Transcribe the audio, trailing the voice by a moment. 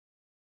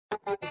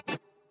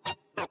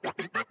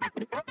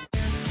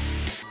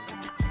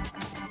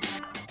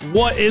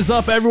What is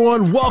up,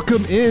 everyone?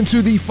 Welcome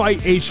into the Fight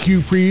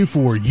HQ preview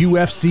for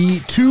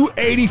UFC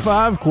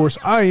 285. Of course,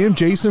 I am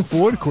Jason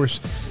Floyd. Of course,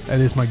 that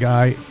is my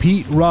guy,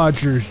 Pete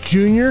Rogers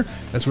Jr.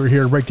 As we're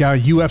here to break down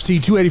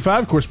UFC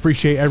 285. Of course,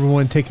 appreciate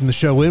everyone taking the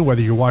show in,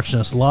 whether you're watching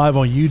us live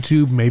on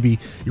YouTube, maybe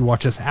you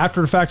watch us after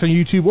the fact on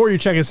YouTube, or you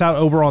check us out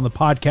over on the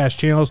podcast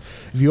channels.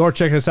 If you are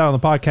checking us out on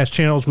the podcast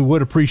channels, we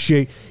would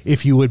appreciate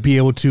if you would be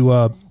able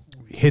to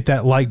hit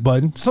that like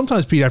button.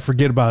 Sometimes, Pete, I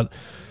forget about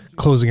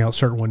closing out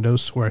certain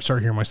windows where I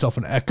start hearing myself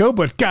in echo,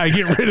 but gotta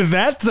get rid of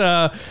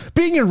that.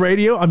 Being in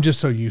radio, I'm just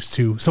so used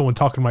to someone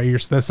talking in my ear,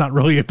 so that's not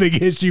really a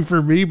big issue for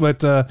me.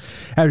 But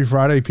happy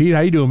Friday, Pete.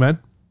 How you doing, man?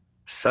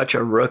 Such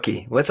a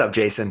rookie. What's up,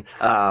 Jason?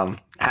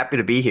 Happy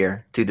to be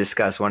here to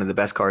discuss one of the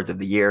best cards of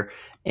the year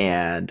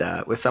and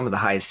with some of the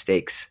highest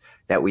stakes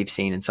that we've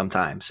seen in some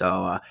time.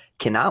 So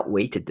cannot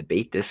wait to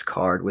debate this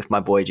card with my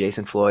boy,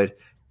 Jason Floyd.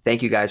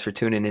 Thank you guys for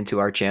tuning into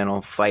our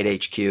channel, Fight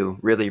HQ.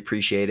 Really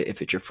appreciate it.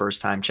 If it's your first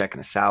time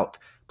checking us out,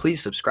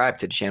 please subscribe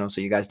to the channel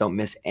so you guys don't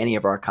miss any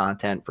of our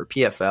content for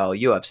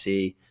PFL,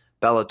 UFC,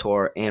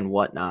 Bellator, and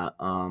whatnot.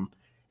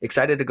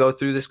 Excited to go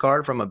through this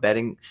card from a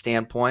betting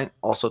standpoint,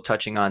 also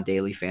touching on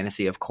daily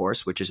fantasy, of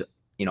course, which is,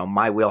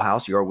 my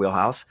wheelhouse, your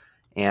wheelhouse,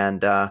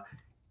 and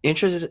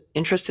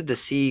interested to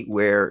see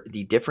where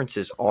the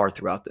differences are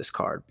throughout this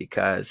card,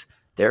 because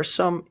there's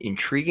some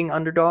intriguing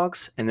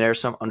underdogs, and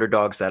there's some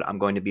underdogs that I'm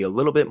going to be a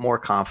little bit more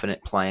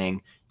confident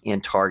playing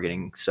and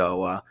targeting.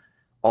 So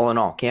all in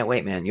all, can't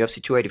wait, man.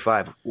 UFC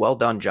 285, well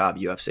done job,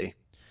 UFC.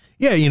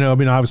 Yeah,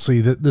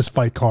 obviously this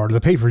fight card,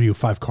 the pay-per-view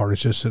fight card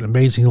is just an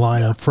amazing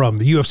lineup from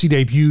the UFC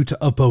debut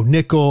to Bo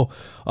Nickal,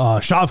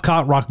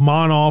 Shavkat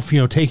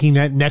Rakhmonov, taking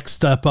that next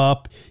step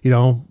up.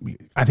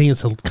 I think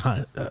it's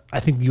I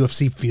think the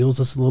UFC feels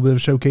this a little bit of a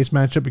showcase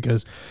matchup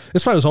because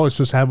this fight was always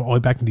supposed to happen all the way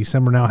back in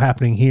December, now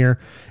happening here.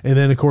 And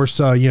then, of course,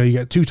 you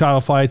got two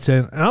title fights.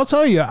 And I'll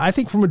tell you, I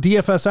think from a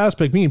DFS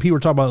aspect, me and Pete were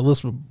talking about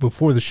this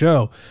before the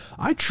show.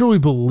 I truly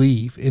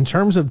believe in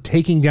terms of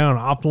taking down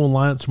an optimal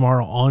lineup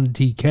tomorrow on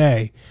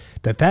DK,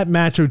 that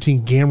matchup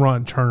between Gamrot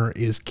and Turner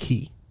is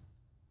key.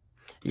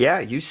 Yeah,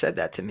 you said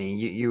that to me.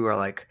 You were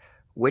like,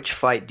 which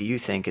fight do you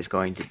think is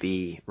going to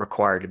be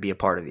required to be a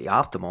part of the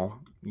optimal?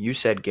 You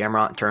said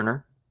Gamrot and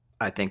Turner.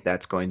 I think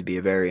that's going to be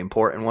a very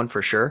important one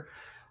for sure.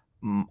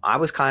 I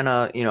was kind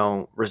of,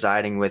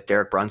 residing with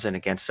Derek Brunson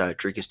against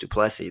Dricus du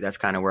Plessis. That's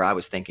kind of where I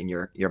was thinking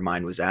your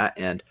mind was at.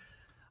 And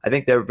I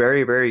think they're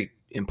very, very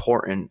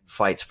important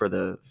fights for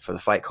the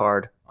fight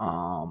card.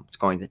 It's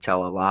going to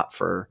tell a lot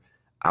for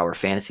our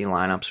fantasy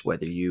lineups,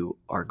 whether you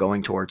are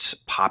going towards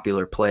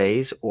popular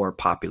plays or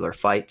popular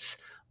fights.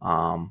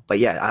 But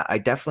yeah, I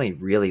definitely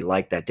really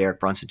like that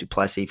Derek Brunson du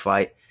Plessis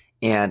fight.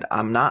 And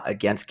I'm not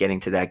against getting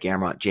to that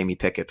Gamrot Jamie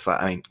Pickett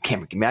fight. I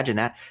mean, imagine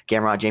that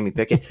Gamrot Jamie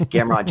Pickett,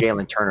 Gamrot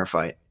Jalen Turner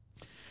fight.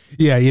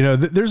 Yeah,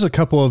 there's a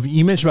couple of,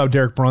 you mentioned about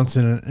Derek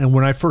Brunson, and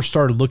when I first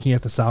started looking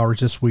at the salaries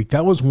this week,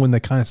 that was one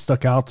that kind of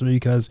stuck out to me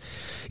because,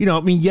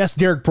 yes,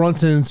 Derek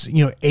Brunson's,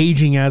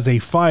 aging as a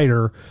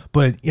fighter,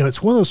 but,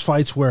 it's one of those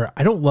fights where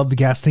I don't love the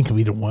gas tank of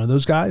either one of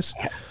those guys.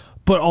 Yeah.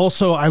 But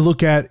also I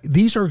look at,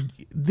 these are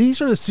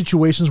the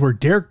situations where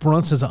Derek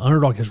Brunson as an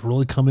underdog has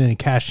really come in and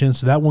cashed in.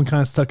 So that one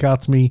kind of stuck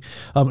out to me.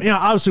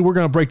 Obviously we're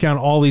going to break down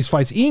all these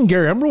fights. Ian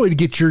Garry, I'm really to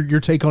get your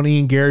take on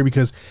Ian Garry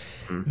because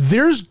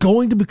there's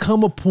going to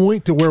become a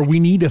point to where we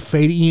need to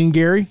fade Ian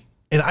Garry.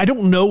 And I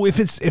don't know if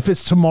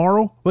it's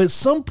tomorrow, but at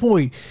some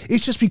point,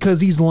 it's just because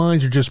these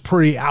lines are just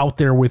pretty out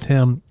there with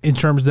him in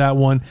terms of that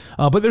one.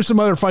 But there's some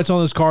other fights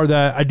on this card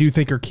that I do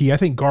think are key. I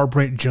think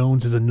Garbrandt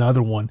Jones is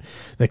another one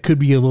that could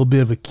be a little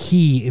bit of a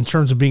key in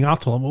terms of being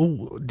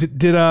optimal.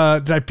 Did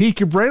I pique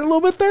your brain a little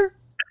bit there?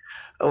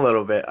 A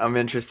little bit. I'm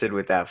interested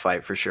with that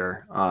fight for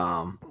sure.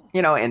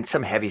 And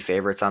some heavy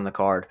favorites on the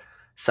card.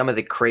 Some of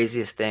the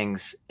craziest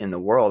things in the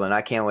world, and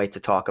I can't wait to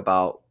talk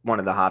about one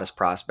of the hottest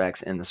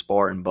prospects in the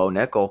sport, and Bo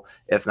Nickal,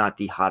 if not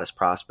the hottest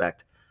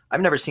prospect.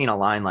 I've never seen a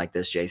line like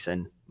this,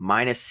 Jason.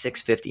 Minus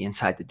 650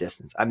 inside the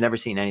distance. I've never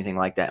seen anything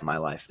like that in my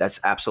life.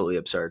 That's absolutely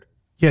absurd.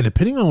 Yeah,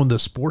 depending on the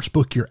sports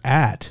book you're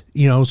at,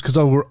 it's because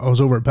I was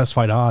over at Best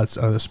Fight Odds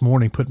this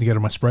morning putting together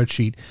my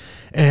spreadsheet.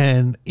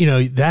 And,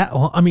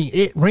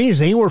 it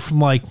ranges anywhere from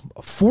like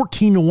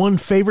 14-1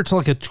 favorite to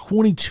like a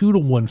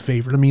 22-1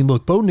 favorite. I mean,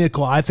 look, Bo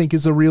Nickal, I think,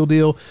 is a real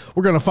deal.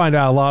 We're going to find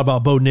out a lot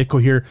about Bo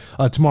Nickal here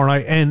tomorrow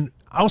night. And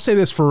I'll say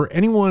this for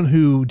anyone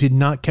who did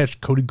not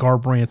catch Cody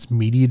Garbrandt's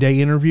media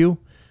day interview,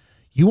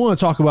 you want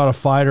to talk about a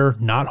fighter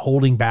not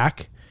holding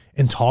back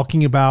and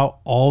talking about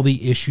all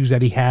the issues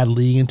that he had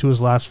leading into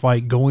his last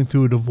fight, going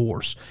through a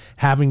divorce,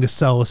 having to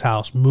sell his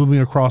house, moving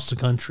across the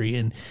country.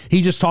 And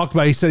he just talked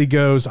about, he said, he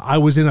goes, I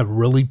was in a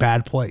really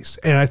bad place.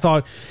 And I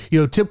thought,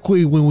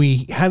 typically when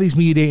we have these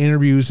media day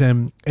interviews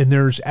and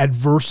there's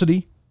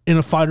adversity in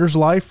a fighter's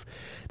life,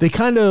 they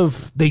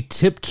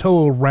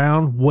tiptoe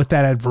around what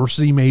that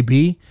adversity may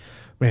be.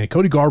 man,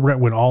 Cody Garbrandt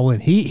went all in.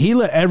 He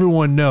let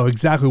everyone know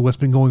exactly what's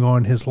been going on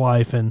in his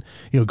life, and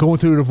going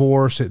through a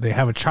divorce. They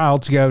have a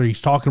child together.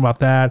 He's talking about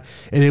that,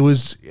 and it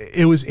was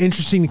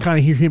interesting to kind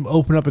of hear him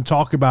open up and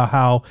talk about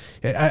how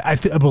I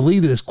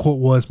believe that his quote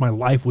was, "My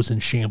life was in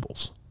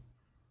shambles."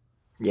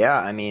 Yeah,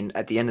 I mean,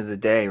 at the end of the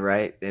day,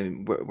 right?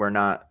 And we're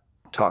not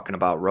talking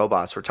about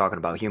robots. We're talking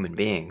about human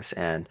beings,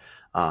 and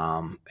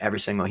every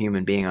single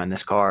human being on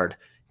this card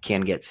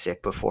can get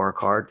sick before a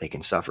card. They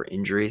can suffer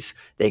injuries.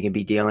 They can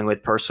be dealing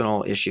with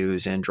personal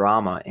issues and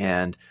drama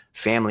and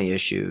family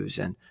issues,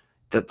 and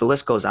the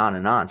list goes on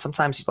and on.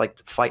 Sometimes like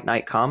the fight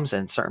night comes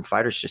and certain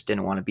fighters just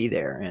didn't want to be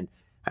there. And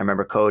I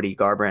remember Cody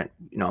Garbrandt,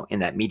 in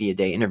that media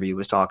day interview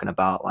was talking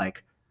about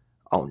like,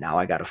 oh, now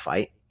I got to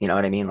fight. You know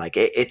what I mean? Like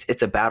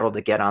it's a battle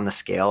to get on the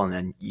scale, and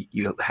then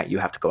you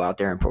have to go out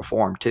there and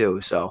perform too.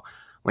 So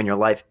when your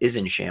life is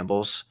in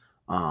shambles,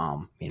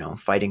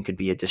 fighting could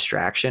be a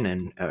distraction,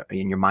 and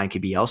your mind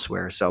could be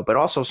elsewhere. So, but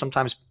also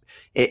sometimes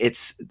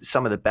it's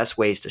some of the best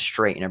ways to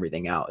straighten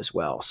everything out as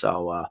well.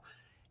 So,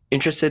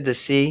 interested to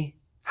see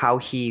how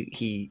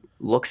he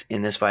looks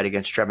in this fight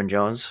against Trevin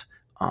Jones.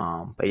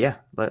 But yeah,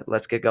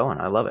 let's get going.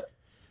 I love it.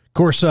 Of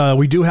course,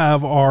 we do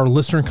have our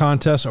listener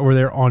contest over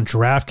there on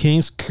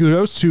DraftKings.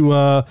 Kudos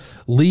to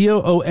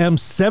Leo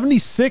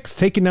OM76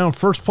 taking down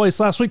first place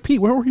last week.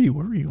 Pete, where were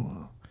you?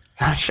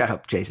 Shut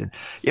up, Jason.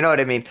 You know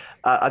what I mean?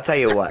 I'll tell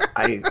you what.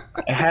 I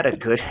had a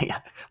good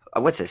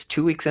what's this?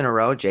 2 weeks in a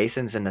row,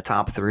 Jason's in the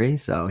top 3,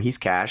 so he's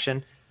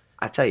cashing.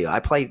 I tell you, I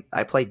play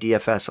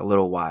DFS a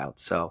little wild.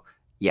 So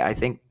yeah, I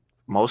think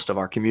most of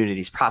our community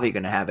is probably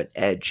going to have an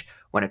edge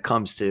when it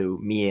comes to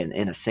me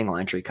in a single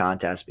entry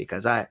contest,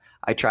 because I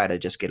try to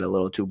just get a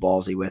little too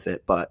ballsy with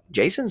it. But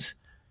Jason's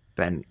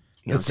been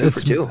 2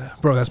 for 2.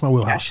 Bro, that's my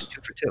wheelhouse. Cash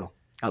 2 for 2.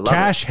 I love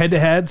Cash, head to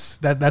heads.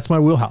 That's my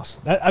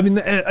wheelhouse.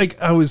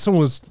 Someone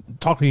was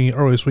talking to me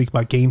earlier this week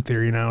about game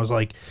theory, and I was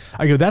like,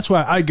 that's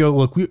why I go,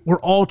 look,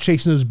 we're all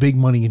chasing those big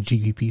money in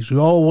GPPs. We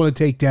all want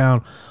to take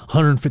down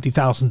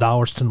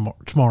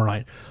 $150,000 tomorrow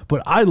night.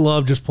 But I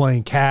love just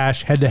playing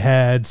cash, head to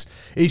heads.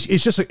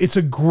 It's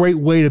a great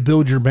way to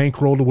build your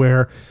bankroll to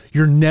where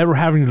you're never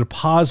having to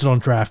deposit on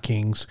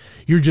DraftKings.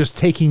 You're just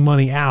taking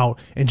money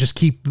out and just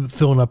keep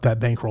filling up that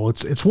bankroll.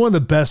 It's one of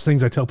the best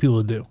things I tell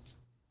people to do.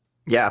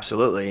 Yeah,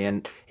 absolutely.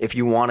 And if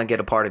you want to get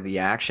a part of the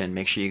action,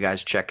 make sure you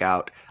guys check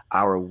out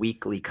our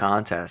weekly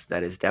contest.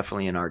 That is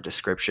definitely in our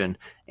description.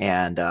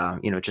 And,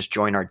 just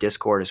join our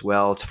Discord as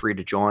well. It's free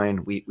to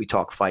join. We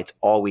talk fights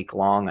all week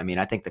long. I mean,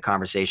 I think the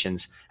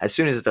conversations, as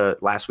soon as the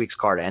last week's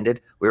card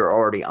ended, we were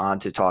already on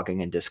to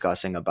talking and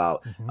discussing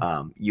about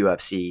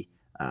UFC,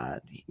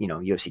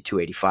 UFC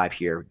 285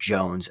 here,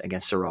 Jones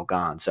against Ciryl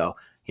Gane. So,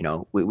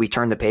 we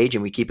turn the page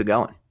and we keep it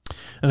going.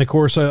 And of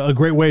course, a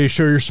great way to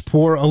show your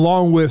support,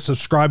 along with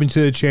subscribing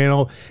to the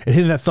channel and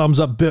hitting that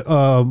thumbs up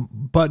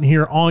button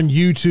here on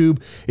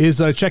YouTube,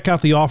 is check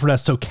out the offer that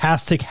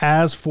Stokastic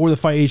has for the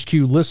Fight HQ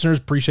listeners.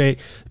 Appreciate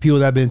the people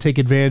that have been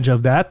taking advantage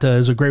of that.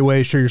 Is a great way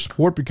to show your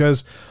support,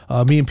 because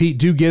me and Pete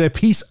do get a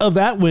piece of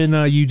that when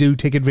you do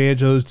take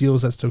advantage of those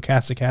deals that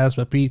Stokastic has.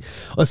 But Pete,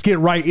 let's get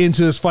right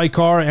into this fight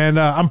card, and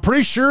I'm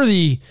pretty sure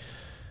the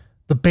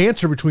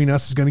banter between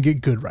us is going to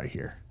get good right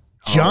here.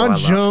 Jon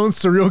Jones,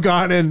 Ciryl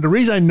Gane, and the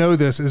reason I know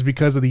this is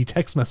because of the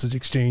text message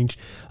exchange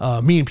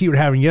me and Pete were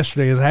having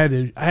yesterday. Is I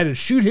had to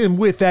shoot him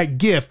with that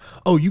gif.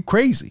 Oh, you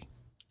crazy!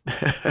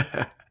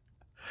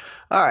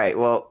 All right,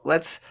 well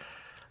let's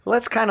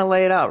kind of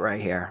lay it out right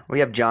here.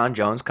 We have Jon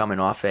Jones coming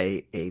off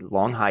a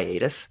long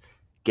hiatus,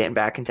 getting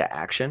back into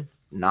action,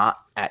 not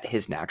at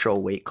his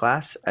natural weight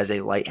class as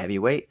a light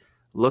heavyweight,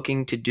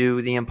 looking to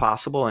do the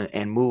impossible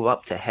and move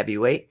up to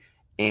heavyweight.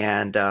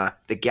 And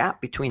the gap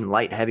between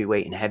light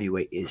heavyweight and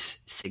heavyweight is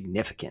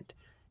significant.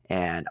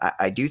 And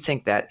I do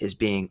think that is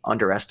being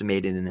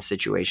underestimated in a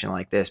situation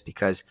like this,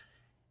 because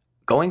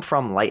going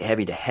from light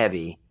heavy to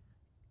heavy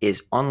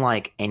is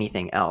unlike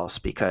anything else,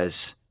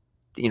 because,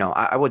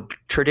 I would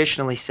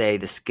traditionally say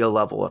the skill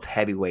level of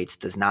heavyweights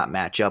does not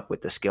match up with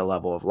the skill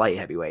level of light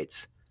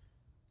heavyweights.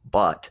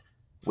 But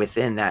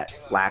within that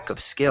lack of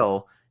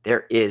skill,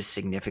 there is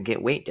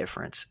significant weight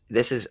difference.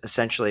 This is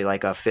essentially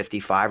like a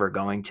 55er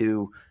going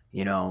to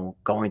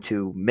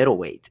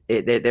middleweight.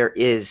 There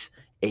is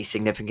a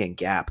significant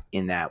gap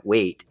in that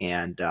weight.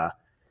 And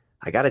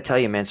I got to tell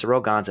you, man,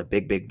 Ciryl Gane's a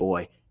big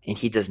boy, and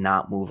he does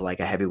not move like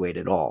a heavyweight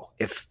at all.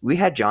 If we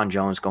had Jon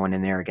Jones going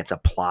in there against a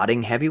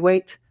plodding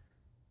heavyweight,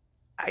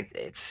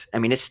 it's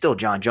still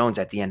Jon Jones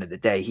at the end of the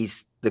day.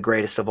 He's the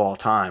greatest of all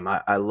time.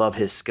 I love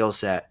his skill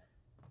set.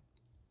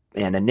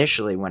 And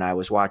initially, when I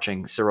was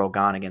watching Ciryl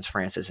Gane against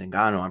Francis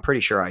Ngannou, I'm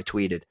pretty sure I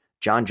tweeted,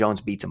 Jon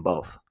Jones beats them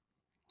both.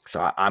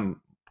 So I'm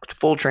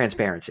full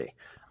transparency.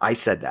 I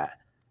said that.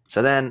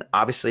 So then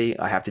obviously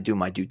I have to do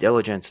my due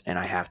diligence, and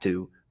I have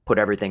to put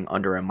everything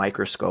under a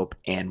microscope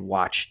and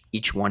watch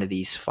each one of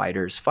these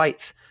fighters'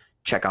 fights,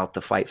 check out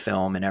the fight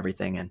film and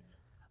everything. And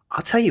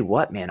I'll tell you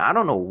what, man, I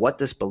don't know what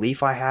this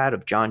belief I had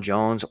of Jon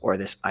Jones, or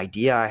this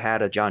idea I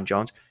had of Jon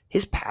Jones.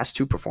 His past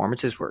 2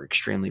 performances were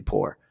extremely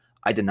poor.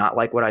 I did not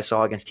like what I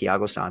saw against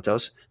Thiago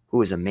Santos,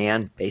 who is a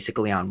man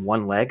basically on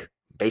one leg,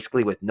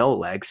 basically with no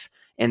legs,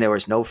 and there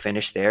was no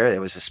finish there.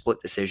 There was a split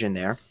decision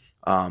there.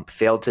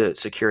 Failed to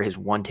secure his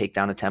one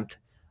takedown attempt.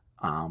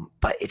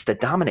 But it's the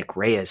Dominic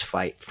Reyes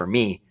fight for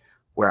me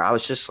where I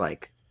was just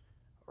like,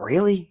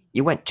 really?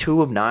 You went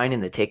 2 of 9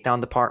 in the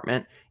takedown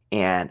department,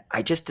 and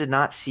I just did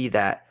not see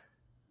that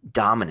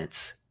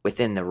dominance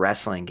within the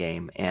wrestling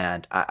game.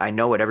 And I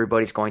know what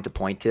everybody's going to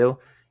point to,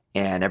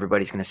 and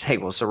everybody's going to say,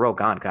 well, Ciryl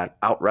Gane got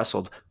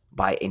out-wrestled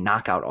by a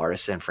knockout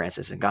artist in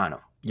Francis Ngannou.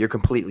 You're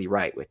completely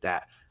right with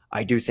that.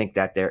 I do think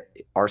that there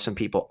are some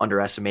people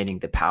underestimating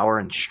the power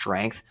and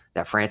strength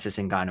that Francis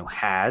Ngannou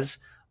has.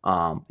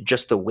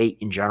 Just the weight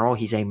in general.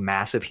 He's a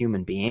massive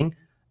human being.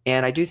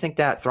 And I do think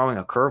that throwing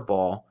a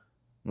curveball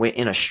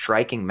in a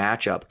striking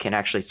matchup can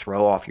actually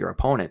throw off your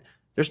opponent.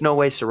 There's no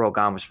way Ciryl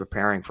Gane was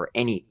preparing for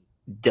any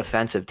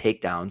defensive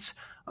takedowns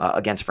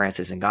against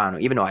Francis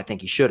Ngannou, even though I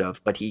think he should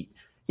have. But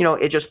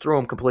it just threw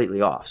him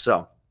completely off.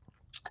 So,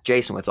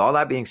 Jason, with all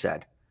that being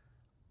said,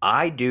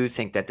 I do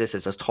think that this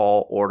is a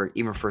tall order,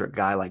 even for a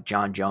guy like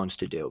Jon Jones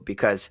to do,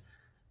 because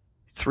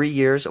 3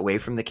 years away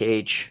from the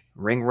cage,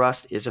 ring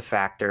rust is a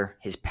factor.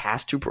 His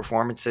past 2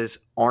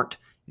 performances aren't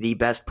the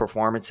best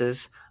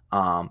performances.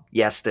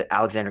 Yes, the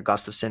Alexander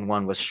Gustafsson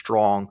one was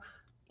strong.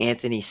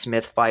 Anthony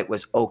Smith fight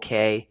was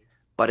okay,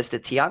 but it's the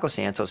Thiago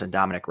Santos and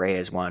Dominic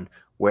Reyes one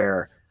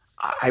where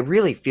I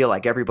really feel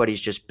like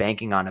everybody's just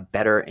banking on a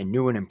better and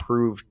new and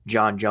improved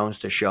Jon Jones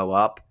to show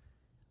up.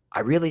 I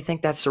really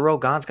think that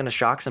Ciryl Gane's going to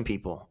shock some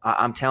people.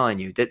 I'm telling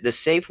you, the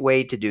safe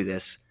way to do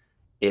this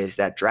is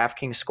that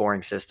DraftKings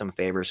scoring system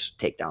favors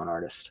takedown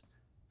artists.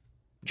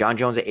 Jon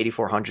Jones at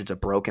 8,400 is a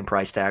broken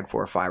price tag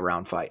for a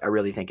 5-round fight. I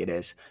really think it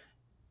is.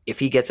 If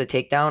he gets a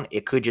takedown,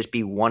 it could just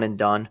be one and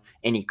done,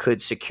 and he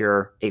could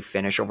secure a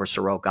finish over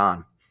Ciryl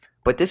Gane.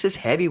 But this is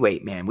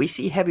heavyweight, man. We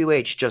see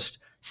heavyweights just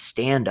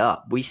stand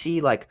up. We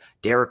see like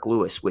Derek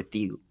Lewis with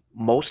the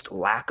most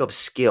lack of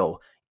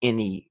skill in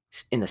the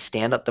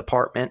stand-up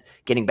department,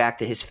 getting back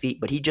to his feet,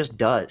 but he just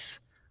does.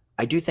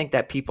 I do think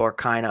that people are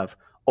kind of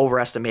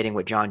overestimating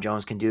what Jon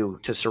Jones can do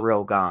to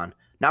Ciryl Gane,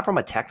 not from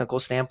a technical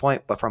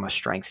standpoint, but from a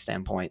strength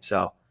standpoint.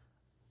 So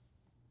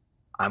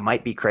I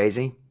might be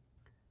crazy,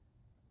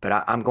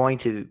 but I'm going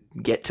to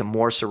get to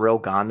more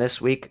Ciryl Gane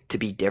this week to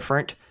be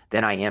different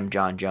than I am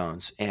Jon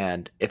Jones.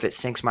 And if it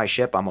sinks my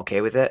ship, I'm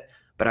okay with it.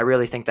 But I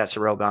really think that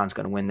Ciryl Gane's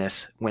going to win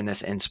this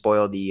and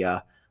spoil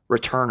the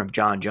return of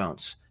Jon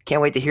Jones.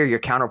 Can't wait to hear your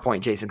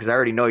counterpoint, Jason, because I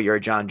already know you're a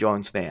Jon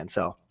Jones fan.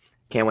 So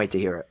can't wait to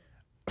hear it.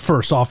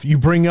 First off, you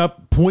bring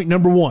up point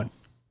number 1.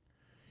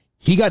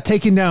 He got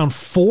taken down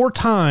 4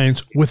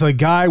 times with a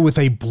guy with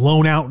a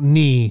blown out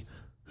knee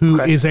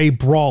who is a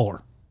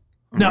brawler.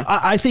 Mm-hmm. Now,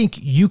 I think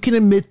you can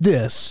admit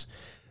this.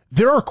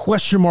 There are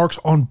question marks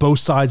on both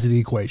sides of the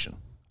equation.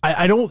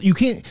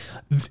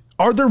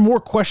 Are there more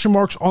question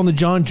marks on the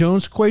Jon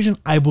Jones equation?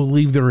 I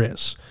believe there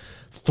is.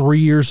 3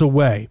 years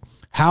away.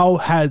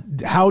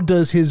 How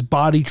does his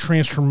body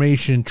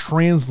transformation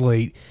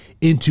translate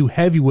into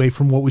heavyweight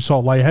from what we saw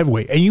at light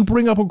heavyweight? And you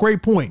bring up a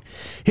great point.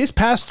 His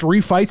past 3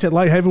 fights at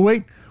light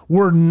heavyweight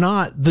were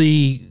not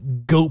the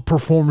GOAT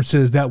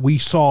performances that we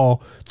saw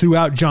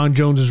throughout Jon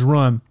Jones's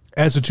run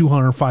as a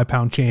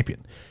 205-pound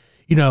champion.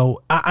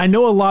 I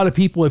know a lot of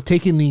people have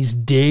taken these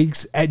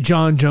digs at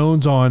Jon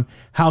Jones on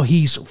how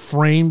he's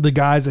framed the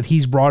guys that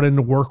he's brought in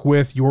to work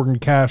with,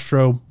 Jorgen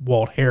Castro,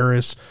 Walt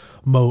Harris,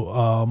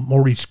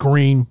 Maurice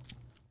Green.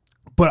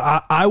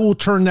 But I will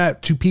turn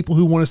that to people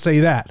who want to say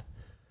that.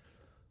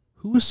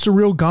 Who is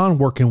Ciryl Gane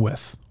working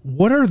with?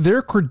 What are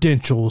their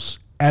credentials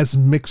as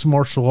mixed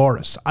martial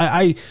artists?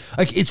 I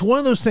like, it's one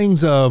of those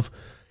things of,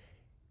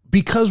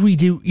 because we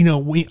do,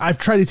 I've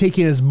tried to take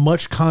in as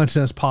much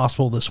content as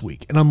possible this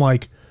week. And I'm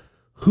like,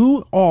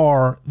 who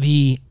are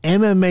the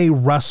MMA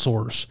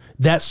wrestlers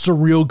that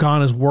Ciryl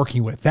Gane is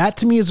working with? That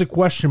to me is a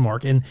question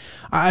mark. And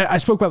I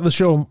spoke about the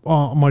show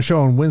on my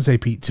show on Wednesday,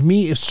 Pete. To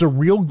me, if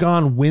Ciryl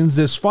Gane wins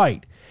this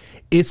fight,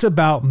 it's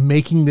about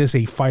making this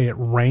a fight at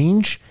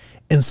range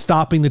and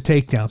stopping the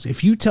takedowns.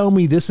 If you tell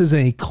me this is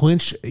a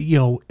clinch,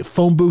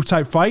 phone booth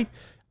type fight,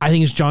 I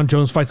think it's Jon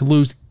Jones' fight to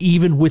lose,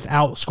 even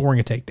without scoring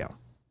a takedown.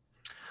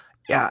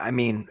 Yeah, I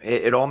mean,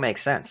 it all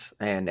makes sense,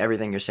 and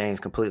everything you're saying is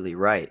completely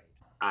right.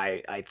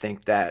 I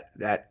think that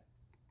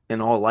in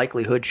all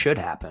likelihood should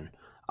happen.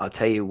 I'll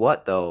tell you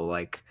what, though,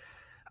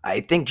 I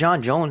think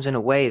Jon Jones, in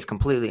a way, is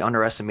completely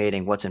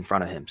underestimating what's in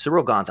front of him.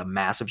 Ciryl Gane's a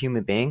massive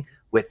human being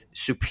with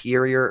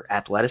superior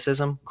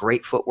athleticism,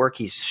 great footwork.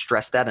 He's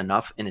stressed that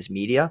enough in his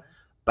media,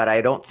 but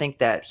I don't think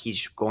that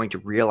he's going to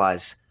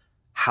realize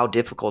how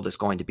difficult it's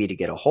going to be to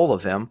get a hold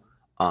of him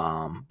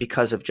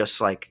because of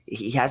just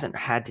he hasn't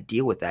had to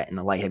deal with that in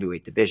the light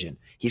heavyweight division.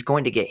 He's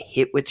going to get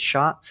hit with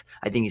shots.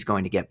 I think he's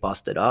going to get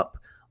busted up.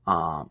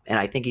 And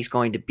I think he's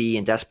going to be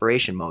in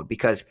desperation mode,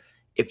 because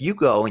if you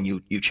go and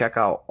you check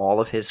out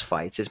all of his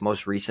fights, his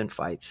most recent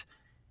fights,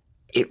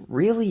 it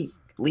really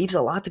leaves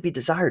a lot to be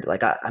desired.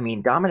 I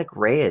mean, Dominic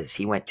Reyes,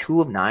 he went 2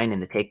 of 9 in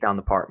the takedown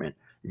department,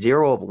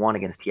 0 of 1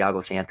 against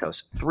Thiago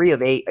Santos, 3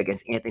 of 8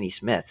 against Anthony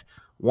Smith,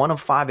 1 of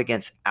 5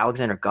 against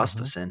Alexander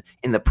Gustafsson.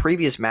 In the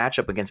previous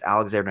matchup against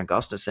Alexander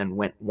Gustafsson,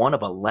 went 1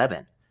 of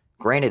 11.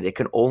 Granted, it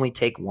could only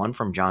take one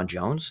from John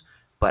Jones,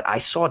 but I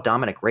saw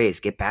Dominic Reyes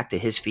get back to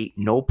his feet,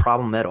 no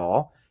problem at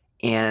all.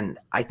 And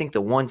I think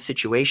the one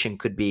situation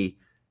could be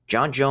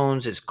John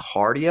Jones's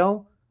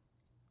cardio.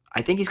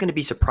 I think he's going to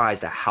be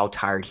surprised at how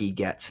tired he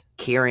gets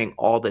carrying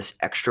all this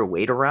extra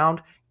weight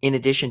around, in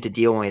addition to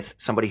dealing with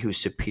somebody who's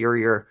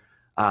superior,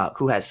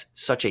 who has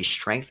such a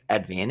strength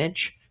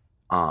advantage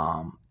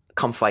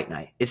come fight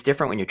night. It's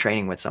different when you're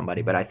training with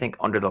somebody, but I think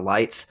under the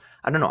lights,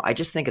 I don't know. I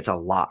just think it's a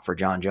lot for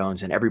John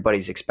Jones, and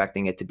everybody's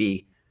expecting it to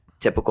be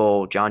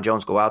typical John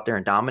Jones, go out there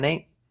and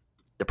dominate.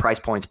 The price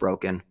point's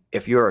broken.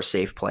 If you're a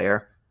safe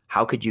player,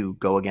 how could you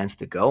go against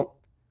the GOAT?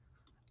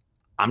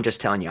 I'm just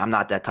telling you, I'm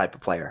not that type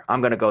of player.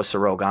 I'm going to go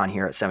Ciryl Gane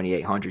here at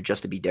 7,800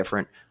 just to be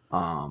different.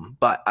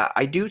 But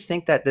I do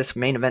think that this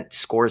main event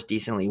scores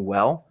decently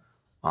well.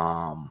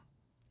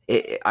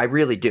 I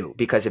really do,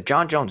 because if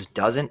John Jones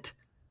doesn't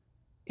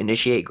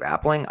initiate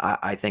grappling,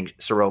 I think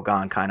Ciryl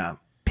Gane kind of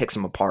picks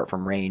him apart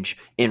from range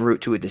en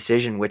route to a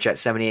decision, which at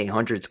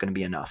 7,800 is going to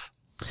be enough.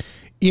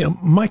 Yeah,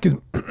 my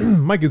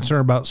concern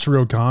about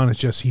Ciryl Gane is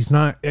just he's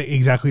not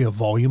exactly a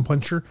volume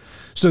puncher.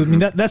 So I mean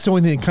that's the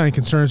only thing that kind of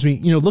concerns me.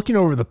 You know, looking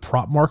over the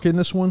prop market in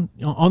this one,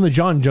 on the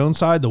John Jones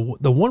side,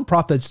 the one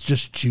prop that's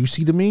just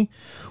juicy to me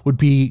would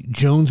be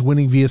Jones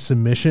winning via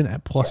submission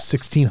at plus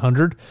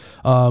 1,600.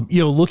 You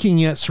know,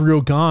 looking at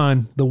Ciryl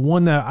Gane, the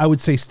one that I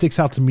would say sticks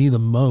out to me the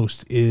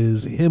most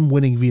is him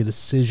winning via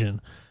decision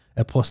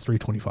at plus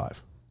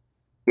 325.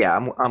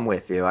 Yeah, I'm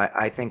with you.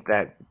 I think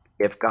that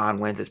if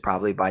Gane wins, it's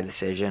probably by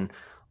decision.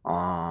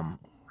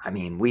 I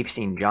mean, we've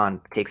seen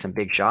John take some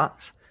big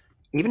shots,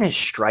 even his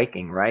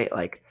striking, right?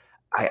 Like,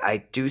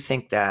 I do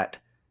think that,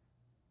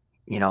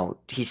 you know,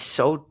 he's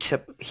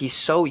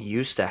so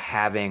used to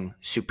having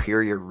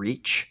superior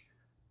reach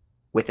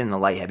within the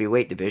light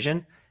heavyweight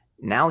division.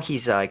 Now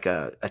he's like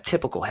a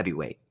typical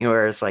heavyweight, you know,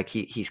 whereas like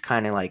he's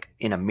kind of like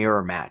in a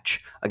mirror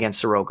match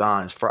against Ciryl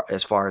Gane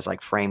as far as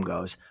like frame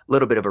goes. A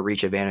little bit of a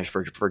reach advantage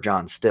for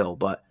John still,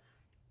 but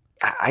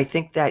I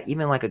think that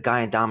even like a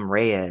guy in Dom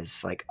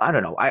Reyes, like, I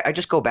don't know. I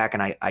just go back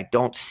and I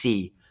don't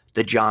see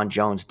the John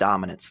Jones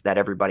dominance that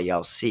everybody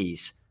else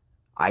sees.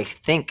 I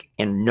think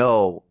and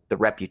know the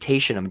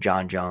reputation of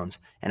John Jones,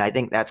 and I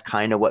think that's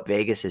kind of what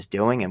Vegas is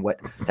doing, and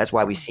that's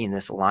why we've seen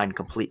this line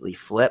completely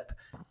flip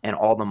and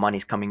all the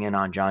money's coming in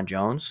on John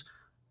Jones.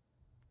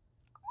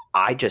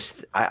 I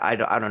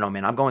don't know,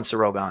 man. I'm going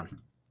Ciryl Gane.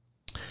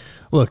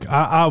 Look,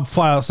 I'll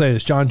flat out say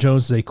this. John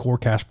Jones is a core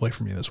cash play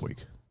for me this week.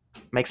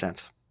 Makes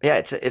sense. Yeah,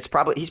 he's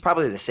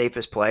probably the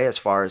safest play as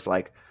far as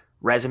like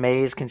resume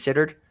is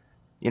considered,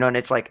 you know. And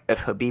it's like if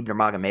Khabib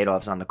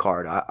Nurmagomedov's on the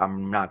card,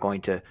 I'm not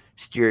going to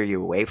steer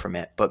you away from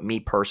it. But me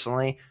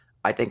personally,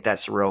 I think that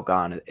Ciryl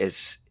Gane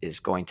is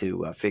going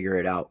to figure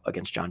it out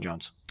against John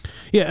Jones.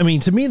 Yeah, I mean,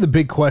 to me, the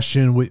big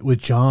question with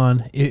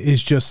John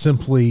is just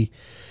simply,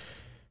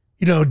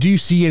 you know, do you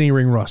see any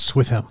ring rust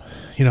with him?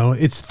 You know,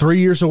 it's 3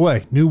 years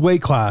away, new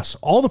weight class,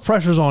 all the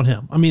pressure's on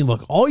him. I mean,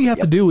 look, all you have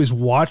to do is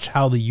watch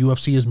how the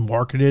UFC has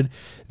marketed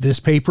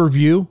this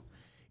pay-per-view.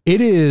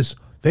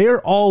 They are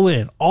all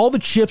in. All the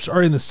chips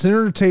are in the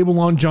center of the table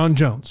on John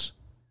Jones.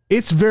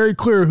 It's very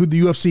clear who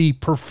the UFC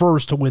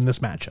prefers to win this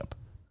matchup.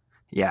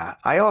 Yeah,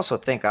 I also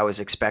think I was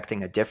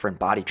expecting a different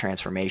body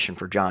transformation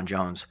for John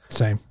Jones.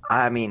 Same.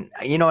 I mean,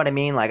 you know what I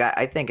mean? Like,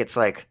 I think it's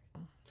like,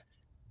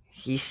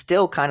 he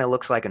still kind of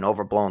looks like an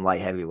overblown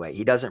light heavyweight.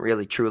 He doesn't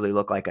really truly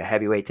look like a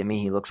heavyweight to me.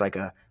 He looks like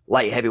a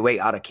light heavyweight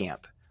out of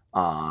camp.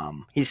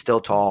 He's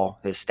still tall.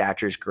 His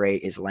stature is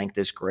great. His length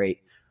is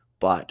great.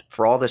 But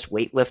for all this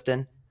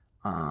weightlifting,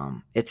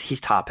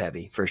 he's top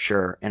heavy for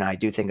sure. And I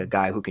do think a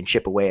guy who can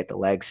chip away at the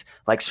legs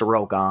like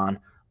Ciryl Gane,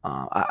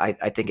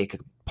 I think it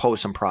could pose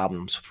some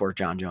problems for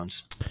John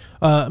Jones.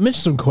 I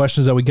mentioned some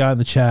questions that we got in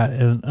the chat.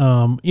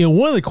 And, you know,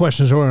 one of the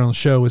questions earlier on the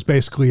show was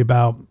basically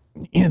about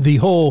the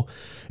whole,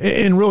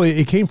 and really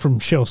it came from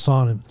Chael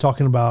Sonnen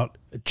talking about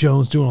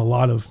Jones doing a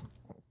lot of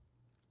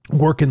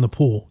work in the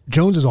pool.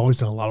 Jones has always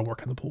done a lot of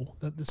work in the pool.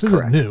 This isn't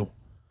Correct. new.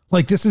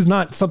 Like, this is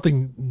not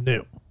something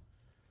new.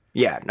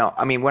 Yeah, no,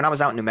 I mean, when I was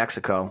out in New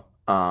Mexico,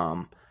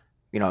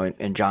 you know,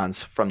 and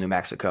John's from New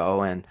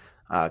Mexico, and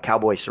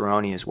Cowboy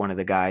Cerrone is one of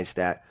the guys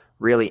that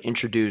really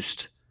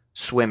introduced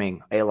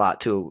swimming a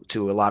lot to a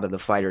lot of the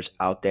fighters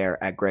out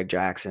there at Greg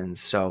Jackson's.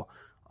 So,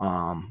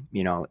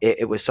 you know,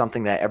 it was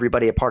something that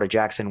everybody a part of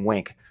Jackson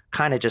Wink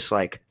kind of just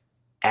like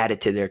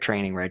added to their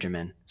training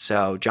regimen.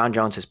 So John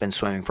Jones has been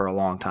swimming for a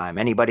long time.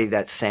 Anybody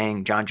that's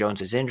saying John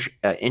Jones is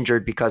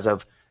injured because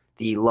of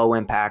the low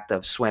impact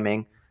of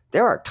swimming,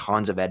 there are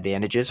tons of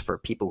advantages for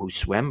people who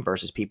swim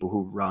versus people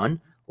who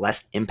run.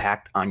 Less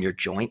impact on your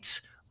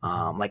joints.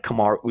 Like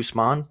Kamaru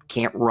Usman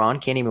can't run,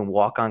 can't even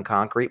walk on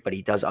concrete, but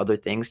he does other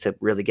things to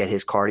really get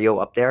his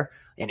cardio up there,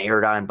 an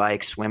aerodyne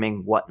bike,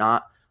 swimming,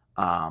 whatnot.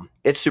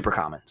 It's super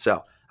common.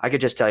 So I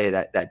could just tell you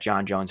that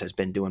John Jones has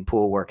been doing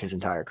pool work his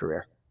entire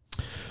career.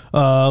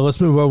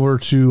 Let's move over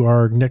to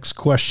our next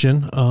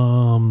question.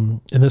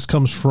 And this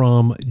comes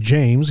from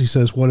James. He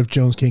says, what if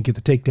Jones can't get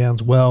the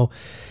takedowns well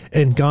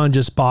and Gane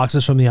just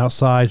boxes from the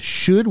outside?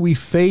 Should we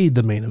fade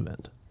the main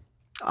event?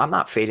 I'm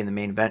not fading the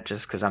main event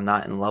just because I'm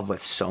not in love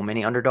with so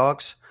many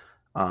underdogs.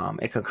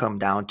 It could come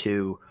down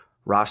to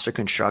roster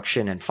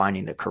construction and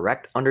finding the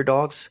correct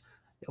underdogs,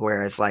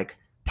 whereas like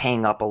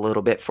paying up a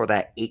little bit for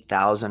that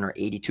 8,000 or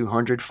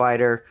 8,200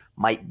 fighter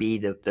might be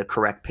the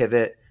correct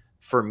pivot.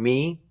 For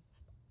me,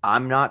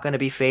 I'm not going to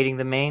be fading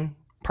the main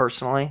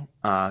personally,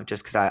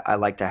 just because I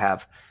like to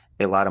have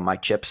a lot of my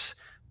chips,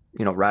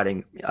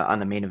 riding on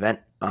the main event.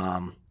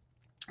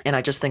 And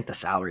I just think the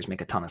salaries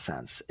make a ton of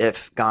sense.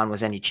 If Gane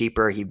was any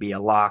cheaper, he'd be a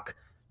lock.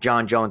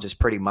 John Jones is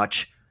pretty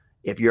much,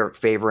 if you're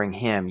favoring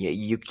him,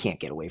 you can't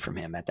get away from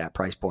him at that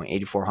price point.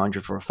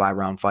 8,400 for a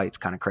 5-round fight, it's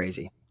kind of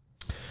crazy.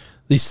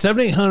 The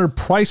 7,800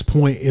 price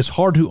point is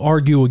hard to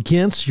argue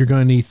against. You're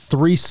going to need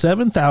three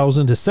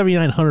 7,000 to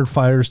 7,900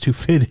 fighters to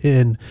fit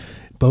in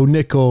Bo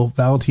Nickal,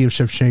 Valentina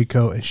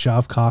Shevchenko, and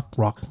Shavkat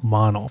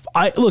Rakhmonov.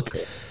 I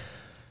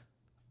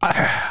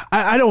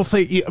don't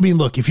think. I mean,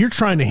 look, if you're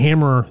trying to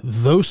hammer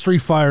those three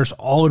fighters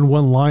all in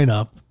one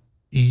lineup,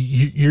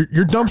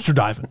 you're dumpster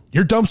diving.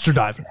 You're dumpster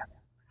diving.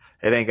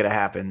 It ain't gonna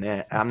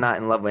happen. I'm not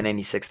in love with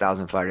any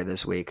 6,000 fighter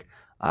this week,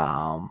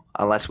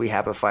 unless we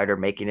have a fighter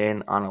making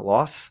in on a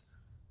loss,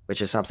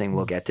 which is something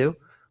we'll get to.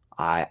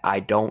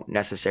 I don't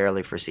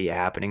necessarily foresee it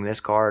happening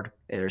this card.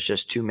 There's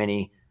just too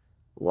many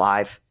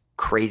live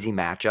crazy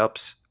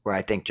matchups where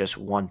I think just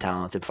one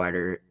talented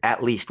fighter,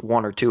 at least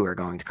one or two, are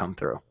going to come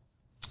through.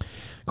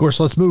 Of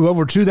course, let's move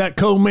over to that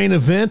co-main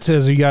event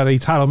as we got a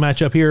title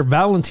matchup here.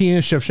 Valentina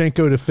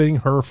Shevchenko defending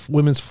her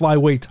women's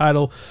flyweight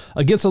title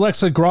against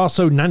Alexa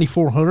Grasso,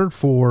 9,400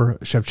 for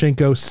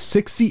Shevchenko,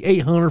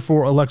 6,800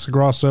 for Alexa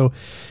Grasso.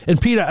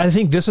 And Pete, I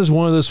think this is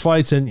one of those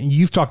fights, and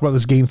you've talked about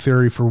this game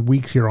theory for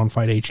weeks here on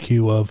Fight HQ,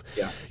 of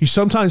you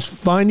sometimes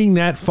finding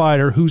that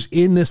fighter who's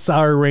in this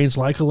salary range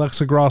like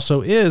Alexa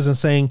Grasso is and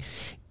saying,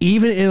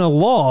 even in a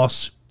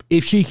loss,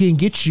 if she can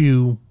get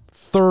you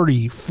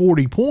 30,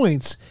 40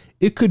 points,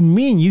 it could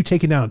mean you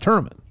taking down a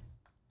tournament.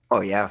 Oh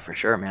yeah, for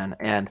sure, man.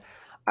 And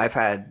I've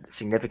had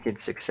significant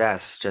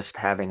success just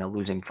having a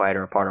losing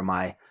fighter a part of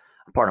my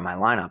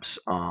lineups.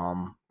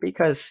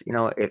 Because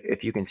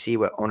if you can see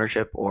what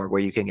ownership or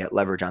where you can get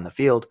leverage on the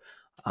field,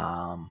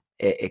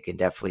 it can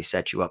definitely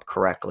set you up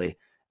correctly.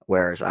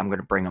 Whereas I'm going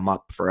to bring him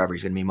up forever.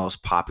 He's going to be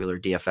most popular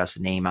DFS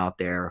name out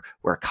there.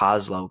 Where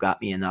Kozlov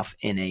got me enough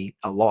in a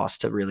loss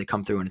to really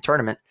come through in a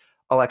tournament.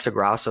 Alexa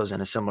Grasso's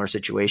in a similar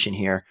situation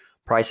here.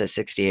 Price at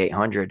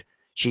 6,800.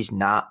 She's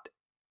not.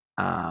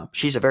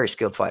 She's a very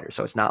skilled fighter,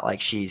 so it's not like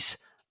she's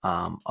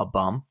a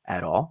bum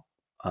at all.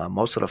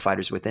 Most of the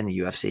fighters within the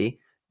UFC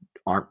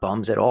aren't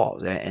bums at all,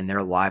 and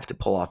they're live to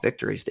pull off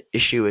victories. The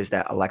issue is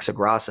that Alexa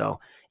Grasso,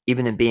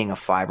 even in being a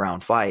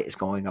 5-round fight, is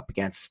going up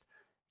against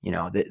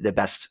the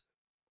best,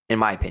 in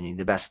my opinion,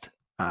 the best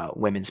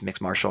women's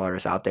mixed martial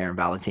artist out there in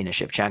Valentina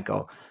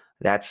Shevchenko.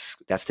 That's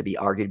to be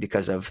argued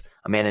because of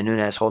Amanda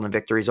Nunes holding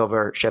victories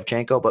over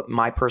Shevchenko, but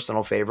my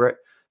personal favorite,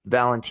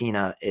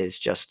 Valentina, is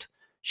just,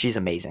 she's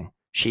amazing.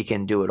 She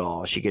can do it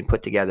all. She can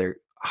put together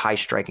high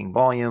striking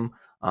volume.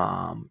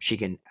 She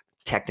can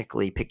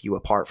technically pick you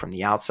apart from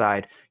the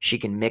outside. She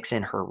can mix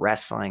in her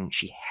wrestling.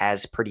 She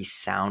has pretty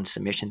sound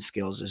submission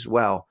skills as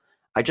well.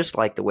 I just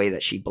like the way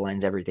that she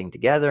blends everything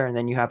together, and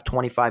then you have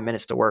 25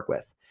 minutes to work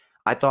with.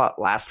 I thought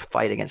last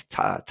fight against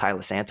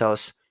Taila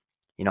Santos,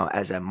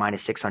 as a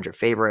minus 600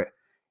 favorite,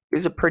 it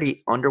was a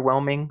pretty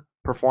underwhelming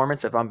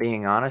performance, if I'm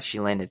being honest. She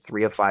landed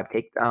 3 of 5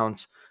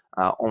 takedowns,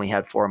 only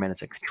had 4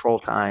 minutes of control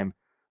time,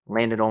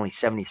 landed only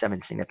 77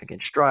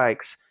 significant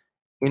strikes,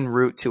 en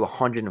route to a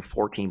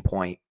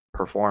 114-point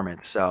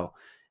performance. So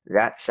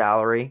that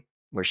salary,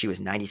 where she was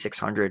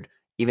 9,600,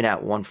 even at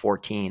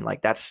 114,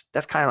 like that's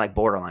kind of like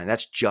borderline.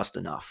 That's just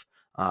enough.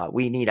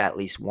 We need at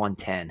least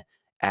 110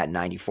 at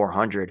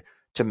 9,400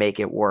 to make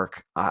it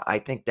work. I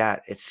think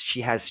that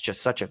she has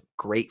just such a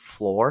great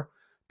floor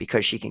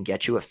because she can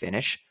get you a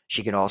finish.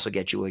 She can also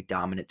get you a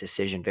dominant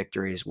decision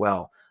victory as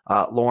well.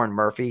 Lauren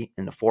Murphy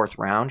in the 4th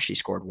round, she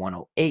scored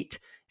 108.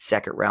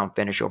 Second round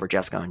finish over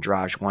Jessica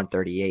Andrade,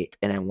 138,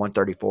 and then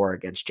 134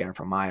 against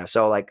Jennifer Maia.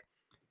 So like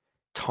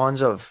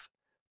tons of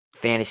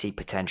fantasy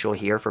potential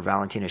here for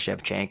Valentina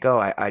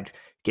Shevchenko. I'd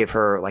give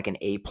her like an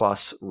A+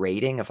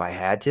 rating if I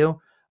had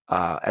to.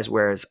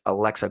 Whereas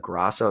Alexa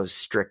Grasso is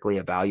strictly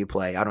a value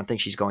play. I don't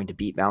think she's going to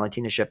beat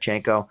Valentina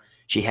Shevchenko.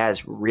 She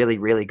has really,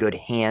 really good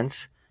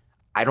hands.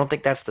 I don't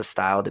think that's the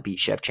style to beat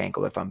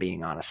Shevchenko, if I'm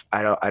being honest.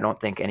 I don't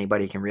think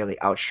anybody can really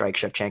outstrike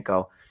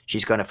Shevchenko.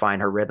 She's going to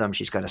find her rhythm.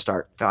 She's going to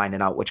start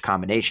finding out which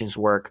combinations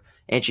work,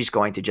 and she's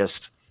going to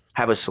just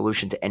have a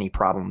solution to any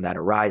problem that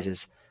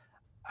arises.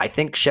 I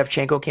think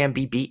Shevchenko can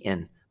be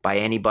beaten by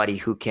anybody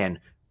who can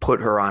put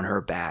her on her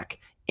back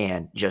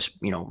and just,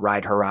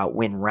 ride her out,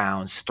 win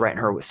rounds, threaten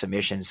her with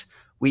submissions.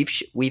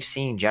 We've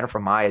seen Jennifer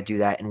Maia do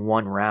that in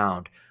 1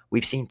 round.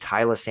 We've seen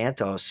Taila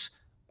Santos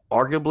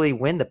arguably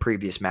win the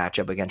previous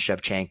matchup against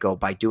Shevchenko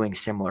by doing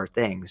similar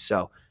things.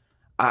 So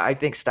I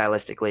think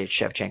stylistically it's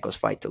Shevchenko's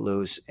fight to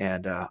lose,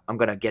 and I'm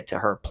going to get to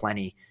her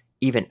plenty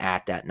even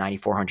at that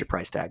 9,400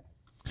 price tag.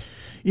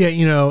 Yeah,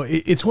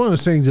 it's one of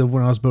those things that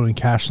when I was building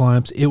cash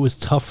lineups, it was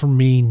tough for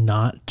me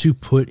not to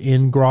put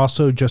in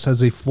Grosso just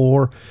as a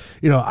floor.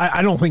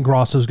 I don't think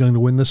Grosso is going to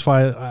win this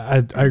fight.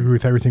 I agree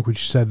with everything what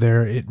you said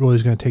there. It really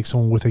is going to take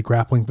someone with a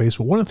grappling base.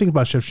 But one of the things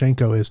about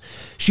Shevchenko is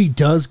she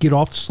does get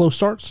off to slow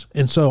starts.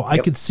 And so I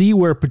could see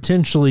where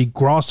potentially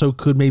Grosso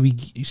could maybe,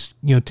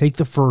 take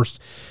the first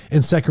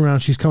and second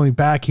round. She's coming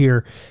back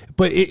here.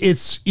 But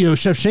it's,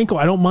 Shevchenko,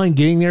 I don't mind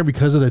getting there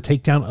because of the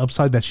takedown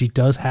upside that she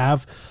does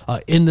have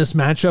in this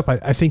matchup.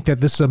 I think that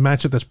this is a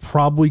matchup that's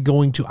probably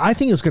I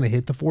think it's going to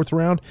hit the fourth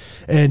round.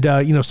 And,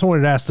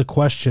 someone had asked the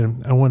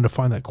question. I wanted to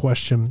find that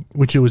question,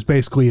 which it was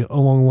basically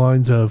along the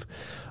lines of,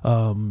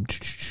 and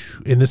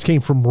this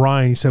came from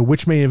Ryan. He said,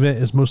 which main event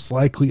is most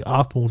likely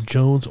optimal,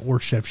 Jones or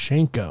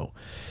Shevchenko?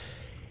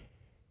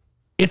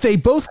 If they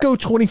both go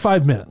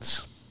 25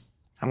 minutes.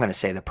 I'm going to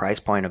say the price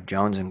point of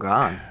Jones and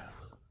Gron.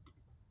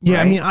 Yeah,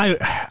 right? I mean,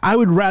 I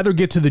would rather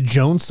get to the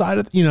Jones side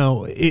of,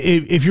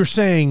 if you're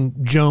saying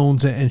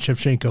Jones and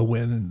Shevchenko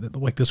win,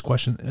 like this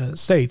question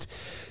states,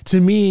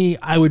 to me,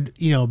 I would,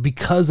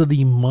 because of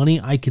the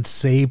money I could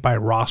save by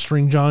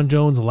rostering John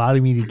Jones,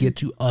 allowing me to get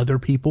to other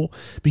people,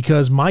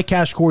 because my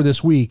cash core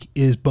this week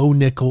is Bo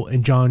Nickel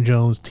and John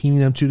Jones, teaming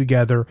them two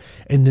together,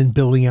 and then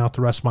building out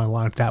the rest of my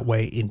lineup that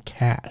way in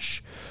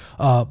cash.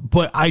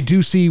 But I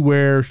do see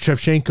where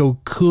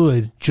Shevchenko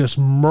could just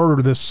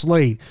murder this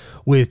slate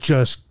with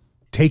just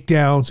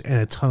takedowns and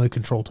a ton of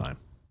control time.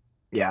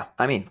 Yeah,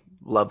 I mean,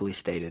 lovely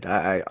stated.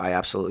 I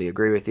absolutely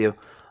agree with you.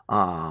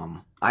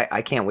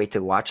 I can't wait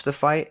to watch the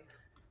fight.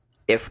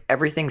 If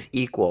everything's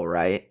equal,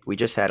 right? We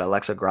just had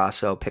Alexa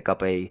Grasso pick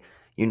up a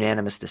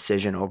unanimous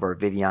decision over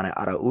Viviana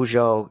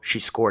Araujo. She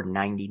scored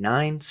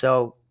 99.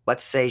 So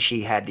let's say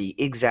she had the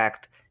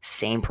exact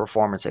same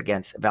performance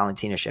against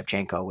Valentina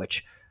Shevchenko,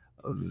 which,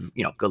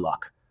 good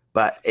luck.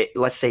 But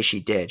let's say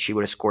she did. She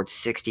would have scored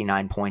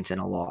 69 points in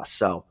a loss.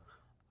 So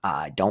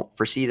I don't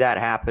foresee that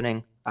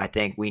happening. I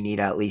think we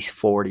need at least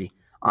 40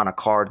 on a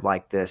card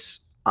like this.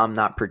 I'm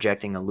not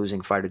projecting a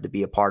losing fighter to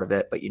be a part of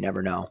it, but you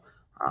never know.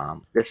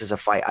 This is a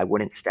fight I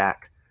wouldn't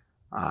stack.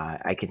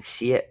 I can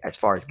see it as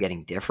far as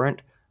getting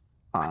different.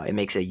 It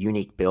makes a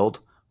unique build,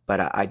 but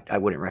I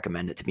wouldn't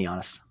recommend it, to be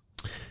honest.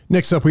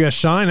 Next up, we got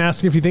Shine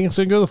asking if you think it's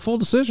going to go the full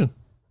decision.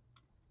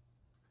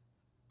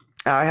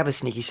 I have a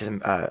sneaky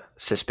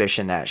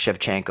suspicion that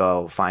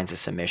Shevchenko finds a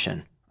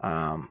submission.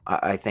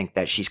 I think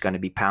that she's going to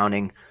be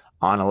pounding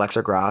on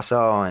Alexa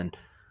Grasso, and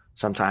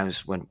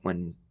sometimes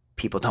when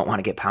people don't want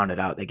to get pounded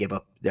out, they give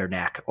up their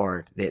neck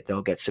or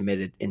they'll get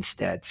submitted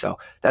instead. So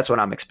that's what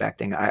I'm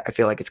expecting. I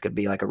feel like it's going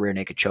to be like a rear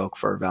naked choke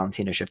for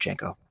Valentina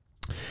Shevchenko.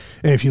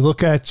 And if you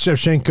look at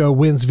Shevchenko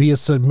wins via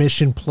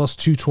submission plus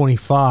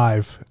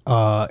 225,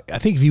 I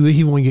think if you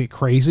even want to get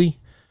crazy,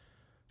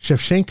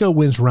 Shevchenko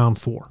wins round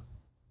 4.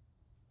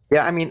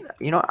 Yeah, I mean,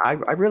 I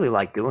really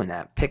like doing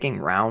that, picking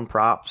round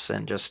props,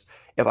 and just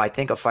if I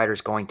think a fighter's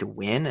going to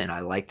win and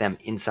I like them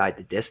inside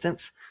the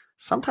distance,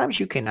 sometimes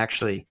you can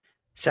actually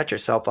set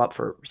yourself up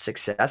for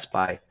success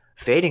by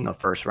fading a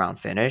first round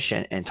finish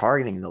and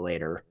targeting the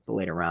later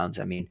rounds.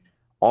 I mean,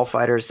 all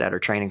fighters that are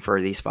training for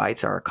these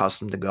fights are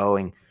accustomed to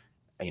going,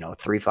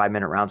 3-5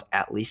 minute rounds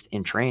at least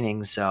in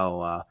training.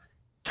 So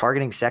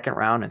targeting second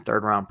round and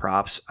third round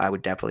props, I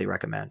would definitely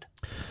recommend.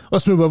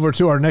 Let's move over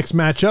to our next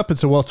matchup.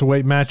 It's a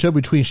welterweight matchup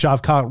between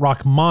Shavkat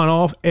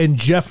Rakhmonov and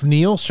Jeff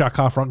Neal.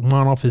 Shavkat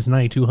Rakhmonov is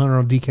 $9,200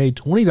 on DK,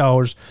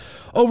 $20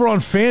 over on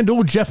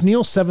FanDuel. Jeff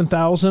Neal,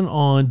 $7,000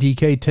 on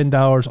DK,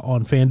 $10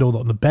 on FanDuel.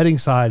 On the betting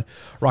side,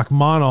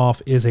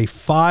 Rakhmonov is a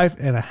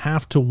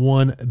 5.5 to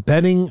 1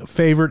 betting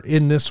favorite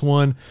in this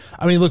one.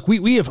 I mean, look,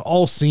 we have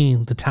all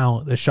seen the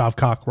talent that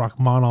Shavkat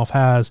Rakhmonov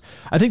has.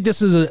 I think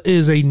this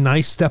is a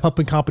nice step up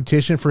in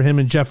competition for him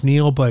and Jeff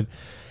Neal, but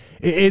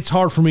it's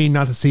hard for me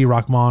not to see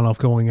Rakhmonov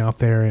going out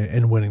there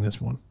and winning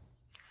this one.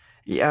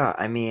 Yeah,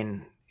 I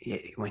mean,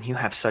 when you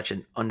have such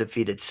an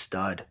undefeated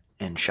stud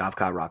in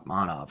Shavkat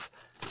Rakhmonov,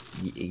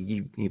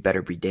 you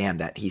better be damned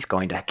that he's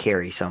going to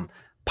carry some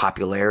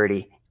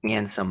popularity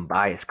and some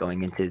bias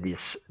going into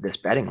this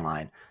betting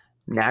line.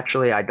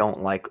 Naturally, I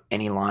don't like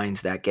any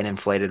lines that get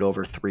inflated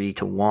over 3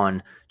 to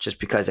 1, just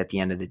because at the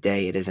end of the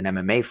day, it is an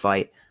MMA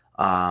fight.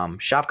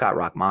 Shavkat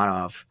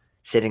Rakhmonov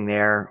sitting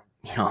there,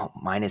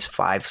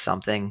 -5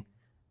 something.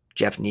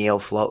 Jeff Neal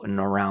floating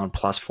around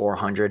plus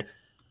 400.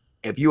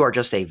 If you are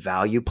just a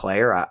value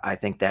player, I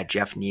think that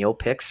Jeff Neal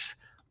picks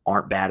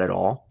aren't bad at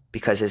all,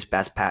 because his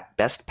best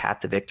path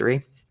to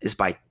victory is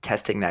by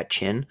testing that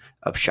chin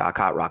of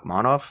Shavkat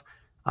Rakhmonov.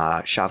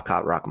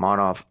 Shavkat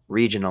Rakhmonov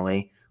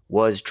regionally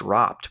was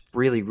dropped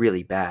really,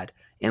 really bad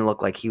and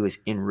looked like he was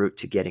en route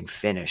to getting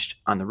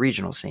finished on the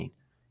regional scene.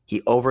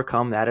 He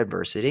overcome that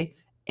adversity,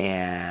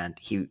 and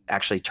he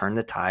actually turned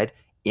the tide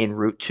en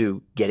route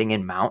to getting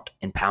in mount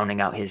and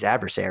pounding out his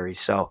adversaries.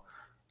 So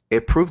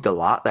it proved a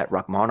lot that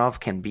Rakhmonov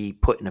can be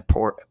put in a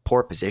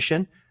poor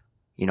position,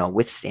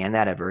 withstand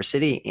that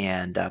adversity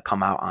and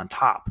come out on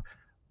top.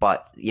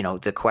 But,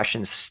 the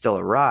questions still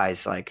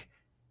arise, like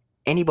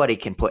anybody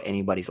can put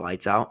anybody's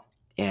lights out,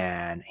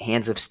 and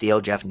hands of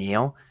steel Jeff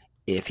Neal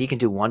if he can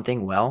do one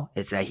thing well,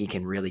 it's that he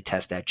can really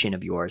test that chin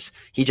of yours.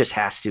 He just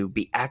has to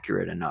be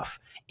accurate enough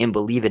and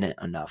believe in it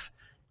enough.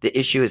 The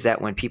issue is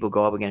that when people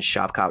go up against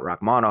Shavkat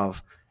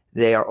Rakhmonov,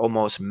 they are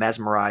almost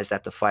mesmerized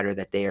at the fighter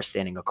that they are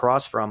standing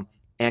across from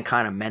and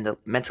kind of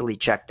mentally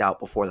checked out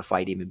before the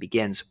fight even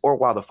begins or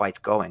while the fight's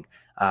going.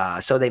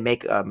 So they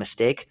make a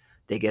mistake.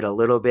 They get a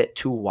little bit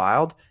too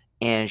wild,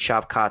 and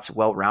Shavkat's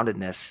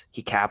well-roundedness,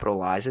 he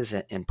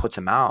capitalizes and puts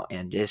him out,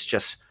 and it's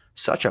just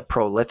such a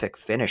prolific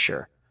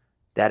finisher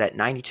that at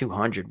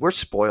 9,200, we're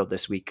spoiled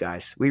this week,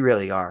 guys. We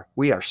really are.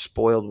 We are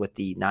spoiled with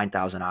the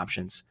 9,000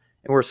 options,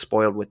 and we're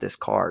spoiled with this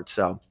card.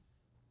 So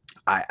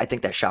I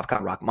think that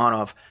Shavkat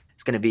Rakhmonov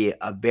is going to be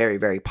a very,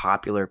 very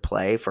popular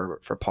play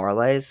for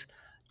parlays.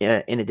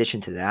 In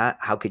addition to that,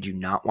 how could you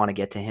not want to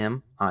get to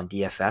him on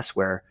DFS,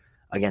 where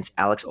against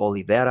Alex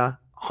Oliveira,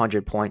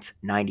 100 points,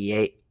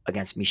 98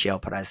 against Michel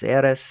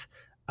Prazeres,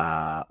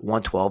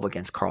 112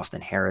 against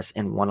Carlston Harris,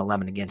 and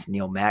 111 against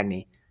Neil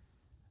Magny.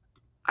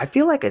 I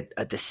feel like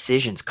a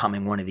decision's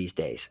coming one of these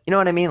days. You know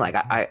what I mean? Like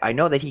I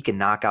know that he can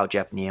knock out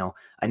Jeff Neal.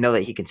 I know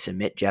that he can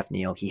submit Jeff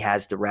Neal. He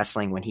has the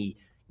wrestling when he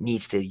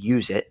needs to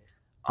use it.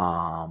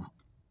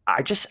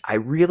 I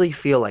really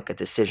feel like a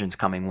decision's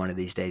coming one of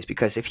these days,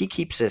 because if he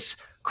keeps this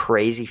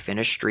crazy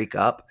finish streak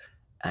up,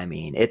 I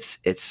mean,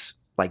 it's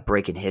like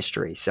breaking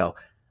history. So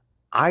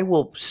I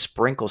will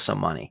sprinkle some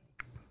money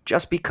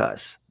just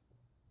because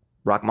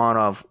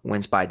Rakhmonov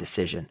wins by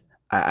decision.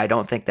 I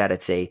don't think that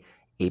it's a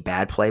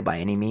bad play by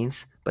any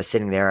means, but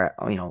sitting there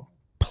at,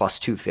 plus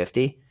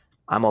 250,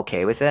 I'm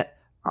okay with it.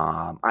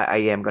 I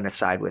am going to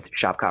side with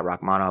Shavkat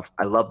Rakhmonov.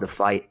 I love the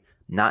fight.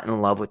 Not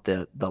in love with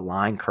the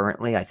line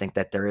currently. I think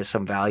that there is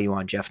some value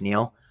on Jeff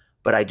Neal,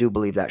 but I do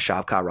believe that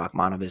Shavkat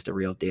Rakhmonov is the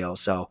real deal.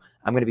 So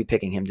I'm going to be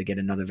picking him to get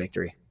another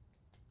victory.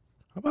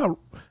 How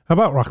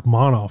about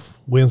Rakhmonov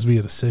wins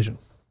via decision?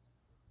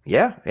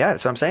 Yeah,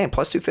 that's what I'm saying.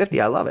 Plus 250,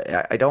 I love it.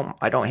 I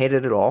don't hate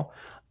it at all.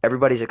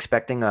 Everybody's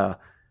expecting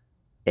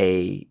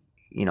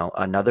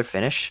another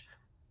finish.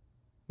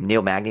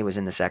 Neil Magny was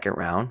in the second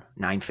round,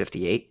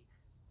 9:58.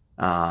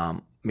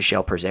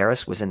 Michel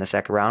Prazeres was in the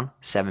second round,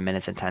 7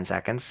 minutes and 10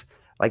 seconds.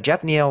 Like,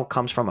 Jeff Neal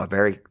comes from a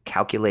very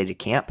calculated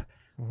camp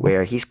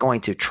where he's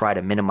going to try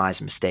to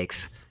minimize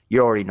mistakes.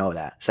 You already know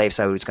that. Saif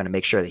Saud's going to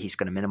make sure that he's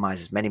going to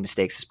minimize as many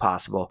mistakes as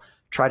possible,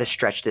 try to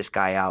stretch this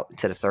guy out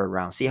into the third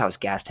round, see how his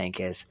gas tank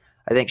is.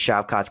 I think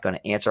Shavkat's going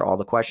to answer all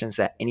the questions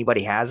that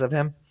anybody has of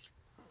him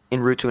en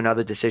route to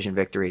another decision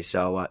victory.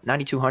 So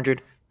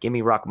 9,200, give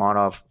me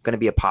Rakhmonov. Going to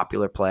be a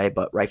popular play,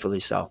 but rightfully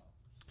so.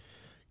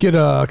 Get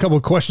a couple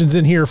of questions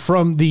in here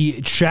from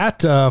the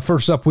chat.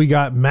 First up, we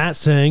got Matt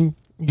saying,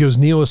 he goes,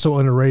 Neal is so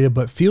underrated,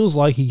 but feels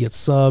like he gets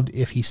subbed.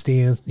 If he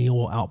stands, Neal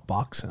will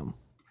outbox him.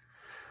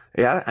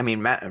 Yeah, I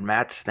mean,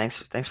 Matt,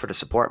 thanks for the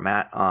support,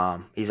 Matt.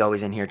 He's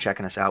always in here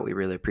checking us out. We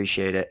really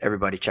appreciate it.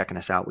 Everybody checking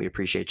us out, we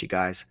appreciate you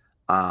guys.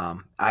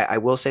 I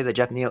will say that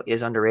Jeff Neal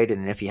is underrated,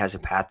 and if he has a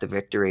path to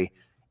victory,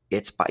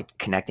 it's by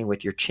connecting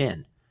with your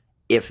chin.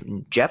 If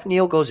Jeff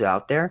Neal goes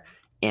out there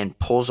and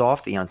pulls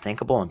off the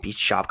unthinkable and beats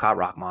Shavkat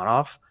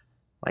Rakhmonov,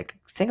 like,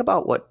 think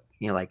about what,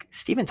 like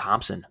Stephen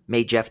Thompson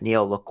made Jeff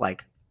Neal look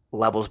like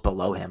levels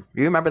below him.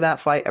 You remember that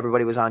fight?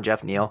 Everybody was on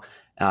Jeff Neal.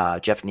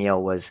 Jeff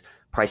Neal was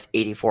priced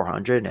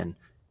 8,400, and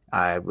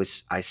I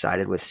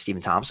sided with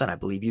Stephen Thompson. I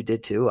believe you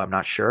did too. I'm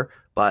not sure,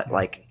 but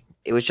like,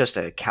 it was just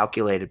a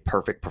calculated,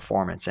 perfect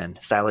performance, and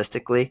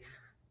stylistically,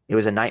 it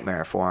was a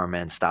nightmare for him.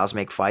 And styles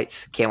make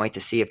fights. Can't wait to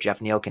see if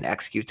Jeff Neal can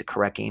execute the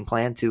correct game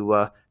plan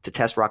to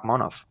test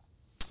Rakhmonov.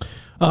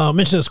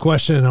 Mention this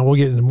question, and we'll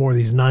get into more of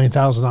these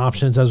 9,000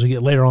 options as we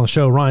get later on the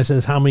show. Ryan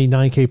says, how many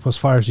 9K plus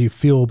fires do you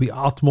feel will be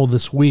optimal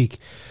this week?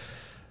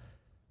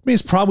 I mean,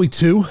 it's probably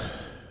 2.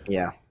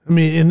 Yeah. I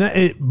mean,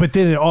 but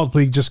then it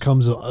ultimately just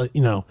comes,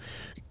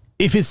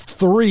 if it's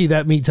 3,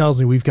 that tells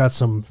me we've got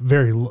some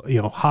very,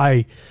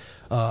 high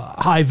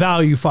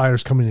value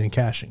fighters coming in and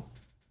cashing.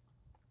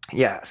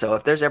 Yeah. So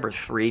if there's ever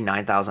 3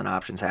 9,000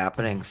 options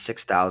happening,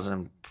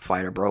 6,000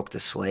 fighter broke the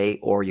slate,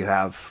 or you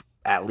have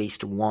at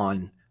least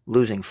one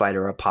losing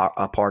fighter a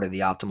part of the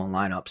optimal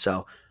lineup.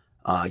 So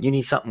you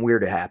need something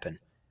weird to happen.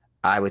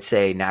 I would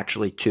say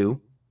naturally 2,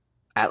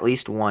 at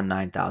least 1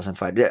 9,000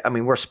 fighter. I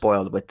mean, we're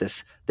spoiled with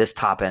this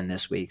top end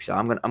this week. So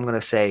I'm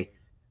gonna say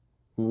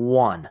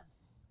 1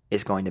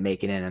 is going to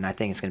make it in, and I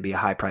think it's going to be a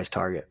high price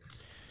target.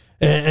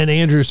 And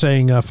Andrew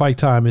saying fight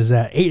time is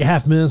at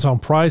 8.5 minutes on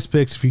Prize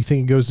Picks if you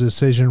think it goes to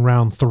decision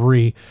round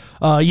 3.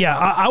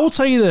 I will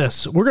tell you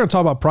this. We're going to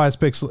talk about Prize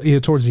Picks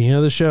towards the end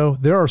of the show.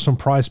 There are some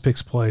Prize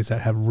Picks plays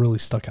that have really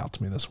stuck out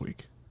to me this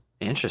week.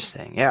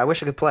 Interesting. Yeah, I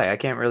wish I could play. I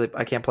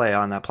can't play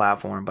on that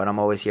platform, but I'm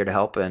always here to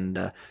help,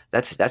 and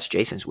that's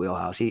Jason's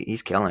wheelhouse.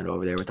 He's killing it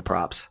over there with the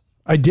props.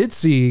 I did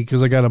see,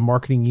 because I got a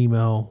marketing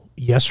email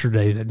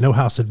yesterday, that No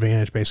House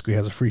Advantage basically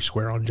has a free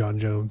square on John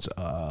Jones.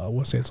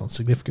 What's say it's on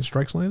significant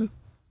strikes landed?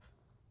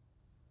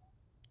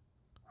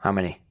 How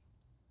many?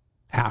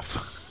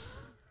 Half.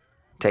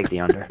 Take the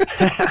under.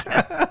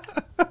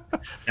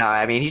 No,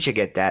 I mean, he should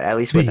get that, at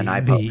least with an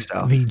eye poke.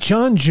 So the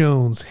John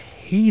Jones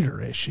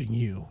hater-ish in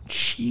you.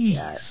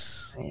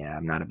 Jeez. Yeah,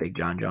 I'm not a big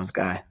John Jones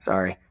guy.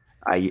 Sorry.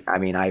 I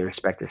mean, I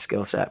respect his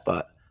skill set,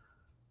 but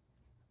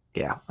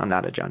yeah, I'm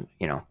not a John.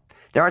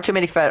 There aren't too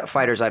many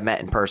fighters I've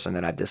met in person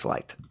that I've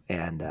disliked,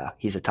 and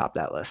he's atop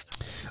that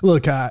list.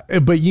 Look,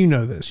 but you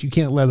know this. You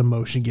can't let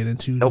emotion get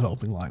into Nope.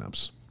 developing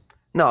lineups.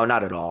 No,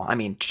 not at all. I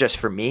mean, just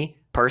for me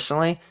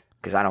personally,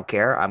 because I don't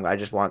care. I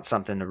just want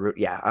something to root.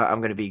 Yeah, I'm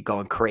going to be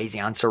going crazy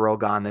on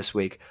Sorogan this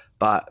week.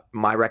 But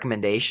my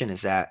recommendation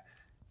is that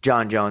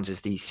John Jones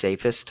is the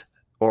safest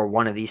or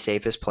one of the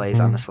safest plays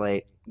on the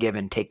slate,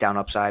 given takedown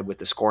upside with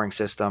the scoring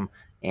system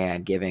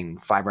and giving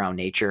 5-round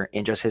nature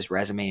and just his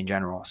resume in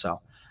general.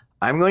 So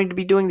I'm going to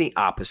be doing the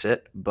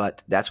opposite,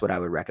 but that's what I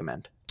would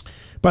recommend.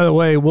 By the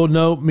way, we'll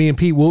know me and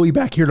Pete will be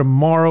back here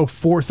tomorrow,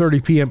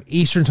 4:30 p.m.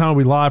 Eastern Time.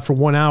 We'll be live for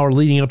 1 hour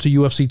leading up to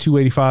UFC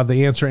 285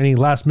 to answer any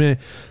last-minute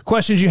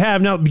questions you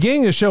have. Now, at the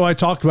beginning of the show, I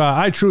talked about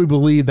I truly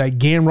believe that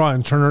Gamrot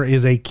and Turner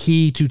is a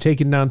key to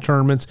taking down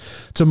tournaments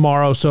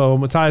tomorrow. So,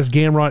 Matthias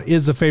Gamrot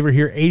is the favorite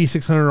here,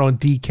 $8,600 on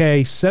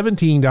DK,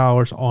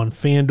 $17 on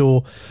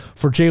FanDuel.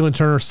 For Jalen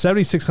Turner,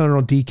 $7,600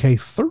 on DK,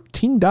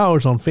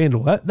 $13 on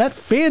FanDuel. That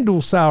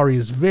FanDuel salary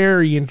is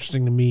very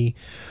interesting to me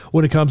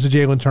when it comes to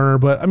Jalen Turner.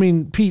 But, I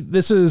mean, Pete,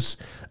 this is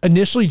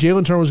initially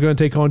Jalen Turner was going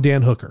to take on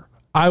Dan Hooker.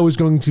 I was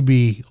going to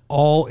be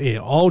all in,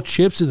 all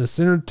chips in the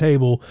center of the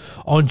table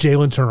on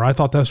Jalen Turner. I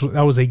thought that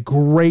was a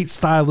great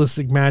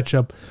stylistic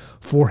matchup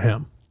for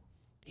him.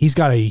 He's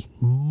got a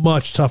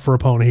much tougher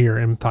opponent here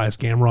in Matthias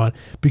Gamrot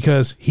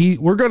because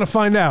we're going to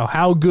find out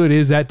how good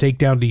is that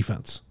takedown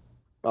defense.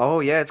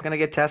 Oh, yeah, it's going to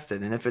get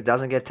tested. And if it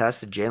doesn't get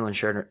tested,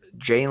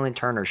 Jalen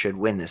Turner should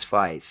win this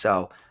fight.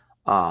 So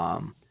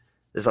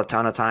there's a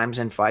ton of times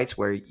in fights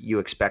where you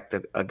expect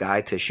a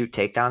guy to shoot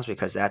takedowns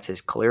because that's his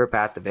clear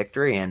path to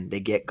victory, and they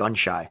get gun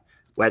shy,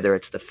 whether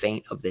it's the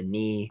feint of the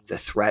knee, the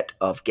threat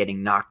of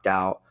getting knocked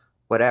out,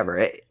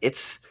 whatever.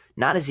 It's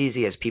not as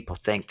easy as people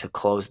think to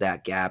close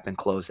that gap and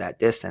close that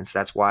distance.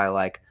 That's why I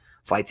like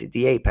fights at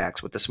the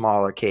apex with the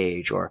smaller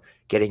cage or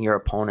getting your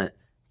opponent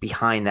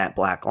behind that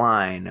black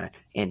line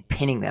and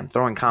pinning them,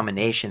 throwing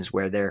combinations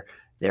where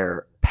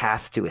their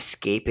path to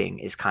escaping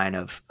is kind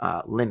of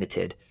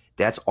limited.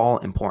 That's all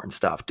important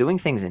stuff. Doing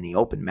things in the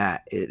open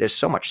mat, there's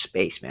so much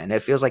space, man.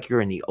 It feels like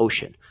you're in the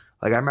ocean.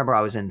 Like I remember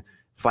I was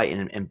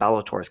fighting in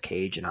Bellator's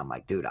cage, and I'm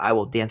like, dude, I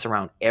will dance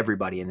around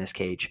everybody in this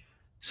cage.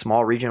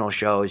 Small regional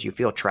shows, you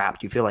feel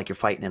trapped. You feel like you're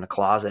fighting in a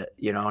closet.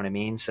 You know what I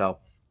mean? So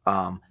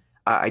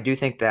I do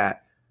think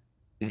that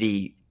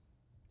the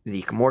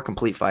more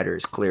complete fighter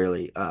is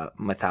clearly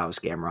Matthias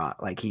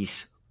Gamrot. Like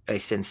he's a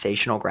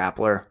sensational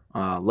grappler.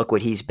 Look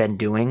what he's been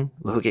doing.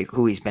 Look at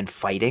who he's been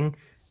fighting.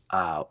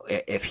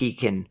 If he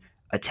can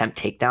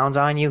attempt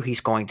takedowns on you,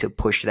 he's going to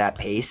push that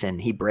pace, and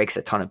he breaks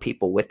a ton of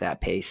people with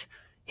that pace.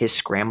 His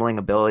scrambling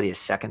ability is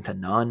second to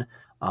none.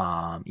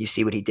 You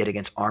see what he did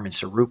against Arman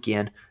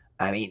Tsarukyan.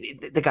 I mean,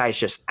 the guy is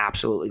just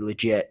absolutely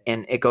legit,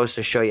 and it goes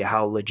to show you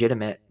how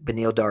legitimate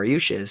Beneil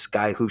Dariush is,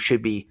 guy who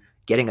should be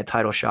getting a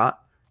title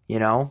shot,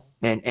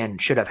 and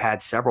should have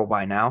had several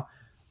by now.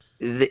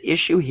 The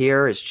issue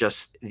here is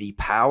just the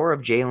power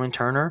of Jalen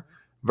Turner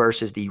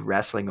versus the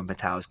wrestling of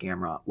Matthias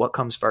Gamrot. What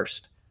comes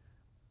first?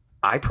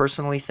 I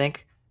personally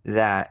think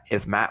that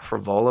if Matt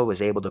Frevola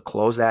was able to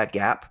close that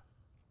gap,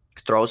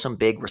 throw some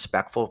big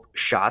respectful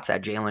shots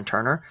at Jalen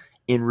Turner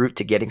en route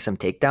to getting some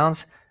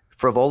takedowns,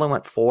 Frevola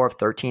went 4 of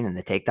 13 in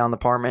the takedown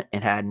department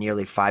and had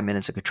nearly 5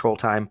 minutes of control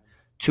time,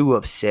 2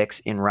 of 6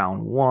 in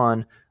round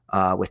 1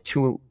 with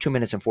 2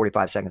 minutes and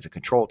 45 seconds of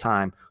control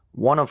time,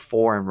 1 of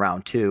 4 in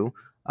round 2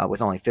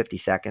 with only 50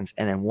 seconds,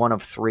 and then 1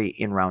 of 3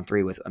 in round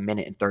 3 with 1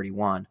 minute and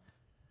 31.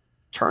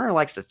 Turner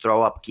likes to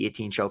throw up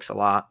guillotine chokes a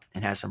lot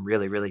and has some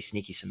really, really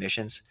sneaky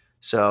submissions.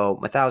 So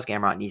Matthias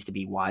Gamrot needs to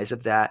be wise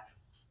of that,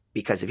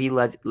 because if he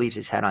leaves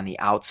his head on the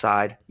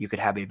outside, you could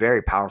have a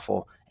very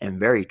powerful and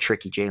very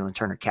tricky Jalen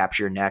Turner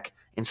capture your neck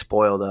and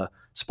spoil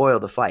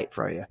the fight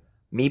for you.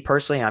 Me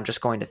personally, I'm just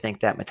going to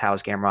think that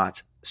Matthias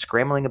Gamrot's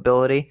scrambling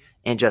ability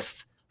and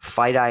just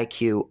fight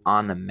IQ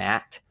on the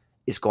mat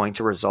is going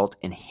to result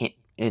in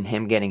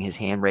him getting his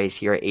hand raised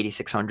here at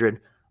 8,600.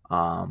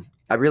 I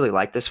really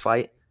like this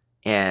fight.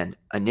 And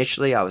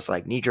initially I was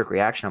like, knee-jerk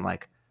reaction. I'm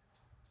like,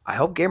 I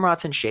hope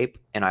Gamrot's in shape,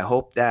 and I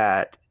hope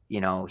that,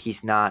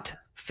 he's not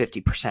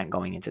 50%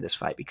 going into this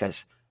fight,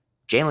 because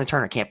Jalen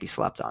Turner can't be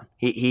slept on.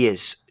 He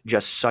is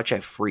just such a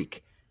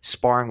freak,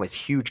 sparring with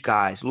huge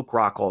guys, Luke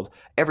Rockhold,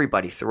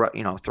 everybody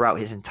throughout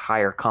his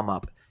entire come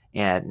up.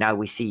 And now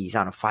we see he's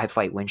on a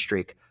 5-fight win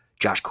streak.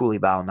 Josh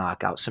Coulibaly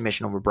knockout,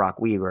 submission over Brock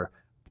Weaver,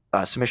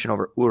 submission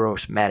over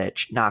Uros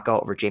Medic,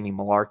 knockout over Jamie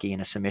Malarkey,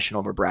 and a submission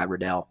over Brad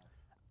Riddell.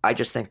 I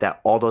just think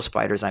that all those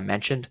fighters I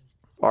mentioned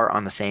are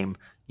on the same,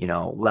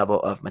 level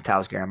of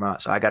Matthias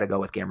Gamrot. So I got to go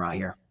with Gamrot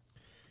here.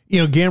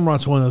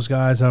 Gamrot's one of those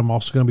guys that I'm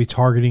also going to be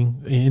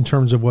targeting in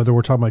terms of whether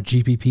we're talking about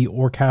GPP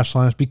or cash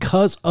lines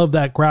because of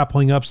that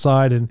grappling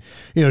upside. And,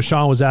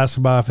 Sean was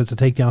asking about if it's a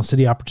takedown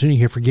city opportunity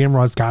here for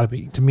Gamrot. It's got to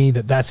be. To me,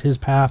 that's his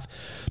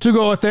path to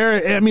go out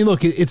there. I mean,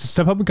 look, it's a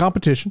step up in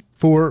competition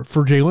for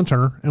Jalen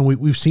Turner, and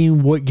we've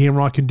seen what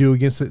Gamrot can do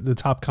against the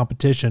top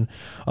competition.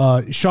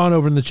 Sean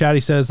over in the chat,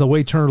 he says, the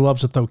way Turner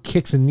loves to throw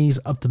kicks and knees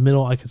up the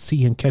middle, I could see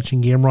him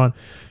catching Gamrot,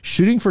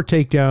 shooting for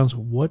takedowns.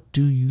 What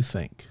do you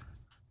think?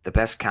 The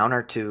best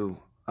counter to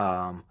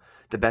a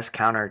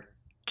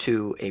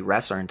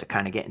wrestler and to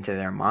kind of get into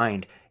their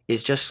mind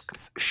is just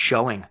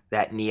showing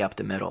that knee up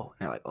the middle. And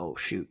they're like, oh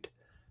shoot,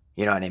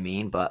 you know what I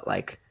mean? But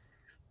like,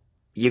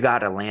 you got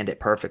to land it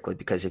perfectly,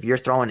 because if you're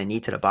throwing a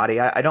knee to the body,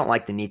 I don't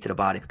like the knee to the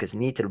body, because the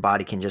knee to the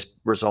body can just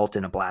result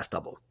in a blast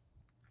double.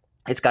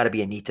 It's got to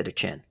be a knee to the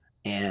chin,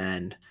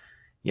 and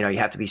you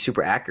have to be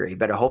super accurate. You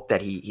better hope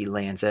that he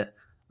lands it.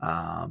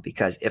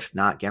 Because if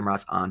not,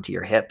 Gamrot's onto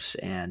your hips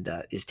and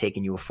is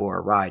taking you for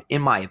a ride.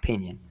 In my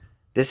opinion,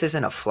 this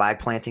isn't a flag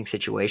planting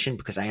situation,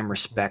 because I am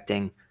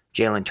respecting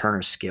Jalen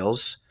Turner's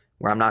skills,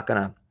 where I'm not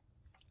going to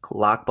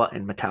lock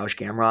button Mateusz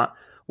Gamrot,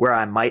 where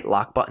I might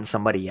lock button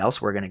somebody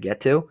else we're going to get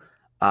to.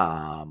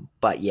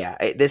 But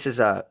yeah, this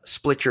is a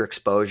split your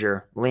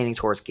exposure, leaning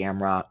towards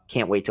Gamrot.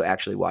 Can't wait to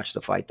actually watch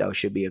the fight, though.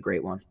 Should be a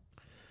great one.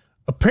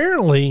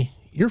 Apparently,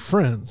 your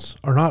friends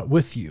are not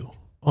with you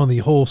on the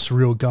whole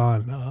Ciryl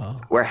Gane.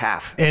 We're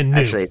half. And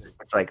actually,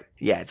 it's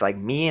like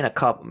me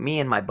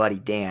and my buddy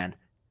Dan.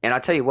 And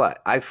I'll tell you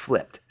what, I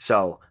flipped.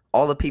 So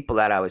all the people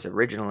that I was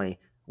originally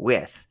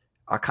with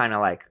are kind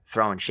of like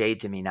throwing shade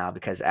to me now,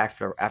 because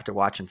after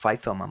watching Fight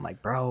Film, I'm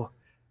like, bro,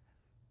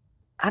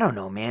 I don't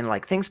know, man.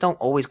 Like, things don't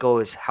always go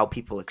as how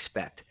people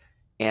expect.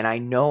 And I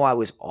know I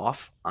was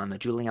off on the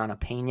Juliana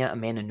Pena,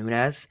 Amanda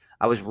Nunes.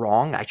 I was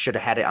wrong. I should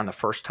have had it on the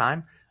first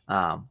time,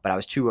 but I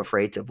was too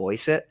afraid to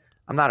voice it.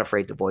 I'm not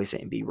afraid to voice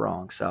it and be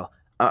wrong. So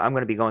I'm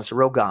going to be going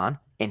Ciryl Gane.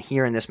 And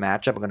here in this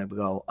matchup, I'm going to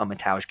go a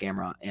Mateusz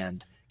Gamrot.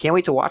 And can't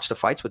wait to watch the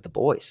fights with the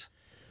boys.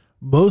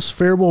 Most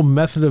favorable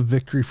method of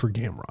victory for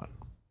Gamrot?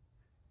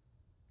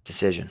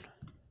 Decision.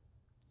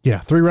 Yeah,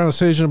 3-round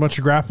decision, a bunch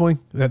of grappling.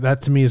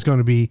 That to me is going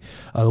to be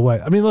the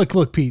way. I mean,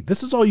 look, Pete,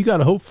 this is all you got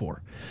to hope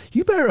for.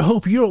 You better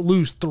hope you don't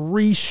lose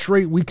 3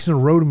 straight weeks in a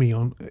row to me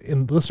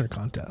in the listener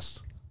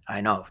contest.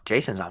 I know.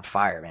 Jason's on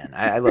fire, man.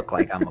 I look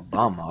like I'm a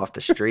bum off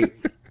the street.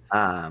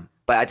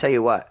 But I tell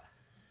you what,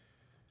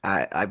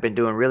 I've been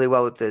doing really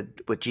well with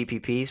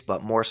GPPs,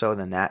 but more so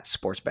than that,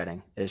 sports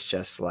betting is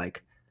just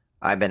like,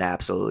 I've been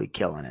absolutely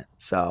killing it.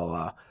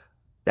 So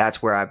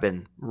that's where I've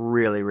been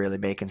really, really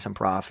making some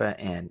profit.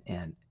 And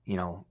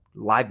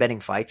live betting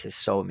fights is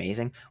so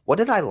amazing. What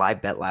did I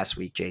live bet last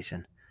week,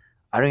 Jason?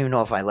 I don't even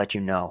know if I let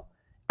you know.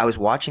 I was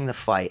watching the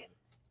fight,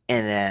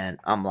 and then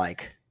I'm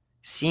like,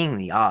 seeing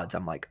the odds.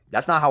 I'm like,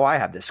 that's not how I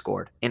have this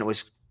scored. And it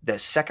was the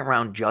second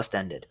round just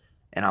ended.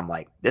 And I'm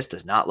like, this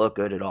does not look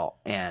good at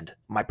all. And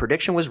my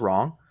prediction was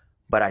wrong,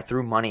 but I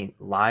threw money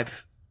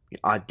live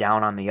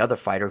down on the other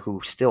fighter who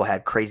still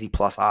had crazy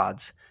plus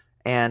odds,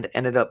 and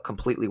ended up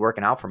completely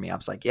working out for me. I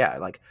was like, yeah,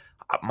 like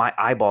my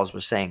eyeballs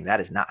were saying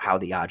that is not how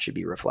the odds should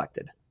be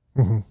reflected.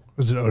 Mm-hmm.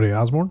 Was it Ode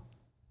Osborne?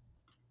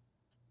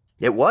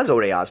 It was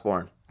Ode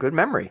Osborne. Good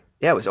memory.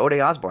 Yeah, it was Ode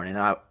Osborne. And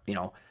I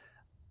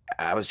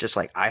was just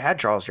like, I had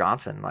Charles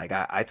Johnson. Like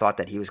I thought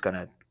that he was going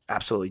to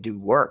absolutely do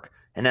work.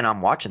 And then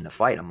I'm watching the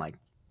fight. I'm like,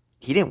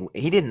 he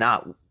did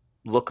not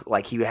look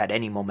like he had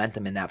any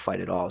momentum in that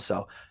fight at all.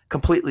 So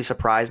completely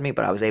surprised me,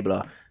 but I was able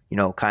to,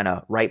 kind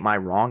of right my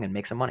wrong and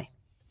make some money.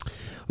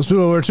 Let's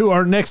move over to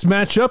our next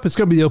matchup. It's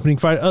going to be the opening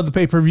fight of the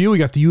pay-per-view. We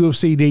got the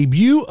UFC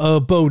debut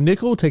of Bo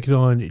Nickal taking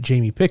on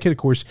Jamie Pickett. Of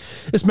course,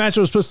 this matchup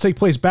was supposed to take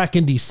place back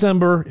in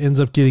December. Ends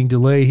up getting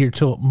delayed here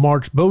till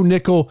March. Bo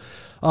Nickal,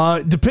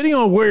 depending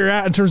on where you're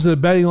at in terms of the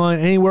betting line,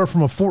 anywhere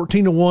from a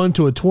 14-1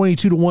 to a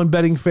 22-1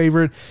 betting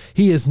favorite.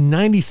 He is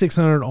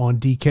 9,600 on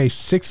DK,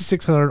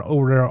 6,600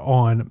 over there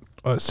on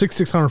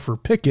 6,600 for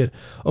Pickett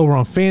over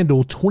on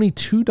FanDuel,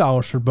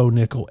 $22 for Bo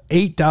Nickal,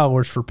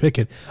 $8 for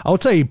Pickett. I'll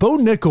tell you, Bo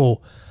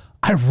Nickal,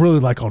 I really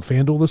like on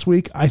FanDuel this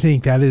week. I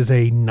think that is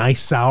a nice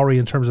salary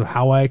in terms of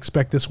how I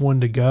expect this one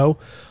to go.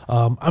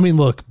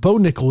 Look, Bo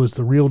Nickal is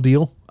the real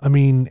deal. I've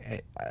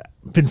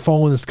been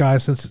following this guy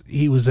since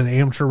he was an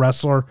amateur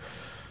wrestler.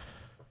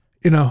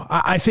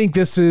 I think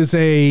this is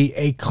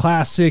a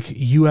classic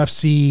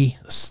UFC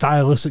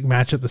stylistic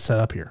matchup to set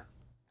up here.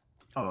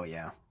 Oh,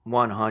 yeah.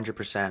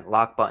 100%.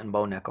 Lock button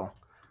Bo Nickal.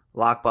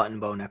 Lock button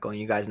Bo Nickal.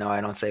 You guys know I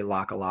don't say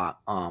lock a lot.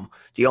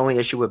 The only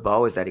issue with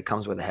Bo is that he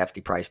comes with a hefty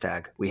price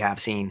tag. We have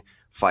seen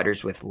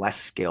fighters with less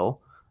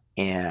skill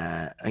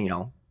and,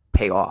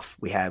 pay off.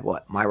 We had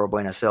Mayra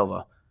Bueno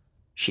Silva.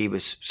 She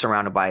was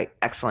surrounded by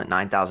excellent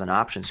 9,000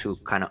 options who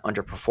kind of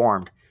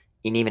underperformed.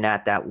 And even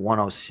at that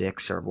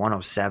 106 or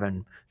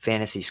 107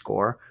 fantasy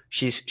score,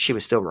 she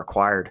was still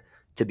required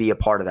to be a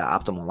part of the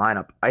optimal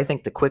lineup. I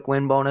think the quick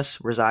win bonus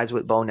resides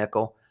with Bo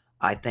Nickal.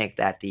 I think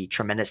that the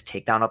tremendous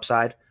takedown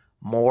upside,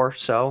 more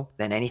so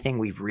than anything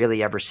we've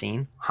really ever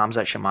seen,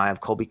 Khamzat Chimaev,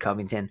 Colby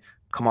Covington,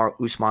 Kamaru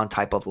Usman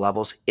type of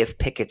levels, if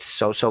Pickett's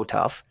so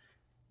tough,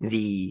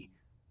 the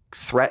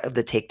threat of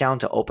the takedown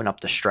to open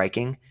up the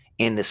striking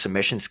and the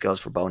submission skills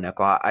for Bo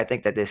Nickel. I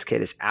think that this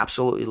kid is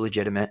absolutely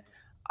legitimate.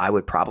 I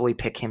would probably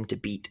pick him to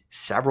beat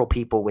several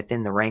people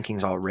within the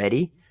rankings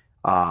already.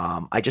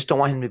 I just don't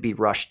want him to be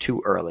rushed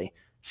too early,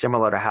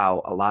 similar to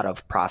how a lot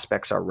of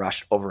prospects are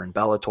rushed over in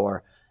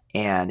Bellator.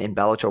 And in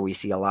Bellator, we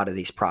see a lot of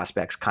these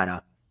prospects kind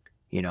of,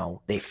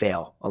 they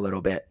fail a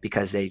little bit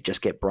because they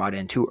just get brought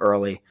in too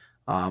early,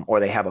 or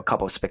they have a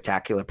couple of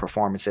spectacular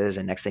performances,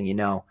 and next thing you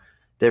know,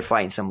 they're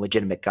fighting some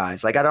legitimate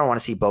guys. Like, I don't want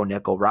to see Bo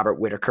Nickel, Robert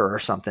Whitaker or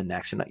something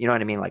next. And you know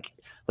what I mean? Like,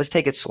 let's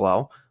take it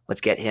slow.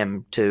 Let's get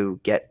him to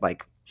get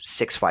like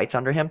 6 fights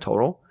under him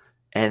total.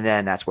 And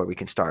then that's where we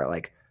can start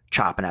like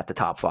chopping at the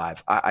top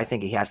 5. I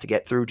think he has to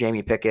get through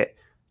Jamie Pickett.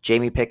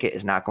 Jamie Pickett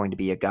is not going to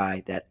be a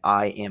guy that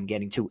I am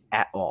getting to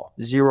at all.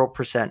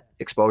 0%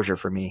 exposure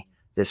for me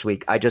this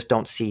week. I just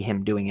don't see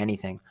him doing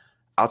anything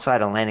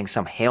outside of landing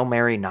some Hail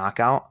Mary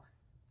knockout,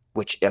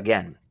 which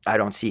again, I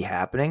don't see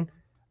happening.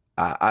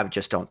 I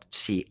just don't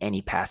see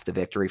any path to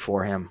victory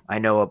for him. I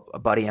know a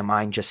buddy of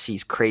mine just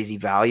sees crazy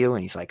value,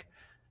 and he's like,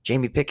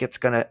 Jamie Pickett's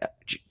gonna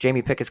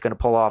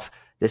pull off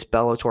this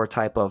Bellator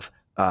type of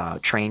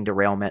train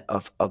derailment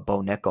of Bo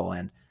Nickel,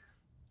 and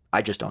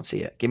I just don't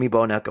see it. Give me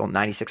Bo Nickel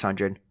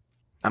 9,600.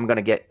 I'm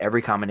gonna get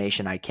every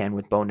combination I can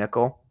with Bo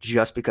Nickel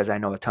just because I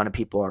know a ton of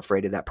people are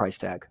afraid of that price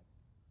tag.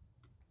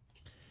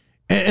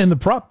 And the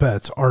prop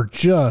bets are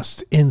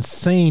just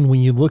insane when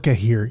you look at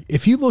here.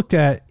 If you looked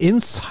at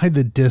inside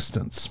the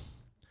distance,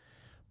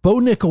 Bo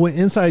Nickel went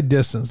inside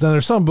distance. Now,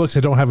 there's some books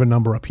that don't have a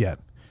number up yet.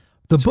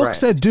 The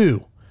books that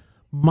do,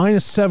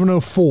 minus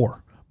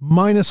 704,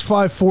 minus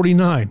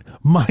 549,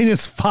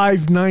 minus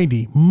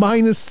 590,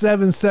 minus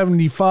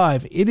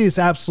 775. It is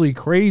absolutely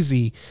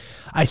crazy.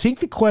 I think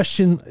the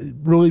question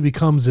really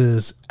becomes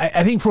is,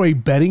 I think from a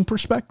betting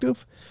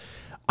perspective,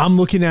 I'm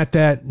looking at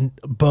that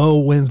Bo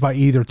wins by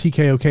either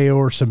TKO, KO,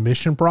 or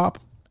submission prop.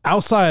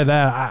 Outside of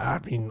that, I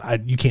mean,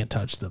 you can't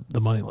touch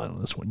the money line on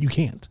this one. You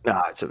can't. No,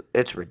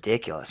 it's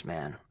ridiculous,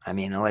 man. I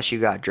mean, unless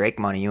you got Drake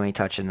money, you ain't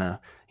touching the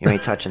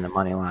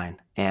money line.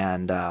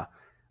 And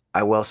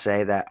I will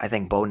say that I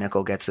think Bo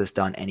Nickel gets this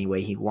done any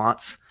way he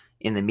wants.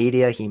 In the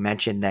media, he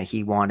mentioned that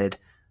he wanted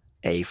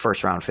a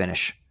first round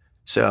finish.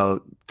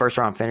 So first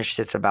round finish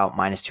sits about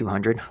minus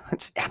 200.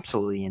 It's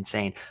absolutely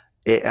insane.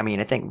 I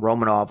think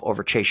Romanov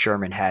over Chase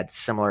Sherman had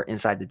similar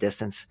inside the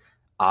distance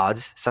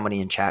odds. Somebody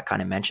in chat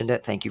kind of mentioned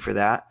it. Thank you for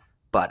that.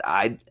 But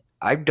I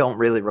don't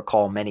really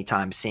recall many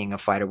times seeing a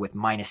fighter with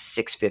minus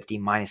 650,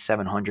 minus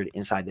 700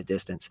 inside the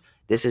distance.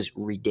 This is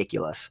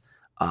ridiculous.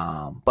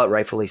 But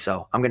rightfully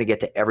so. I'm going to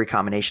get to every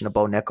combination of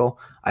Bo Nickel.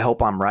 I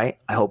hope I'm right.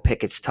 I hope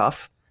Pickett's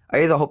tough.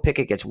 I either hope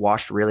Pickett gets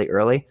washed really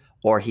early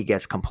or he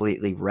gets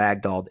completely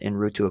ragdolled en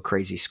route to a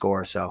crazy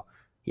score. So,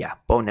 yeah,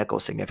 Bo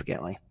Nickel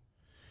significantly.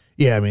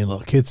 Yeah, I mean,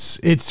 look,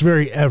 it's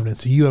very evident.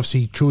 The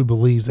UFC truly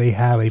believes they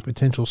have a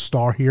potential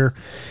star here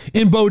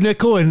in Bo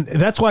Nickel, and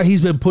that's why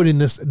he's been put in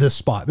this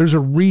spot. There's a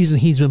reason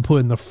he's been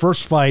put in the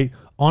first fight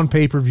on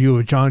pay-per-view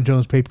of John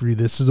Jones pay-per-view.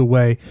 This is a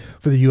way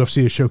for the UFC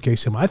to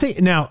showcase him. I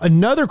think now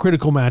another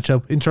critical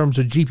matchup in terms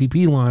of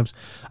GPP lines,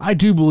 I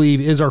do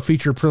believe, is our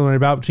featured preliminary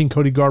bout between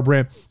Cody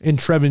Garbrandt and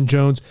Trevin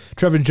Jones.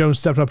 Trevin Jones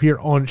stepped up here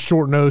on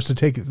short notice to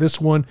take this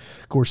one.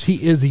 Of course,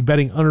 he is the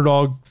betting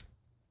underdog.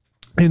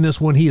 In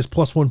this one, he is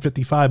plus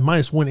 155,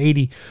 minus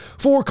 180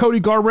 for Cody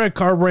Garbrandt.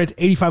 Garbrandt,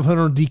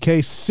 8,500 on DK,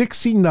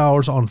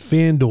 $16 on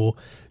FanDuel.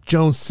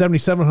 Jones,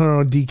 7,700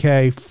 on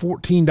DK,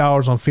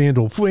 $14 on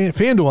FanDuel.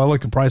 FanDuel, I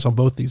like the price on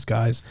both these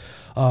guys.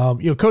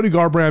 Cody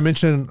Garbrandt, I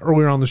mentioned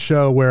earlier on the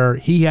show where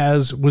he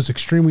was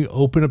extremely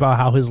open about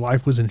how his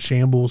life was in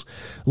shambles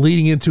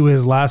leading into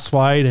his last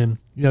fight. And,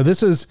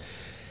 this is,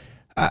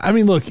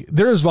 look,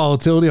 there is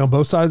volatility on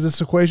both sides of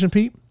this equation,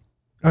 Pete.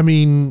 I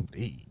mean,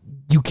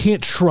 you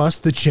can't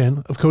trust the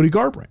chin of Cody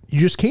Garbrandt. You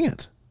just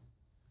can't.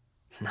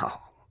 No.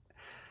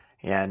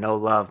 Yeah, no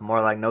love.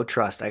 More like no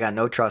trust. I got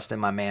no trust in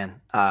my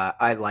man.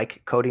 I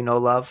like Cody No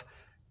Love.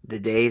 The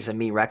days of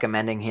me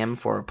recommending him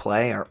for a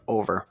play are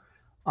over.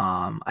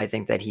 I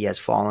think that he has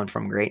fallen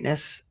from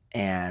greatness,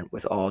 and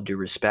with all due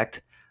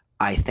respect,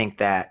 I think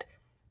that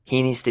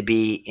he needs to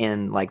be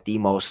in like the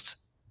most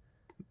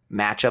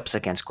matchups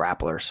against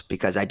grapplers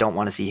because I don't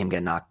want to see him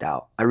get knocked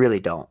out. I really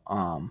don't.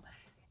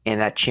 And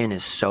that chin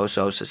is so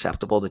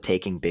susceptible to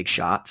taking big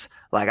shots.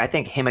 Like, I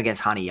think him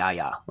against Hani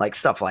Yahya, like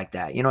stuff like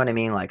that. You know what I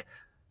mean? Like,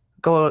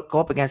 go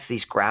up against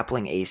these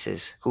grappling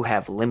aces who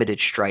have limited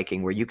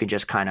striking where you can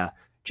just kind of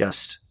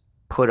just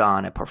put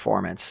on a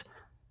performance.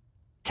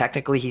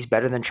 Technically, he's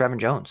better than Trevin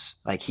Jones.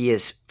 Like, he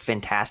is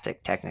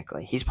fantastic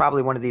technically. He's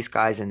probably one of these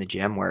guys in the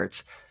gym where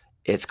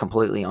it's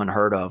completely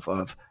unheard of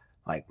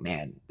like,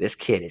 man, this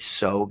kid is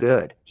so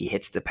good. He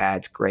hits the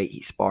pads great.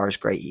 He spars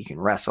great. He can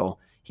wrestle.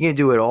 He can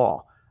do it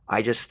all.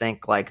 I just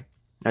think, like,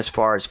 as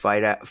far as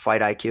fight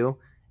IQ,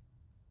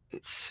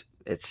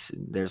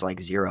 there's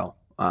like zero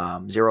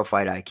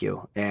fight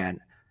IQ and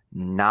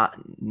not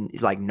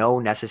like no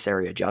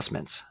necessary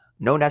adjustments.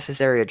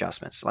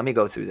 Let me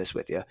go through this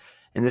with you.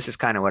 And this is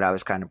kind of what I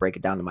was kind of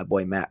breaking down to my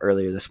boy Matt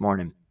earlier this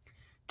morning.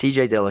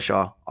 TJ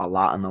Dillashaw, a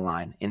lot on the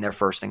line in their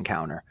first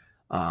encounter.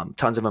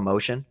 Tons of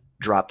emotion.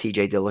 Drop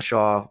TJ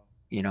Dillashaw.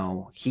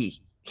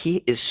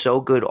 He is so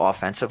good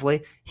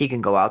offensively. He can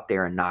go out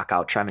there and knock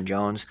out Trevin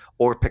Jones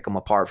or pick him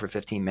apart for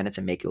 15 minutes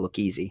and make it look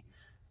easy.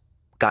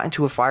 Got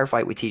into a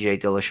firefight with TJ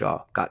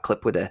Dillashaw. Got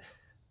clipped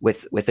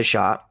with a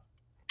shot.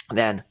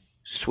 Then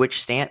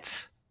switch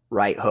stance,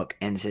 right hook,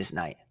 ends his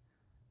night.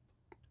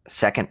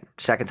 Second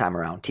time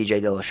around,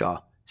 TJ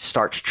Dillashaw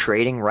starts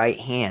trading right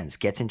hands,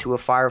 gets into a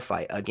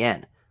firefight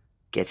again,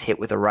 gets hit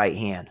with a right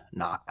hand,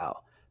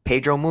 knockout.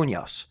 Pedro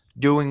Munoz,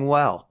 doing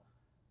well.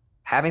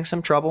 Having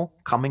some trouble,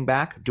 coming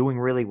back, doing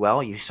really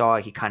well. You saw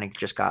he kind of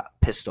just got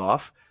pissed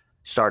off,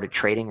 started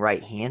trading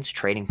right hands,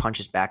 trading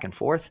punches back and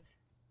forth,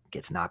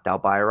 gets knocked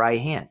out by a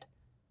right hand.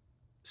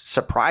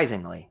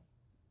 Surprisingly,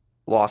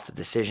 lost the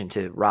decision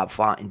to Rob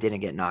Font and didn't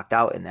get knocked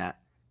out in that.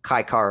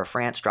 Kai Kara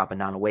France dropping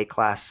down a weight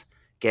class,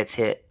 gets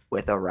hit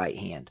with a right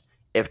hand.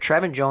 If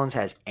Trevin Jones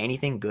has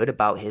anything good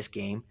about his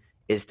game,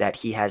 is that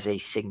he has a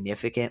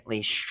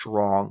significantly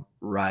strong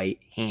right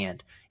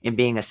hand. In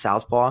being a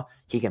southpaw,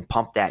 he can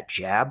pump that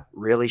jab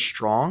really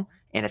strong,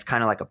 and it's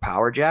kind of like a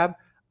power jab.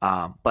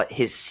 But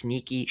his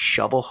sneaky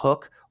shovel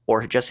hook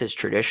or just his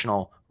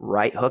traditional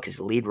right hook, his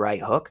lead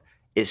right hook,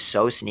 is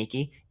so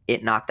sneaky.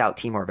 It knocked out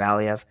Timur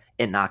Valiev.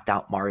 It knocked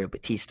out Mario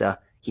Batista.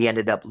 He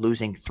ended up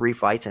losing 3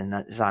 fights and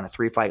is on a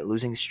 3-fight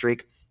losing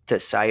streak to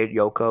Syed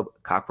Yokub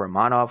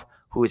Kakramanov,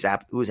 who is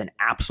an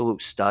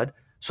absolute stud.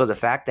 So the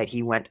fact that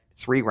he went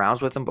 3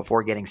 rounds with him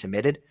before getting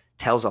submitted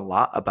tells a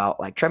lot about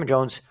like Trevin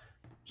Jones.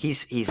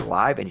 He's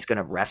live and he's going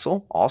to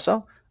wrestle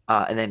also.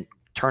 And then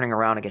turning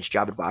around against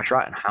Jabir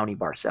Bashrat and Raoni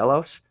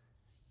Barcelos.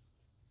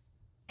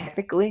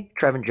 Technically,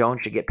 Trevin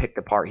Jones should get picked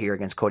apart here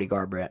against Cody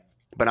Garbrandt.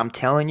 But I'm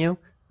telling you,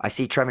 I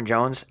see Trevin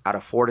Jones out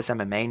of Fortis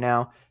MMA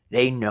now.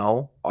 They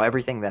know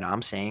everything that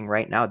I'm saying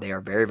right now. They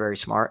are very, very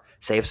smart.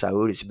 Sayif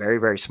Saud is very,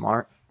 very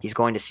smart. He's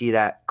going to see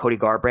that Cody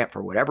Garbrandt,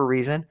 for whatever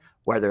reason,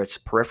 whether it's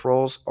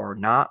peripherals or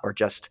not, or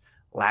just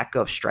lack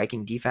of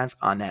striking defense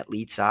on that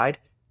lead side,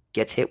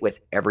 gets hit with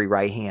every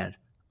right hand.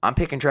 I'm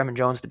picking Trevin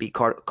Jones to beat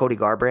Cody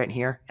Garbrandt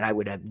here, and I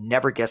would have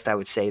never guessed I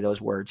would say those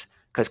words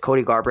because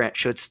Cody Garbrandt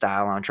should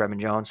style on Trevin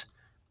Jones.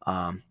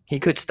 He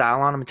could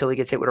style on him until he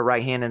gets hit with a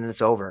right hand and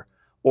it's over.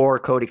 Or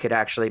Cody could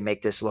actually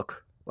make this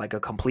look like a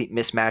complete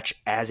mismatch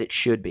as it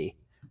should be.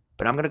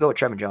 But I'm going to go with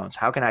Trevin Jones.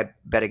 How can I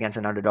bet against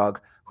an underdog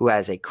who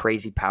has a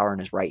crazy power in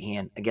his right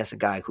hand against a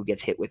guy who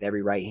gets hit with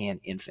every right hand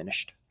and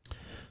finished?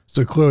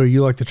 So, Chloe,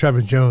 you like the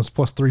Trevin Jones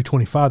plus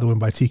 325 to win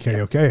by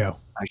TKO KO?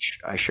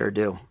 I sure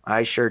do.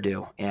 I sure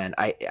do. And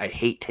I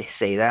hate to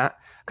say that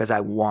because I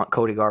want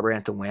Cody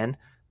Garbrandt to win.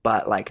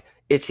 But, like,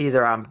 it's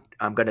either I'm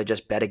going to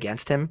just bet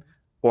against him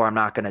or I'm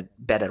not going to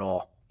bet at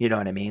all. You know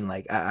what I mean?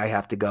 Like, I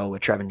have to go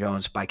with Trevin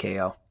Jones by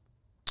KO.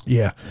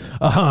 Yeah.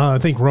 I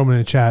think Roman in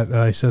the chat,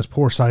 he says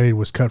poor Saeed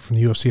was cut from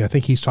the UFC. I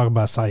think he's talking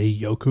about Syed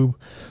Yokub.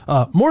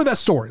 More of that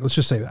story. Let's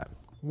just say that.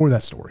 More of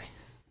that story.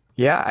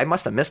 Yeah, I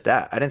must have missed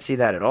that. I didn't see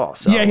that at all.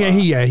 So Yeah.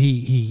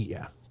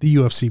 The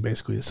UFC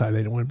basically decided they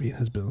didn't want to be in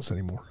his business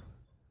anymore.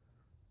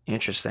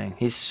 Interesting.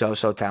 He's so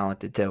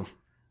talented too.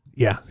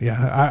 Yeah.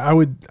 I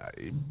would,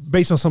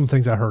 based on some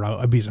things I heard,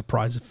 I'd be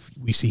surprised if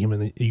we see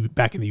him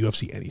back in the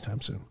UFC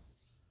anytime soon.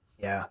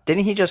 Yeah.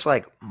 Didn't he just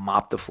like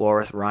mop the floor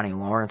with Ronnie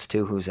Lawrence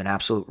too, who's an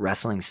absolute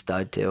wrestling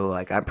stud too?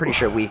 Like I'm pretty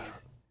sure I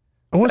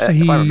want to say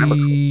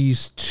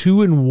he's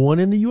 2-1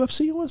 in the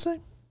UFC, I want to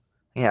say.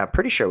 Yeah,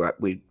 pretty sure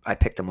I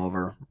picked him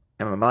over,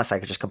 unless I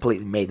could just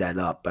completely made that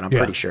up, but I'm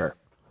pretty sure.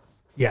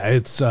 Yeah,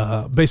 it's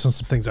based on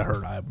some things I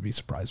heard. I would be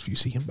surprised if you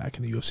see him back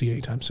in the UFC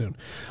anytime soon.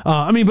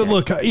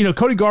 Look,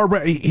 Cody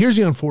Garbrandt, here's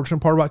the unfortunate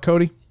part about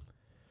Cody.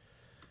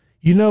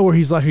 You know where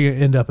he's likely to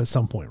end up at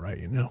some point, right?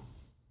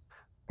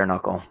 Bare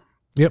knuckle.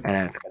 Yep.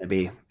 And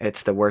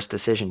it's the worst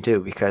decision too,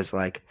 because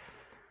like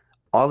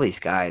all these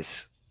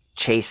guys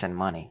chasing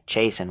money.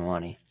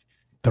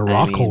 The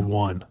Rockhold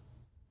won.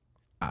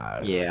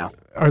 Yeah.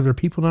 Are there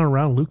people not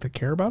around Luke that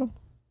care about him?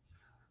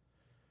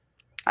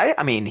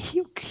 I mean,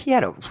 he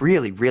had a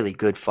really, really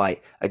good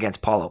fight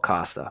against Paulo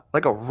Costa.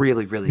 Like a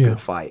really, really good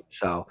fight.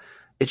 So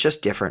it's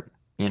just different.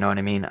 You know what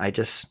I mean?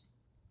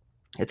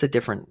 it's a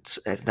different,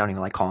 I don't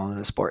even like calling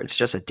it a sport. It's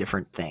just a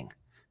different thing,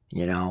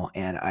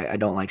 and I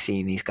don't like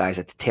seeing these guys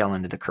at the tail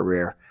end of the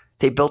career.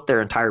 They built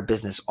their entire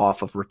business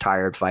off of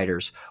retired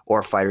fighters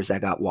or fighters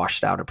that got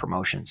washed out of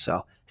promotion.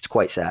 So it's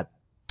quite sad.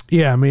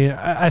 Yeah. I mean,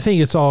 I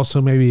think it's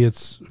also, maybe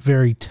it's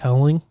very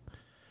telling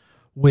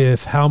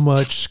with how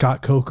much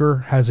Scott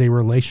Coker has a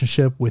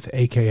relationship with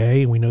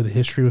AKA, and we know the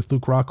history with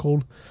Luke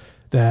Rockhold,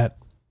 that,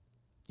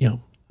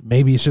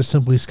 maybe it's just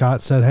simply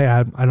Scott said, hey,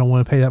 I don't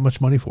want to pay that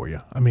much money for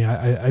you. I mean,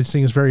 I just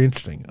think it's very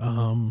interesting.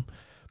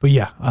 But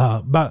yeah,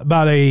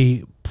 about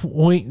a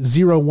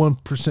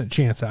 0.01%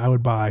 chance that I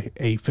would buy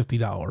a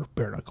 $50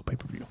 bare knuckle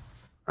pay-per-view.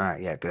 All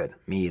right. Yeah, good.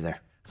 Me either.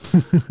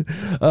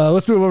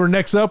 Let's move over.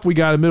 Next up, we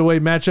got a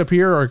middleweight matchup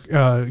here.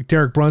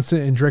 Derek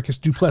Brunson and Dricus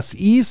Du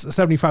Plessis.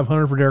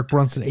 7,500 for Derek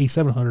Brunson,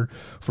 8,700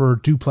 for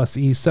Du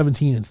Plessis,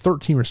 17 and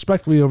 13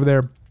 respectively over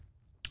there.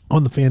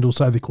 on the FanDuel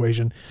side of the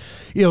equation.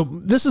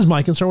 This is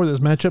my concern with this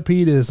matchup,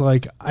 Pete, is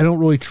like, I don't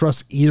really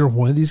trust either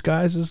one of these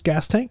guys as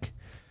gas tank.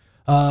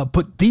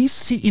 But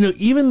these,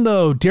 even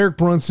though Derek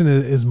Brunson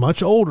is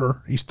much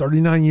older, he's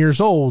 39 years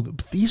old,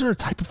 but these are the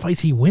type of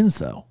fights he wins,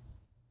 though.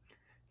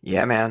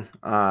 Yeah, man.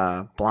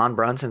 Blonde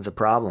Brunson's a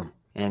problem,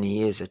 and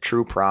he is a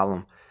true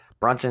problem.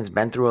 Brunson's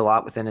been through a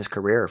lot within his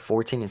career,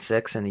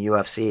 14-6 in the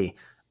UFC.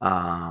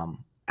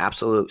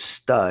 Absolute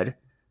stud.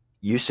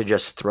 Used to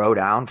just throw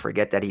down,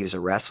 forget that he was a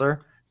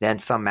wrestler. Then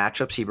some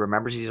matchups, he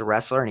remembers he's a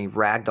wrestler, and he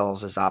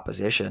ragdolls his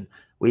opposition.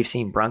 We've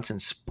seen Brunson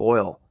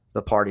spoil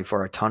the party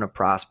for a ton of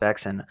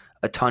prospects and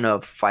a ton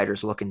of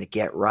fighters looking to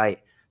get right.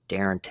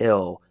 Darren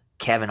Till,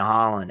 Kevin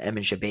Holland,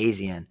 Emin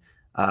Shabazian,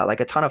 like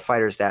a ton of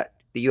fighters that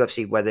the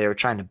UFC, whether they were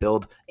trying to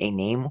build a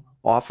name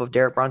off of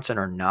Derek Brunson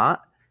or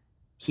not,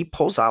 he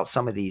pulls out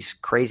some of these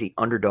crazy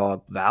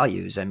underdog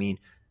values. I mean,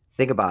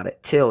 think about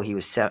it. Till, he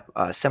was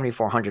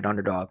 7,400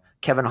 underdog.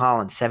 Kevin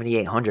Holland,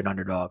 7,800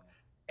 underdog.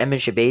 Emin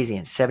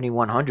Shabazian,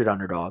 7,100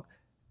 underdog.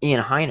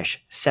 Ian Heinisch,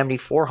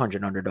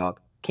 7,400 underdog.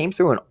 Came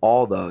through in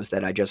all those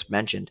that I just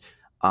mentioned.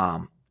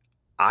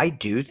 I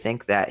do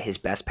think that his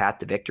best path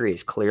to victory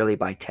is clearly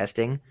by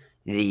testing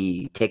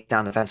the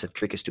takedown defense of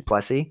Dricus du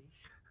Plessis.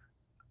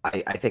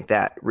 I think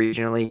that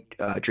regionally,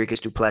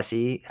 Dricus du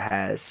Plessis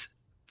has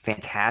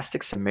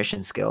fantastic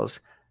submission skills,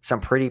 some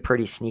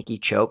pretty sneaky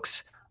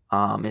chokes,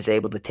 is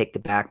able to take the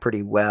back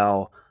pretty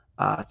well,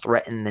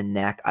 threaten the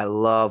neck. I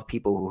love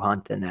people who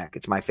hunt the neck.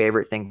 It's my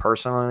favorite thing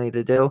personally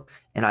to do,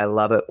 and I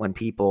love it when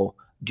people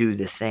do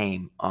the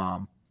same.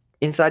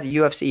 Inside the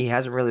UFC, he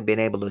hasn't really been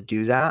able to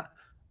do that.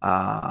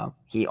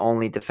 He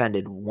only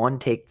defended one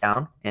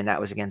takedown, and that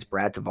was against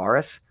Brad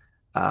Tavares.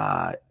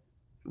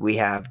 We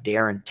have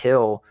Darren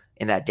Till.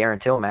 In that Darren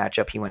Till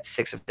matchup, he went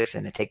 6 of 6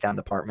 in the takedown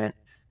department.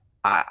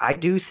 I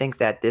do think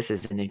that this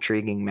is an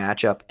intriguing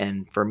matchup,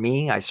 and for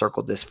me, I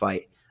circled this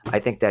fight. I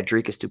think that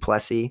Dricus du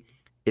Plessis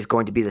is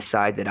going to be the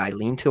side that I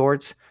lean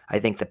towards. I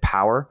think the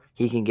power,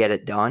 he can get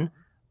it done.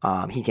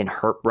 He can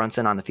hurt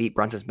Brunson on the feet.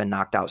 Brunson's been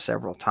knocked out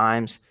several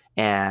times,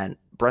 and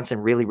Brunson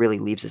really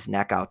leaves his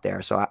neck out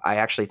there. So I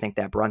actually think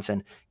that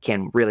Brunson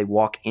can really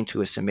walk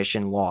into a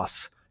submission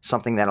loss,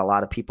 something that a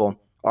lot of people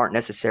aren't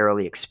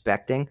necessarily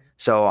expecting.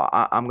 So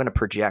I'm going to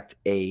project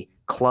a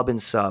club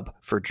and sub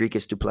for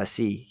Dricus du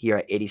Plessis here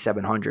at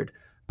 8,700.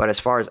 But as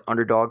far as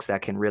underdogs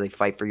that can really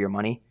fight for your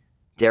money,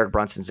 Derek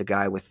Brunson's a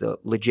guy with the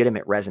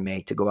legitimate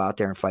resume to go out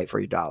there and fight for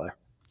your dollar.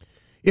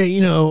 Yeah,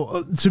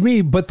 to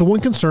me, but the one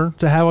concern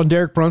to have on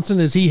Derek Brunson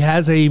is he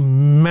has a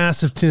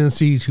massive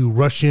tendency to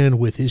rush in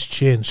with his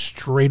chin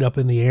straight up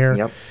in the air.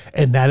 Yep.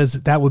 And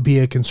that would be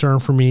a concern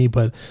for me.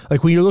 But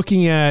like when you're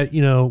looking at,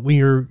 when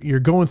you're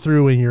going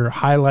through and you're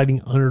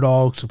highlighting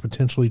underdogs to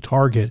potentially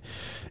target,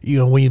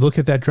 when you look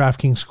at that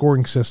DraftKings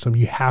scoring system,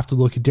 you have to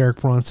look at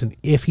Derek Brunson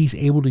if he's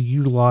able to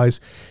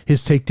utilize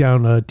his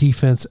takedown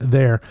defense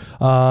there.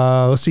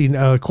 Let's see.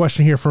 A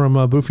question here from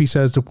Boofy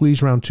says,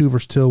 Dupuis round 2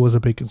 versus Till was a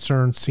big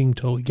concern. Seemed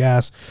totally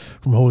gassed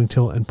from holding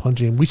Till and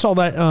punching. We saw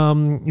that,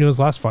 his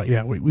last fight.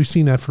 Yeah, we've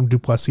seen that from du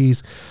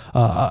Plessis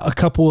a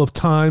couple of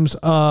times.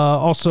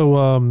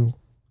 Also,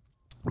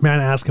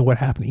 man asking what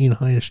happened to Ian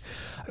Heinisch.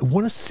 I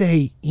want to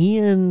say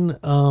Ian...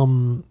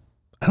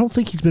 I don't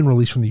think he's been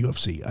released from the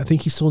UFC. I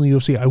think he's still in the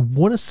UFC. I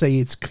want to say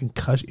it's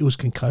concussion. It was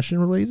concussion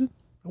related.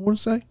 I want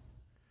to say.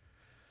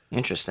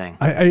 Interesting.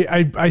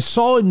 I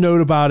saw a note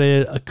about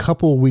it a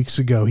couple of weeks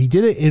ago. He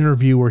did an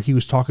interview where he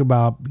was talking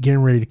about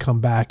getting ready to come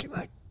back,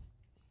 and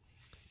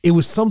it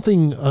was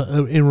something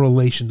in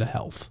relation to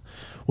health.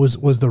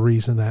 Was the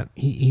reason that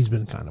he's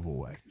been kind of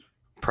away.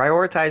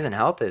 Prioritizing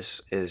health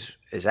is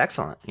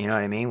excellent. You know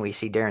what I mean? We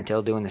see Darren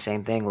Till doing the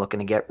same thing,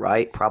 looking to get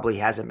right. Probably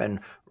hasn't been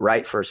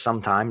right for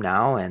some time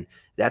now, and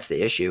that's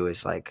the issue.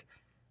 Is like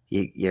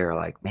you're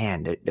like,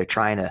 man, they're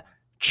trying to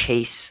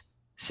chase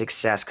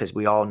success because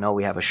we all know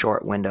we have a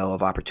short window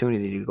of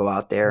opportunity to go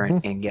out there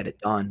and get it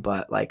done.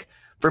 But like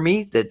for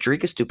me, the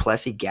Dricus du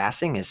Plessis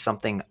gassing is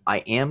something I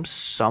am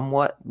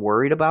somewhat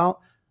worried about.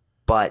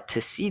 But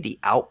to see the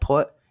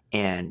output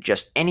and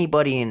just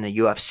anybody in the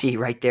UFC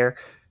right there,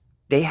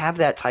 they have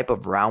that type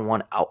of round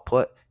 1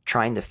 output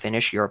trying to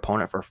finish your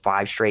opponent for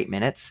 5 straight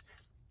minutes.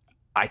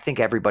 I think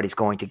everybody's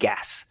going to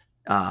gas.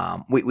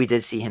 We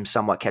did see him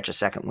somewhat catch a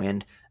second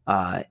wind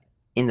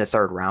in the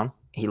 3rd round.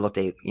 He looked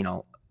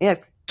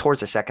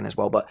towards the second as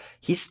well, but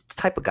he's the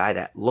type of guy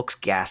that looks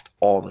gassed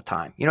all the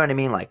time. You know what I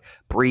mean? Like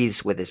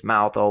breathes with his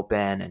mouth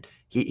open, and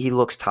he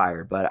looks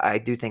tired. But I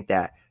do think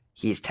that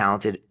he's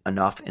talented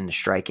enough in the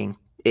striking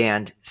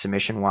and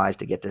submission wise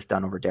to get this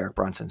done over Derek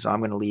Brunson. So I'm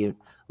going to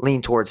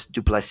lean towards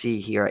du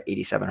Plessis here at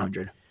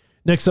 8,700.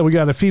 Next up, we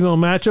got a female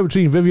matchup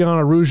between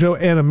Viviana Araujo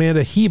and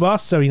Amanda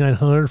Ribas,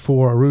 7,900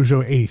 for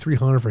Araujo,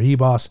 8,300 for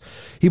Ribas.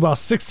 Ribas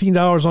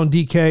 $16 on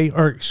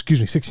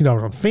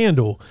 $16 on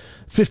FanDuel,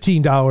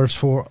 $15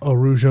 for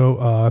Araujo.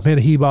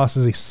 Amanda Ribas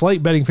is a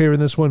slight betting favorite in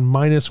this one,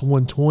 minus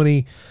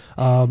 120.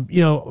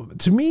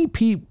 To me,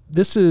 Pete,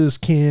 this is,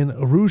 can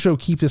Araujo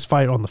keep this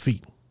fight on the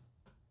feet?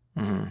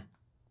 Mm-hmm.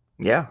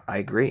 Yeah, I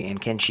agree. And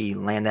can she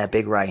land that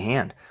big right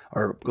hand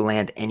or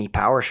land any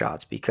power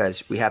shots?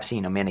 Because we have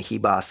seen Amanda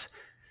Hebos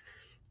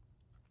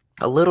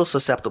a little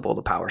susceptible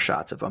to power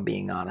shots, if I'm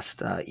being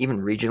honest.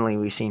 Even regionally,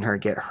 we've seen her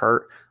get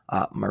hurt.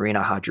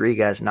 Marina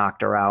Rodriguez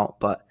knocked her out,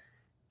 but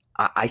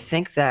I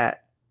think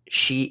that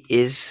she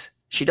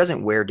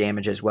doesn't wear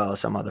damage as well as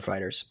some other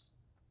fighters.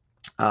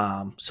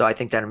 So I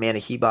think that Amanda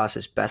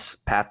Hebos's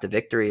best path to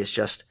victory is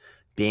just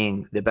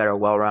being the better,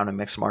 well-rounded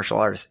mixed martial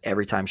artist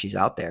every time she's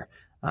out there.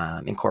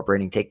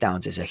 Incorporating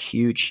takedowns is a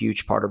huge,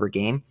 huge part of her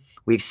game.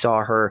 We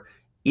saw her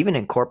even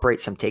incorporate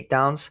some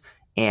takedowns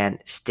and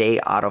stay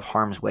out of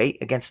harm's way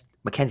against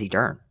Mackenzie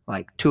Dern,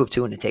 like 2 of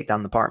 2 in the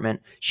takedown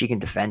department. She can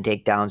defend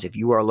takedowns if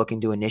you are looking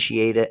to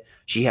initiate it.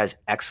 She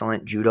has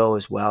excellent judo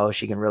as well.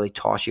 She can really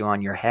toss you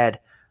on your head.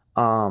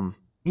 And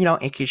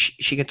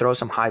she can throw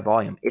some high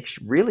volume.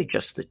 It's really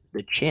just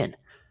the chin.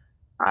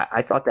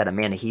 I thought that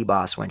Amanda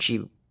Hebos, when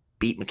she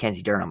beat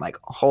Mackenzie Dern, I'm like,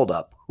 hold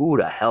up, who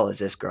the hell is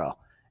this girl?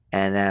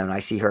 And then I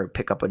see her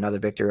pick up another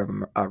victory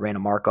of Reyna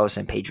Marcos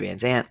and Paige Van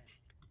Zant.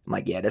 I'm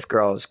like, yeah, this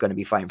girl is going to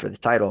be fighting for the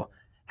title.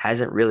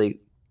 Hasn't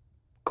really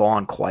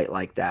gone quite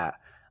like that.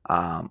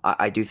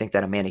 I do think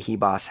that Amanda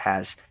Hebos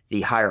has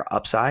the higher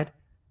upside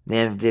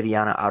than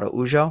Viviana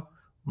Araujo.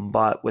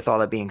 But with all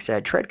that being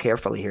said, tread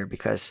carefully here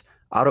because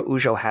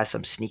Araujo has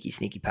some sneaky,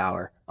 sneaky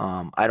power.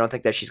 I don't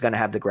think that she's going to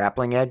have the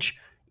grappling edge,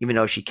 even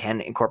though she can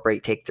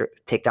incorporate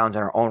takedowns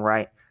in her own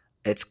right.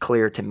 It's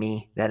clear to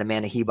me that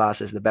Amanda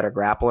Hebos is the better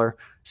grappler.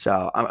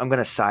 So I'm going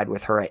to side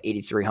with her at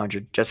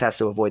 8,300. Just has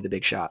to avoid the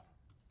big shot.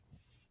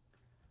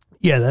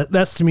 Yeah,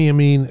 that's to me. I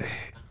mean,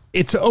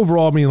 it's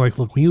overall. I mean, like,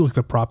 look, when you look at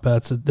the prop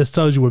bets, this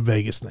tells you what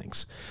Vegas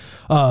thinks.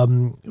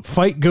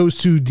 Fight goes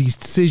to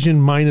decision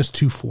minus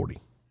 240,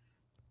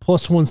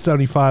 plus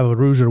 175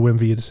 Araujo to win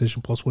via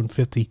decision, plus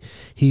 150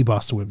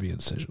 Hebos to win via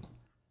decision.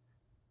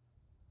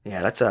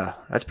 Yeah,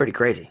 that's pretty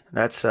crazy.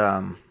 That's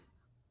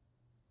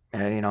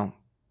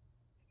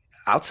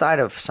outside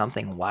of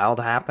something wild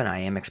to happen, I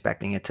am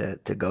expecting it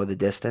to go the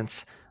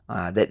distance.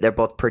 They're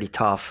both pretty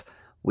tough.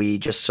 We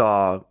just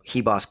saw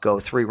Hebos go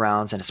 3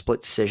 rounds in a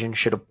split decision.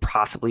 Should have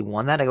possibly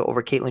won that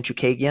over Caitlin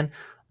Chukagian.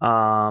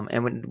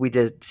 And when we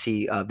did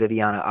see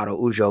Viviana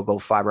Araujo go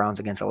 5 rounds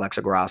against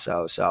Alexa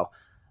Grasso. So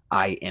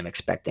I am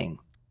expecting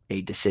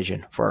a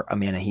decision for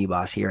Amanda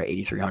Hebos here at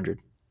 8,300.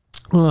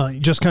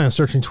 Just kind of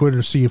searching Twitter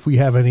to see if we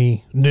have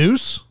any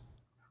news.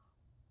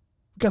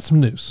 We got some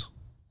news.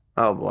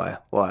 Oh, boy.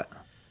 What?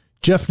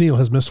 Jeff Neal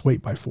has missed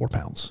weight by 4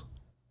 pounds.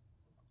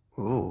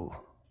 Ooh.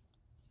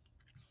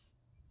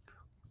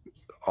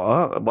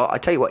 Oh, well, I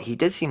tell you what, he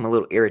did seem a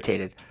little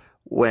irritated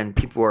when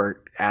people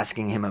were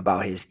asking him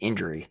about his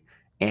injury.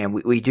 And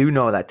we do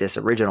know that this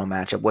original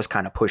matchup was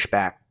kind of pushed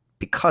back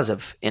because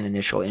of an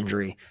initial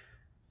injury.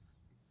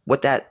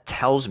 What that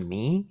tells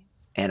me,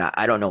 and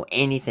I don't know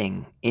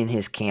anything in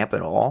his camp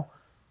at all,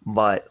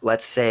 but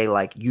let's say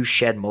like you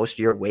shed most of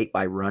your weight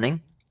by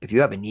running. If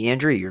you have a knee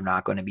injury, you're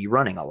not going to be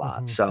running a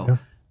lot. So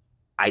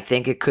I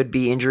think it could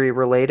be injury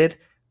related.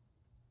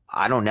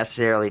 I don't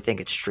necessarily think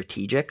it's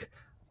strategic.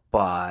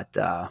 But,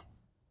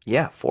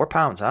 4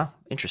 pounds, huh?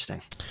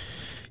 Interesting.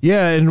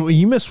 Yeah, and when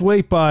you miss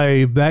weight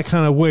by that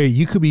kind of weight,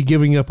 you could be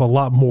giving up a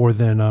lot more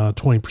than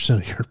 20%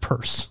 of your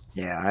purse.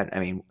 Yeah, I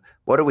mean,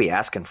 what are we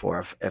asking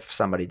for if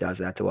somebody does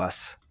that to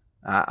us?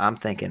 I'm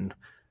thinking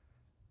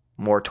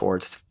more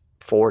towards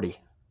 40.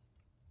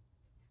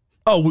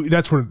 Oh,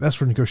 that's where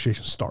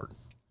negotiations start.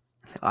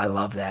 I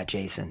love that,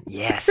 Jason.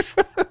 Yes,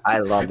 I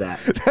love that.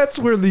 That's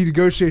where the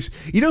negotiation.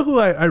 You know who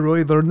I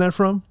really learned that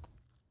from?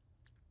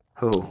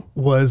 Who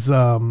was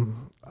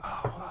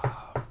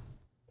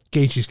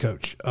Gaethje's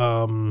coach?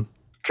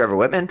 Trevor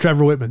Whitman.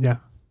 Trevor Whitman, yeah.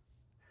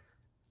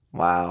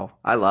 Wow,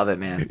 I love it,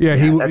 man. Yeah,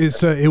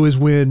 it was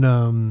when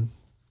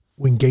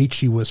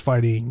Gaethje was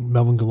fighting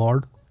Melvin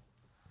Gillard.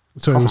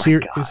 So it was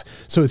here.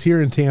 It's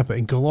here in Tampa,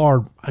 and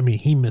Gillard. I mean,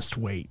 he missed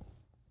weight,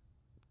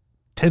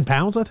 10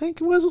 pounds, I think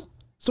it was,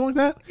 something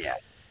like that. Yeah.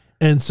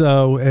 And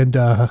so,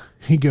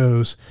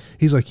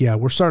 he's like, yeah,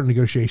 we're starting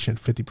negotiation at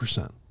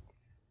 50%.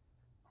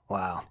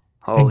 Wow.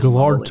 Holy and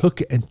Gillard took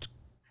it,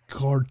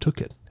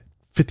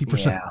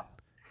 50%. Yeah,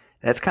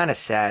 that's kind of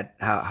sad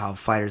how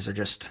fighters are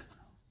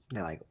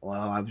they're like,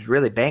 well, I was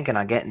really banking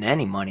on getting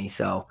any money,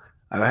 so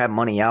I have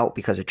money out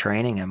because of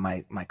training and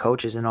my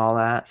coaches and all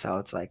that. So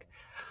it's like,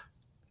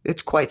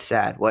 it's quite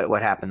sad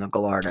what happened to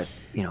Gillard.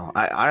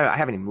 I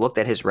haven't even looked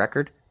at his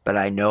record, but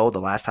I know the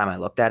last time I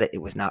looked at it,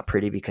 it was not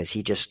pretty because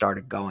he just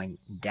started going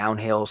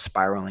downhill,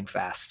 spiraling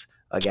fast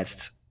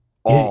against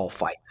all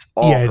fights,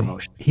 all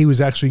promotions. He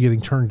was actually getting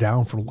turned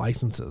down for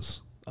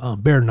licenses.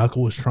 Bare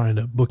Knuckle was trying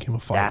to book him a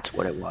fight. That's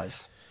what it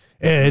was.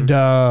 And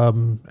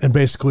and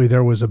basically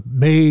there was a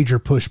major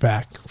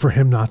pushback for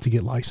him not to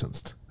get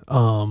licensed.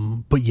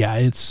 But yeah,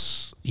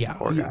 that's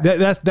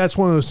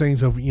one of those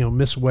things of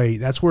miss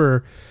weight. That's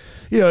where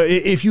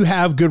if you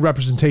have good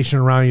representation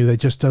around you that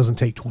just doesn't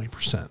take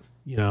 20%.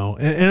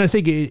 And I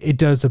think it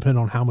does depend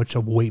on how much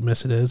of a weight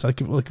miss it is.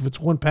 Like if it's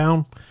 1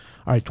 pound,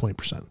 all right,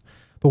 20%.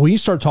 But when you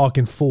start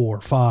talking 4,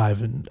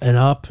 5, and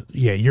up,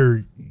 yeah,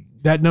 you're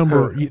That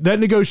number, that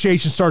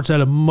negotiation starts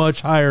at a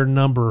much higher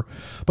number.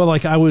 But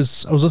like I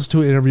was listening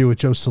to an interview with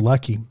Joe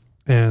Selecki,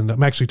 and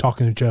I'm actually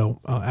talking to Joe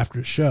after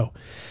the show.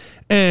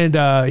 And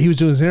he was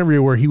doing this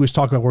interview where he was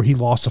talking about where he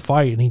lost a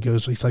fight, and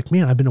he's like,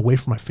 man, I've been away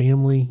from my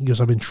family. He goes,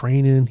 I've been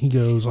training.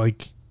 He's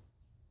like,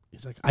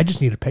 I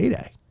just need a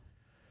payday.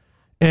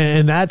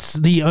 And that's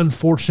the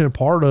unfortunate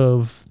part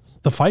of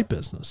the fight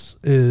business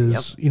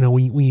is,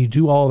 when you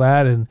do all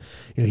that, and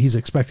he's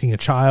expecting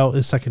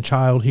his second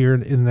child here in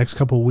the next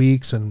couple of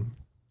weeks, and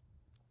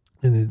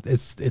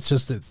it's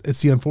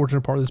the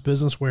unfortunate part of this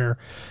business where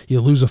you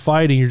lose a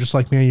fight and you're just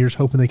like, man, you're just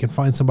hoping they can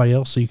find somebody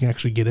else so you can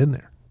actually get in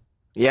there.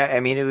 Yeah, I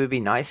mean, it would be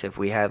nice if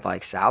we had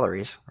like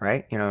salaries,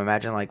 right?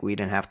 Imagine like we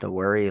didn't have to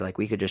worry, like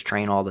we could just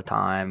train all the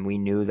time. We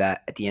knew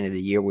that at the end of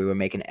the year we were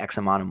making X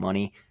amount of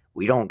money.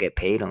 We don't get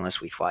paid unless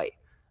we fight.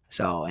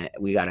 So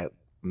we got to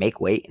make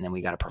weight, and then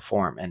we got to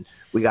perform, and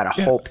we got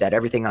to hope that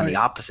everything on the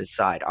opposite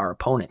side, our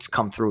opponents,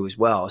 come through as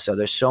well. So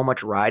there's so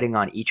much riding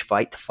on each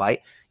fight to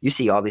fight. You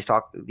see all these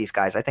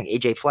guys. I think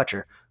AJ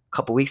Fletcher a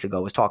couple weeks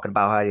ago was talking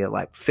about how he had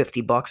like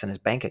 $50 in his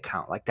bank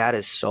account. Like that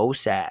is so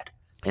sad,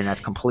 and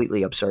that's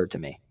completely absurd to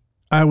me.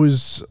 I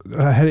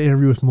had an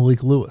interview with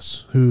Malik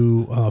Lewis,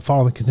 who fought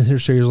on the Contender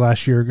Series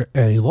last year,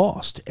 and he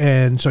lost,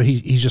 and so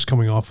he's just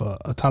coming off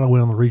a title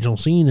win on the regional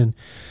scene, and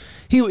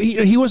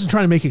he wasn't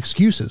trying to make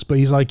excuses, but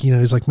he's like,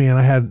 man,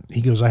 I had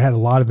a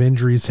lot of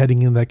injuries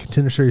heading into that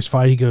Contender Series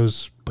fight. He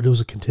goes, but it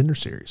was a Contender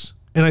Series.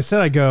 And I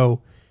said,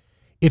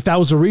 if that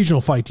was a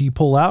regional fight, do you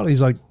pull out? And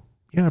he's like,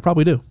 yeah, I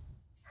probably do.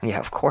 Yeah,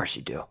 of course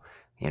you do.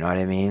 You know what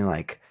I mean?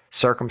 Like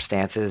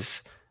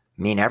circumstances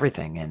mean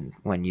everything. And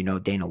when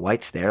Dana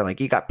White's there,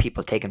 like you got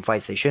people taking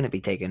fights they shouldn't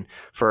be taking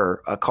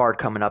for a card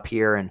coming up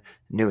here in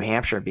New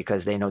Hampshire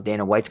because they know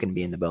Dana White's going to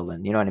be in the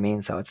building. You know what I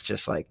mean? So it's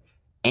just like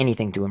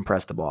anything to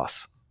impress the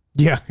boss.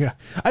 Yeah.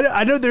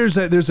 I know there's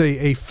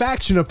a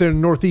faction up there in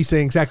the Northeast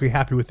saying exactly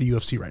happy with the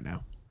UFC right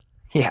now.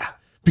 Yeah.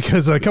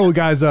 Because a couple of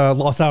guys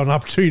lost out on an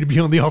opportunity to be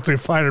on the Ultimate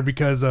Fighter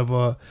because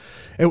of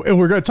and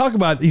we're going to talk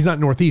about, he's not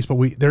Northeast, but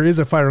there is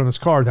a fighter on this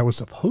card that was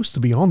supposed to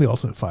be on the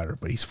Ultimate Fighter,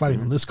 but he's fighting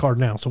on this card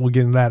now. So we'll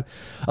get into that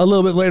a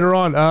little bit later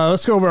on.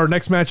 Let's go over our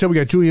next matchup. We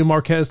got Julian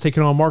Marquez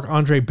taking on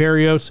Marc-Andre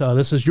Barrios.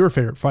 This is your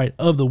favorite fight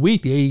of the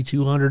week, the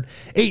 8,200,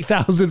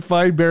 8,000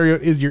 fight.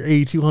 Barrios is your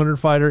 8,200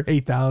 fighter,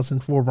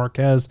 8,000 for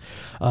Marquez.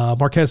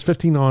 Marquez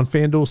 $15 on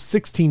FanDuel,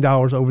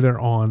 $16 over there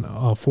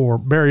on for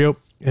Barrios.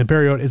 And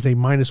Barrios is a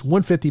minus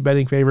 150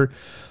 betting favorite,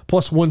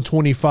 plus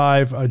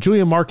 125.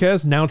 Julian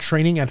Marquez now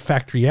training at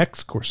Factory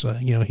X. Of course,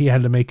 he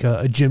had to make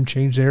a gym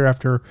change there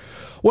after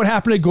what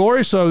happened at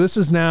Glory. So this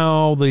is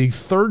now the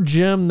third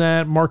gym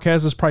that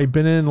Marquez has probably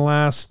been in the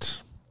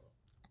last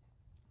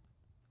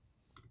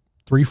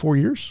 3-4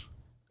 years.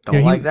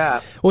 Don't like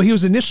that. Well, he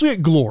was initially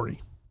at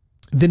Glory.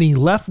 Then he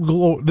left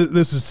Glory.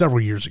 This is several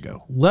years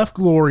ago. Left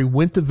Glory,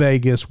 went to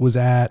Vegas, was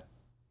at,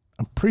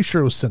 I'm pretty sure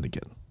it was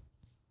Syndicate.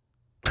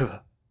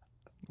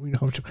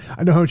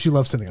 I know how much you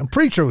love Syndicate. I'm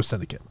pretty sure it was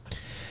Syndicate.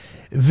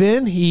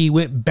 Then he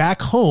went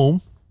back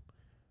home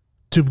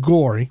to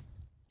Glory.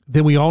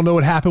 Then we all know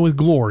what happened with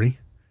Glory.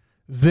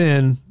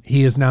 Then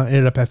he has now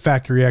ended up at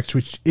Factory X,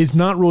 which is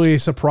not really a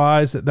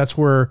surprise. That's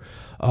where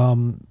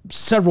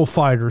several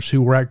fighters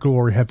who were at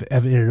Glory have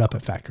ended up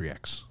at Factory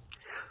X.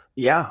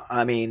 Yeah,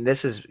 I mean,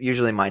 this is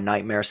usually my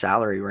nightmare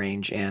salary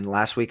range. And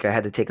last week I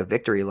had to take a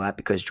victory lap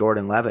because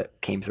Jordan Levitt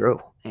came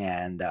through.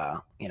 And,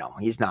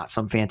 he's not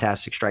some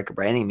fantastic striker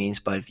by any means,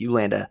 but if you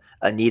land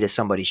a knee to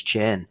somebody's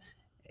chin,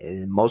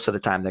 most of the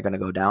time they're going to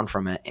go down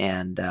from it.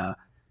 And,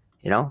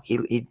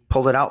 he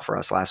pulled it out for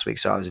us last week.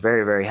 So I was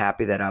very, very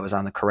happy that I was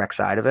on the correct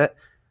side of it.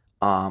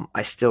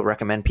 I still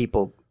recommend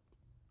people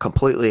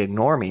completely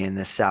ignore me in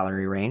this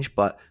salary range,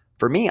 but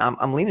for me,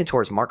 I'm leaning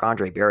towards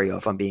Marc-Andre Barrios,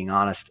 if I'm being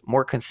honest.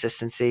 More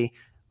consistency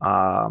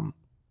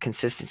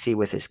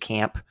with his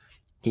camp.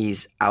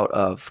 He's out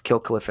of Kill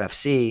Cliff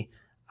FC.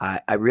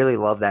 I really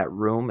love that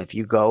room. If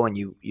you go and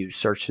you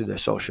search through their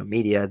social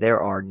media, there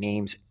are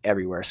names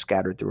everywhere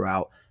scattered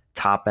throughout.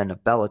 Top end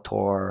of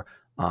Bellator,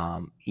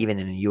 even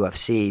in the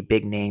UFC,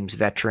 big names,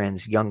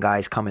 veterans, young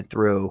guys coming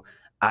through.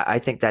 I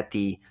think that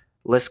the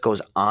list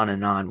goes on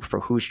and on for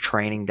who's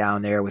training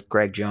down there with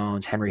Greg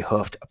Jones, Henry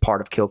Hooft, a part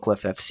of Kill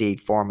Cliff FC,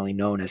 formerly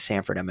known as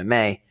Sanford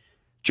MMA.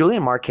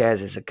 Julian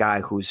Marquez is a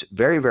guy who's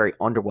very, very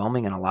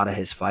underwhelming in a lot of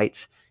his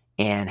fights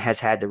and has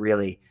had to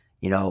really,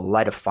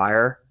 light a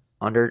fire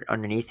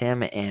underneath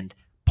him and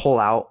pull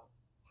out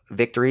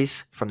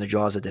victories from the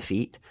jaws of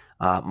defeat.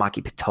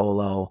 Maki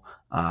Pitolo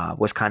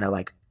was kind of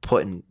like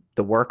putting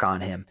the work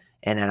on him.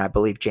 And then I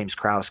believe James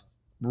Krause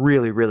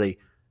really, really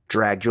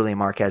dragged Julian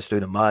Marquez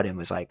through the mud and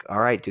was like, all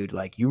right, dude,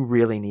 like you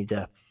really need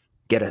to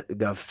get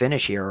a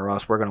finish here or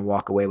else we're going to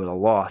walk away with a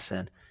loss.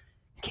 And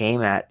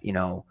came at,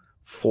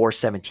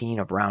 4:17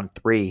 of round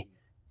 3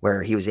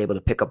 where he was able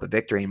to pick up a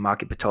victory and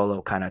Maki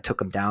Pitolo kind of took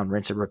him down,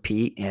 rinse and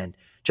repeat, and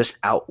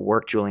just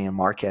outworked Julian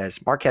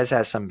Marquez. Marquez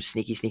has some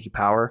sneaky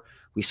power.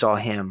 We saw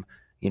him,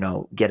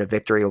 get a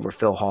victory over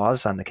Phil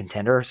Hawes on the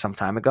Contender some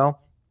time ago.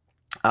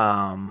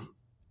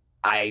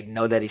 I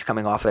know that he's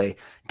coming off a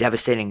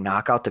devastating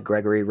knockout to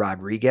Gregory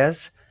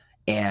Rodriguez.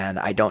 and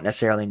I don't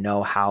necessarily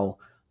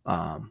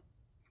um,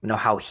 know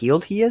how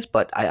healed he is,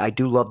 but I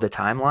do love the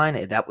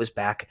timeline. That was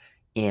back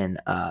in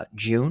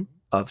June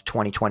of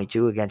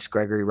 2022 against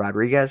Gregory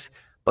Rodriguez,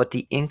 but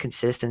the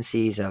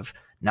inconsistencies of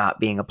not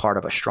being a part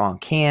of a strong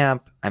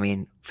camp. I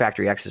mean,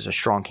 Factory X is a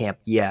strong camp,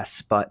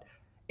 yes, but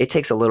it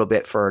takes a little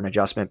bit for an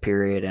adjustment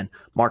period. And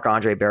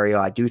Marc-Andre Barriault,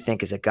 I do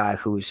think, is a guy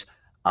who's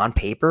on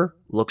paper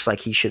looks like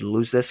he should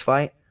lose this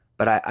fight,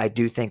 but I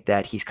do think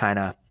that he's kind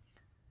of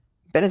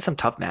been in some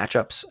tough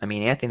matchups. I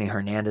mean, Anthony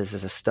Hernandez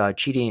is a stud.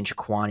 Chidi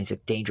Njokuani, he's a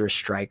dangerous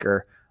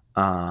striker.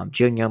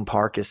 Jin Young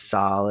Park is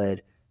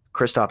solid.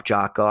 Christoph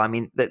Jocko. I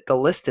mean, the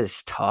list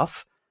is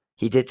tough.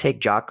 He did take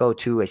Jocko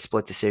to a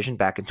split decision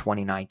back in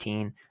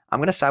 2019. I'm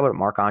going to side with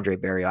Marc-Andre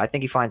Barriault. I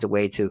think he finds a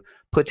way to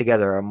put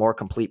together a more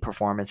complete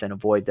performance and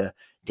avoid the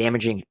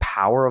damaging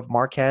power of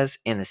Marquez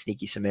and the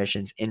sneaky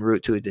submissions en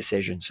route to a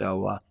decision.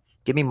 So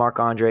give me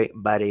Marc-Andre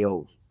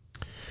Barriault.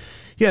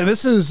 Yeah,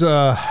 this is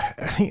I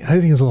think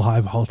it's a little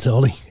high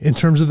volatility in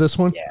terms of this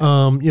one.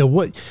 Yeah.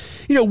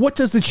 What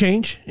does the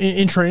change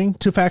in training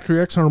to Factory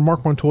X on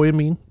Marc Montoya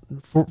mean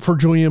for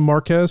Julian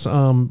Marquez?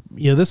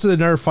 This is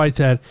another fight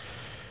that,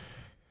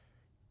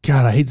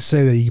 God, I hate to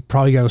say that you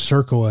probably got to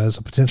circle as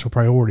a potential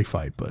priority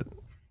fight, but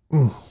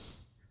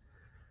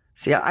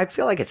See, I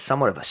feel like it's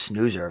somewhat of a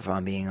snoozer, if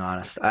I'm being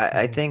honest.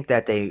 I think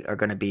that they are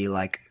going to be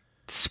like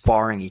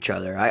sparring each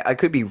other. I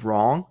could be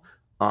wrong,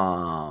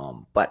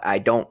 but I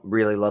don't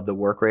really love the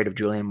work rate of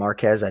Julian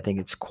Marquez. I think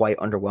it's quite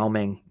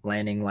underwhelming,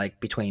 landing like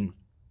between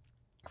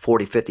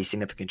 40, 50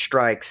 significant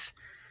strikes.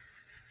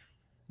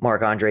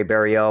 Marc-Andre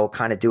Barriault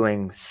kind of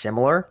doing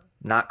similar,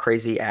 not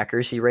crazy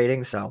accuracy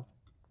rating. So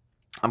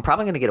I'm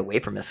probably going to get away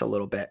from this a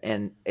little bit.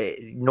 And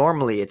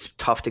normally it's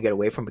tough to get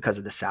away from because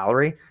of the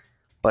salary.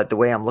 But the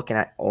way I'm looking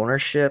at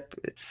ownership,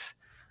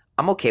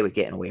 I'm okay with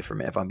getting away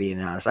from it, if I'm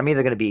being honest. I'm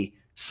either going to be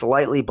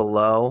slightly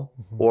below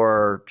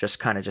or just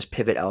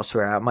pivot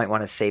elsewhere. I might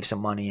want to save some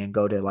money and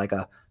go to like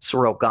a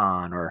Ciryl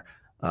Gane or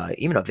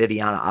even a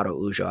Viviana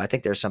Araujo. I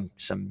think there's some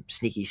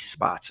sneaky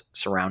spots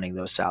surrounding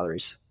those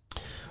salaries.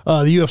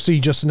 The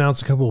UFC just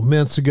announced a couple of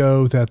minutes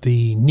ago that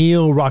the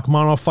Neal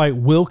Rakhmonov fight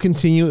will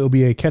continue. It'll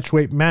be a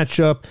catchweight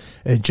matchup,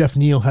 and Jeff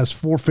Neal has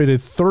forfeited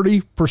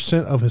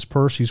 30% of his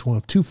purse. He's one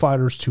of two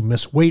fighters to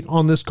miss weight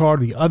on this card.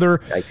 The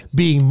other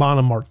being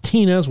Mana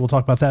Martinez. We'll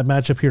talk about that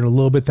matchup here in a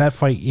little bit. That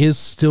fight is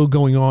still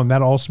going on.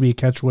 That'll also be a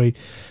catchweight,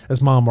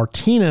 as Mana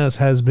Martinez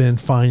has been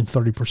fined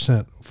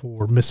 30%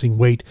 for missing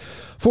weight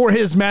for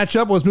his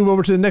matchup. Let's move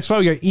over to the next fight.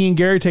 We got Ian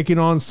Garry taking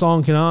on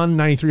Song Kenan.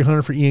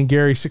 9,300 for Ian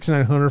Garry,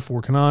 6,900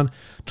 for Kenan,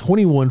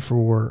 21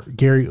 for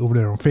Garry over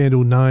there on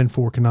FanDuel, 9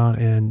 for Kenan.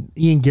 And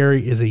Ian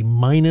Garry is a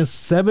minus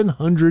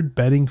 700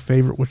 betting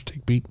favorite. What's your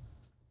take, Pete?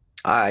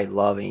 I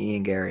love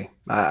Ian Garry.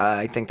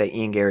 I think that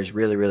Ian Garry is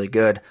really, really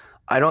good.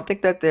 I don't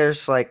think that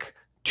there's like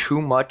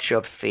too much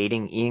of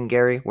fading Ian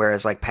Garry,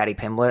 whereas like Paddy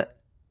Pimblett,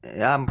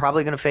 I'm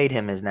probably going to fade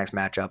him his next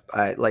matchup.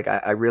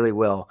 I really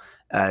will.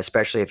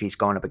 Especially if he's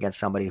going up against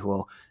somebody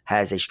who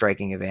has a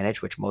striking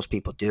advantage, which most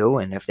people do.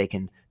 And if they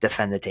can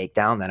defend the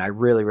takedown, then I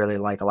really, really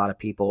like a lot of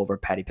people over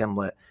Paddy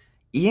Pimblett.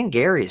 Ian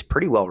Garry is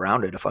pretty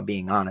well-rounded, if I'm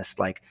being honest.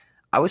 Like,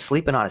 I was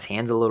sleeping on his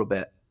hands a little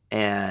bit.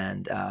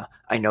 And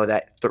I know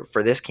that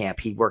for this camp,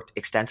 he worked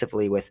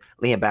extensively with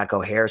Liam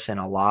Batko Harrison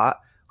a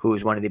lot, who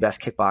is one of the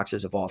best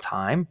kickboxers of all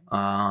time.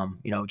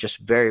 Just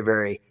very,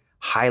 very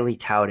highly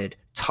touted,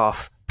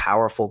 tough,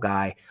 powerful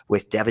guy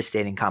with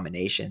devastating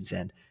combinations.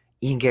 And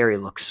Ian Garry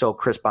looked so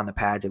crisp on the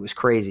pads. It was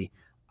crazy.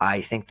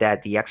 I think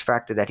that the X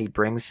factor that he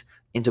brings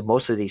into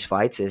most of these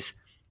fights is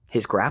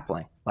his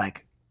grappling.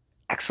 Like,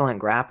 excellent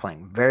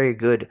grappling, very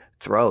good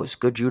throws,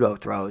 good judo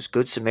throws,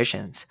 good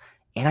submissions.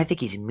 And I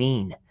think he's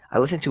mean. I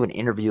listened to an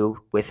interview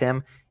with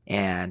him,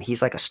 and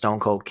he's like a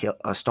stone cold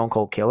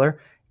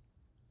killer.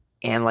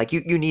 And like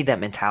you need that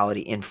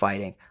mentality in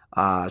fighting.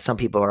 Some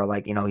people are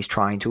like, he's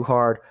trying too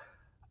hard.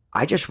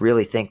 I just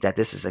really think that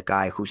this is a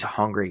guy who's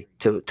hungry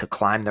to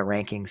climb the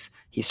rankings.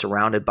 He's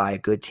surrounded by a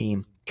good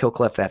team,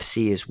 Killcliff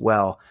FC as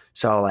well.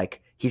 So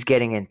like he's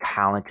getting in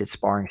talented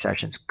sparring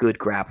sessions, good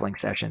grappling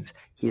sessions.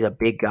 He's a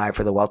big guy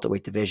for the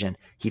welterweight division.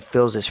 He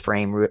fills his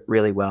frame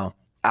really well.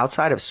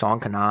 Outside of Song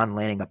Kenan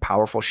landing a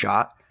powerful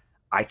shot,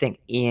 I think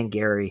Ian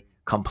Garry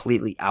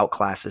completely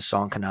outclasses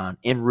Song Kenan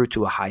en route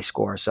to a high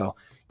score. So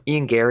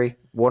Ian Garry,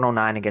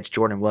 109 against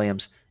Jordan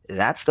Williams.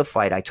 That's the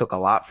fight I took a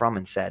lot from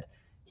and said,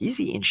 he's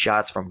eating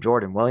shots from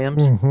Jordan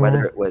Williams,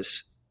 whether it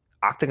was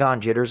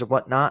octagon jitters or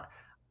whatnot.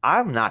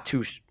 I'm not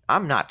too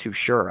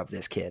sure of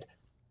this kid.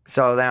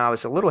 So then I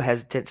was a little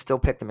hesitant, still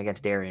picked him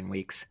against Darian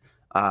Weeks.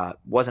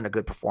 Wasn't a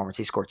good performance.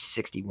 He scored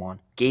 61.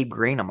 Gabe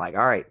Green, I'm like,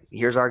 all right,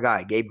 here's our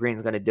guy. Gabe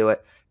Green's going to do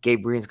it.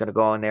 Gabe Green's going to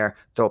go in there,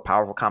 throw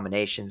powerful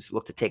combinations,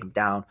 look to take him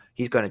down.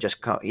 He's going to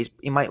just come.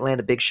 He might land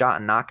a big shot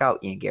and knock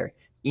out Ian Garry.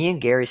 Ian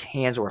Garry's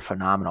hands were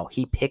phenomenal.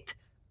 He picked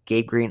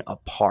Gabe Green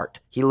apart.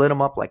 He lit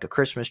him up like a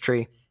Christmas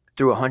tree.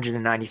 Threw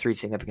 193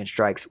 significant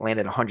strikes,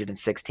 landed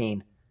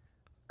 116.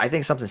 I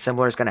think something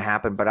similar is going to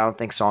happen, but I don't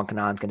think Song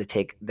Kenan is going to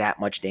take that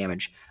much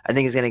damage. I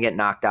think he's going to get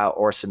knocked out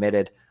or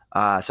submitted.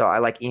 So I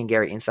like Ian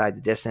Garry inside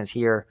the distance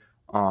here.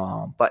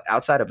 But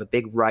outside of a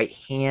big right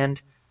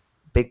hand,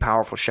 big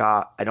powerful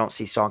shot, I don't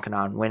see Song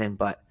Kenan winning.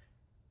 But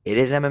it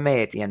is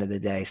MMA at the end of the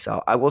day,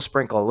 so I will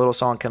sprinkle a little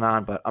Song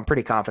Kenan, but I'm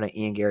pretty confident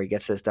Ian Gary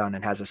gets this done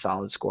and has a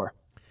solid score.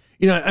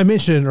 I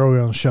mentioned it earlier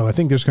on the show. I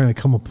think there's going to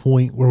come a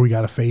point where we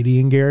got to fade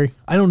Ian Gary.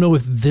 I don't know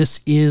if this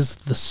is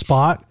the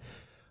spot,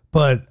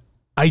 but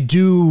I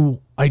do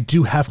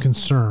have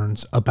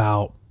concerns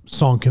about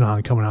Song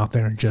Kenan coming out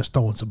there and just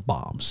throwing some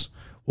bombs.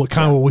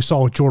 What we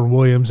saw with Jordan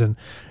Williams, and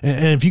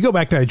if you go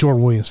back to that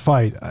Jordan Williams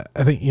fight,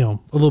 I think a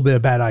little bit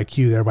of bad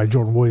IQ there by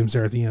Jordan Williams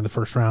there at the end of the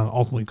first round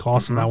ultimately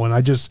cost him that one.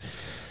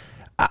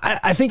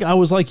 I think I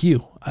was like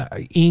you,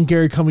 Ian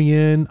Gary coming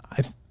in.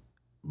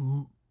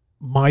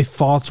 My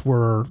thoughts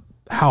were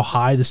how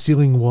high the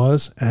ceiling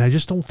was, and I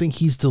just don't think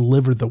he's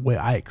delivered the way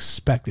I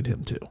expected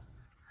him to.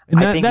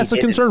 And that's a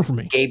concern for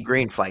me. Gabe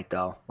Green fight,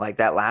 though, like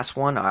that last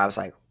one, I was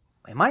like,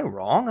 am I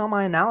wrong on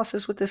my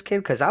analysis with this kid?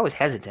 Because I was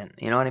hesitant.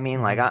 You know what I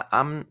mean? Like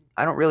I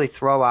don't really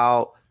throw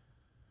out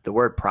the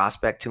word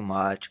prospect too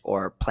much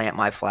or plant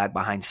my flag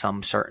behind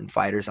some certain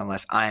fighters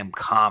unless I am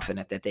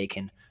confident that they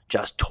can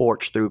just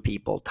torch through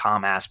people.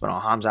 Tom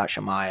Aspinall, Hamzat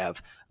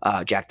Chimaev,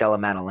 Jack Della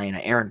Maddalena,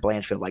 Aaron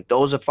Blanchfield. Like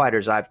those are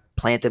fighters I've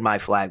planted my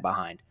flag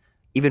behind.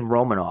 Even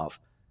Romanov.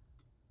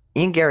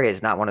 Ian Gary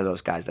is not one of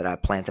those guys that I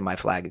planted my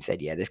flag and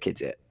said, yeah, this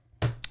kid's it.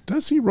 Did I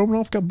see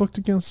Romanov got booked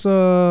against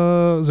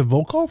is it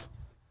Volkov?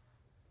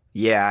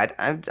 Yeah,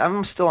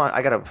 I'm still on.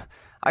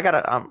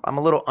 I'm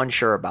a little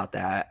unsure about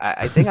that.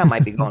 I think I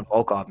might be going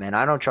Volkov, man.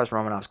 I don't trust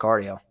Romanov's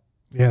cardio.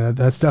 Yeah,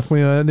 that's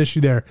definitely an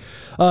issue there.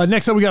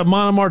 Next up, we got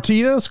Mana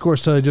Martinez. Of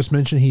course, I just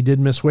mentioned he did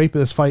miss weight, but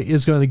this fight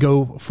is going to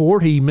go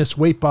forward. He missed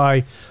weight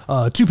by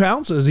 2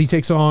 pounds as he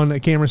takes on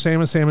Cameron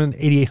Saaiman. Saaiman,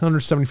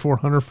 8,800,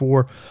 7,400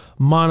 for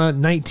Mana,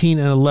 19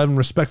 and 11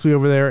 respectively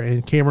over there.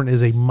 And Cameron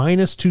is a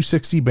minus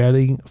 260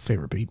 betting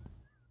favorite, Pete.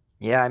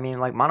 Yeah, I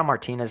mean, like Mana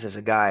Martinez is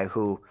a guy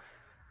who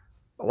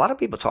a lot of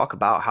people talk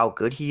about how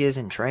good he is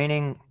in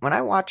training. When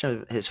I watch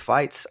his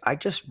fights, I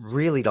just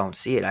really don't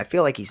see it. I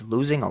feel like he's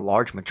losing a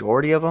large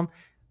majority of them,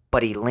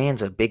 but he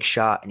lands a big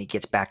shot and he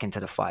gets back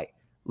into the fight.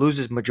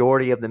 Loses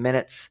majority of the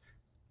minutes,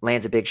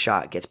 lands a big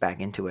shot, gets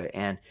back into it.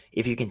 And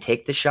if you can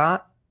take the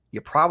shot,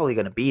 you're probably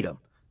going to beat him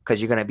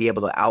because you're going to be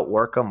able to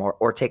outwork him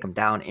or take him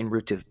down en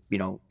route to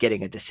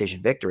getting a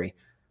decision victory.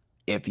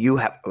 If you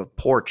have a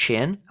poor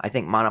chin, I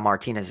think Mana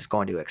Martinez is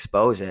going to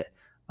expose it.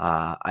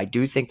 I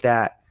do think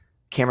that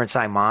Cameron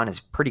Saaiman is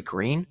pretty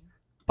green,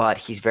 but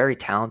he's very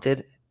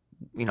talented.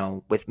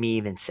 With me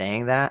even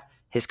saying that,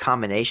 his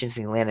combinations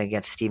he landed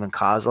against Steven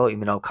Kozlov,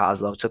 even though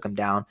Kozlov took him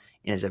down,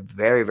 and is a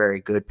very, very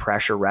good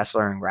pressure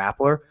wrestler and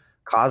grappler.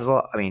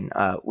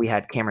 We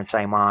had Cameron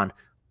Saaiman,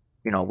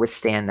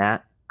 withstand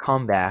that,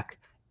 come back,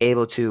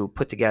 able to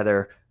put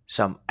together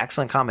some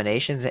excellent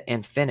combinations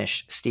and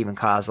finish Steven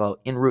Kozlov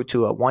en route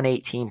to a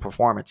 118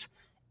 performance.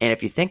 And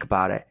if you think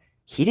about it,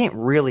 he didn't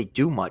really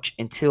do much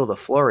until the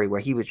flurry where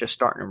he was just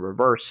starting to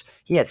reverse.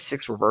 He had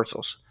 6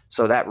 reversals.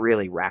 So that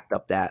really racked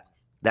up that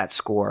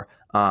score.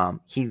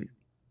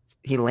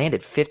 He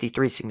landed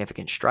 53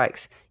 significant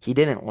strikes. He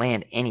didn't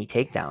land any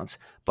takedowns,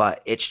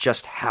 but it's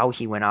just how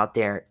he went out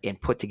there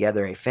and put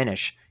together a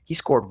finish. He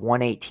scored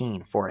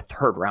 118 for a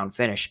 3rd round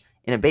finish.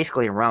 And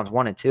basically in rounds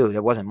 1 and 2,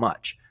 there wasn't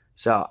much.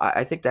 So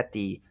I think that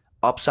the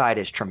upside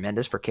is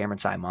tremendous for Cameron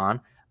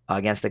Saaiman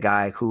against a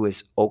guy who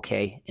is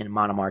okay in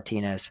Mana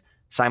Martinez.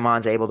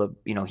 Saimon's able to,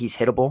 he's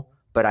hittable,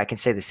 but I can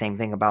say the same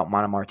thing about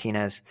Mana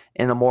Martinez.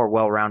 And the more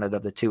well-rounded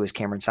of the two is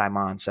Cameron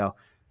Saaiman. So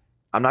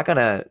I'm not going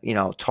to,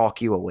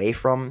 talk you away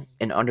from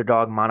an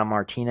underdog Mana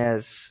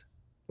Martinez,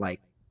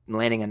 like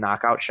landing a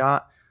knockout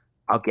shot.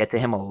 I'll get to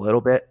him a little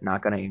bit,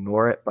 not going to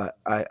ignore it, but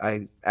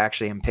I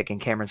actually am picking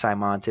Cameron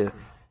Saaiman to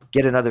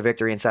get another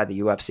victory inside the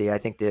UFC. I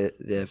think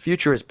the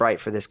future is bright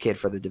for this kid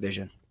for the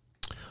division.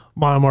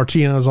 Mana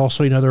Martinez is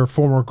also another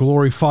former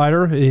Glory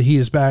fighter. He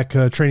is back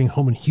training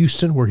home in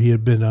Houston, where he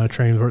had been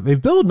training.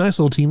 They've built a nice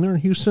little team there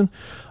in Houston.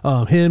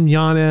 Him,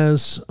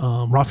 Yanez,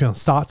 Rafael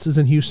Stotts is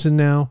in Houston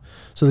now.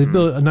 So they've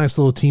built a nice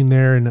little team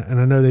there, and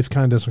I know they've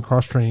kind of done some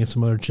cross-training at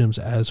some other gyms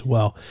as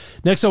well.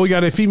 Next up, we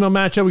got a female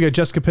matchup. We got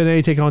Jessica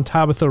Penne taking on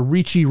Tabitha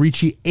Ricci.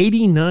 Ricci,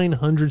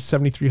 8,900,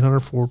 7,300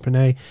 for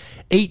Penne.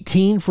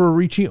 18 for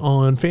Ricci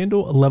on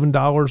FanDuel,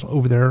 $11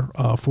 over there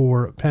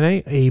for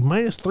Penne. A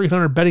minus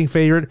 300 betting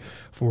favorite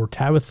for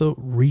Tabitha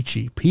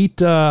Ricci.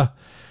 Pete,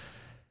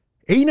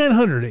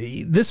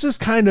 8,900. This is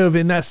kind of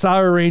in that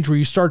salary range where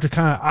you start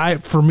to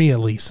for me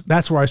at least,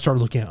 that's where I start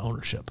looking at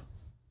ownership.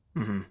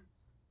 Mm-hmm.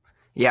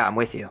 Yeah, I'm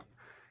with you.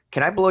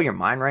 Can I blow your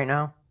mind right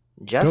now?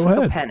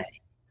 Jessica Penne,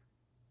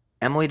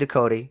 Emily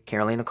Ducote,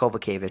 Karolina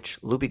Kovacevic,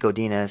 Lupi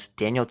Godinez,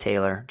 Daniel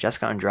Taylor,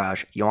 Jessica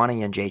Andrade, Joanna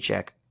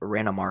Jędrzejczyk,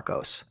 Rana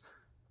Marcos.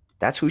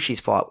 That's who she's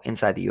fought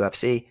inside the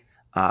UFC.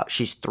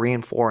 She's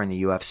 3-4 in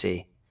the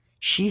UFC.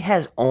 She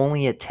has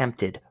only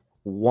attempted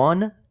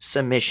 1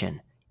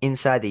 submission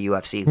inside the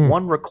UFC,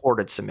 1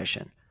 recorded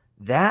submission.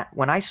 That,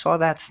 when I saw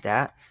that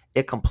stat,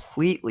 it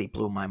completely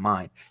blew my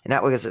mind. And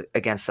that was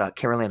against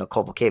Karolina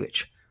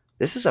Kovacevic.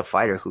 This is a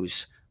fighter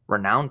who's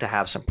renowned to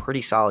have some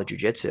pretty solid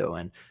jiu-jitsu.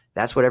 And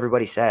That's what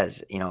everybody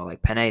says.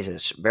 Like Penne is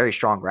a very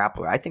strong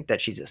grappler. I think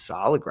that she's a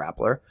solid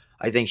grappler.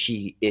 I think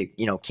she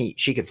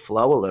could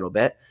flow a little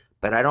bit,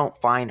 but I don't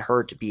find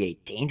her to be a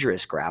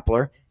dangerous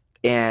grappler.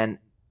 And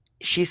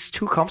she's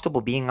too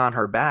comfortable being on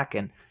her back.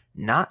 And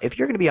not if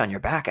you're going to be on your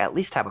back, at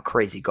least have a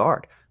crazy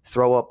guard.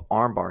 Throw up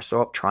arm bars,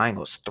 throw up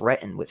triangles,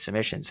 threaten with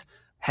submissions.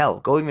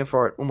 Hell, go even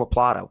for an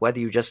omoplata, whether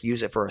you just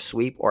use it for a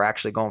sweep or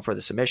actually going for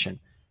the submission.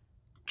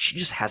 She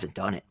just hasn't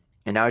done it.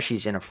 And now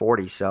she's in her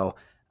 40s. So,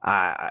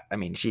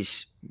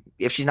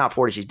 if she's not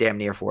 40, she's damn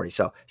near 40.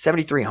 So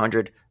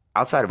 7,300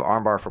 outside of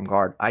armbar from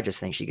guard. I just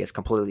think she gets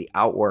completely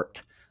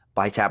outworked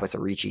by Tabatha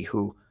Ricci,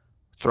 who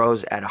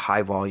throws at a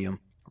high volume,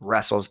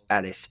 wrestles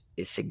at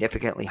a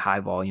significantly high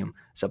volume.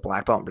 It's a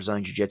black belt in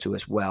Brazilian Jiu-Jitsu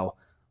as well.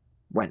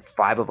 Went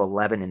 5 of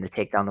 11 in the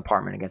takedown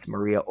department against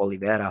Maria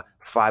Oliveira,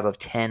 5 of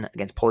 10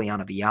 against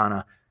Poliana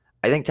Viana.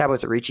 I think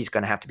Tabatha Ricci is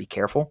going to have to be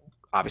careful.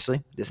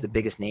 Obviously, this is the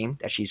biggest name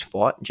that she's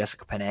fought,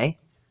 Jessica Penne.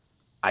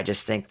 I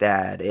just think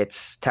that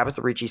it's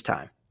Tabatha Ricci's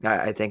time.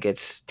 I think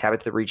it's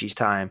Tabatha Ricci's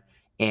time,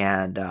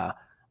 and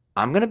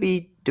I'm going to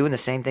be doing the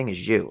same thing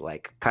as you,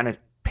 like kind of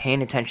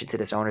paying attention to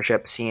this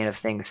ownership, seeing if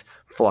things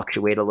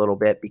fluctuate a little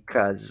bit,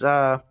 because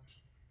I'd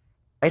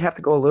have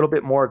to go a little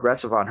bit more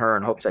aggressive on her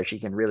in hopes that she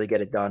can really get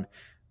it done,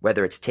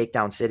 whether it's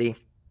Takedown City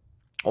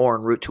or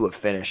en route to a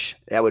finish.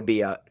 That would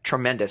be a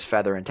tremendous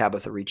feather in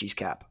Tabatha Ricci's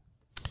cap.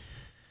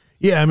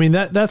 Yeah, I mean,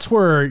 that's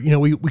where,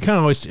 we kind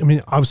of always,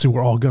 obviously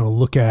we're all going to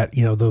look at,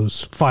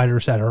 those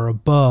fighters that are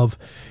above,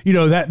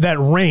 that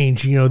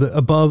range, the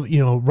above,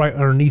 right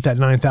underneath that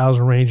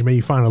 9,000 range, maybe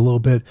find a little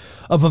bit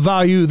of a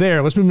value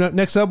there. Let's move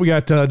next up. We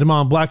got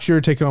Damon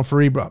Blackshear taking on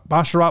Farid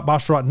Basharat.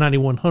 Basharat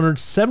 9,100,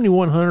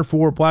 7,100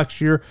 for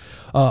Blackshear.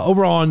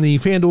 Overall on the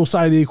FanDuel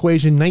side of the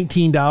equation,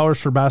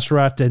 $19 for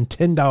Basharat and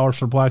 $10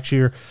 for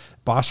Blackshear.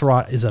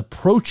 Basharat is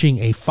approaching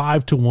a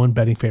 5-1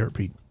 betting favorite,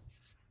 Pete.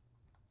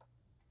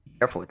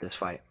 Careful with this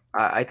fight.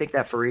 I think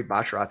that Farid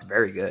Basharat's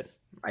very good.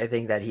 I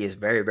think that he is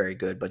very, very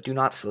good, but do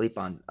not sleep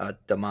on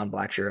Damon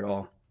Blackshear at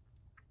all.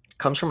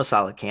 Comes from a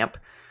solid camp.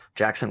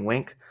 Jackson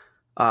Wink,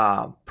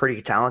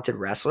 pretty talented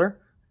wrestler.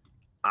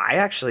 I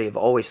actually have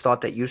always thought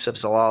that Youssef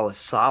Zalal is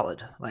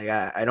solid. Like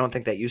I don't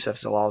think that Youssef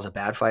Zalal is a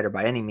bad fighter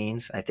by any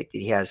means. I think that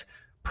he has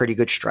pretty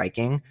good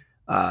striking,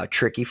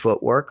 tricky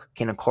footwork,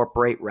 can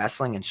incorporate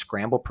wrestling and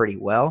scramble pretty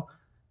well.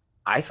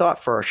 I thought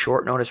for a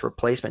short notice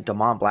replacement,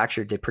 Damon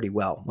Blackshear did pretty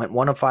well. Went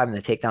 1 of 5 in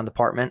the takedown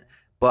department,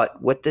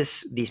 but what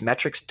these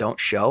metrics don't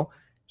show,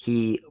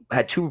 he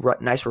had 2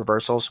 nice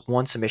reversals,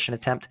 1 submission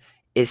attempt,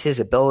 is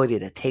his ability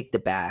to take the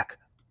back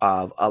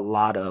of a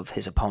lot of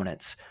his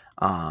opponents.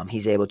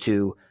 He's able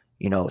to,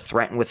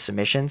 threaten with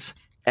submissions,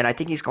 and I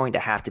think he's going to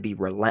have to be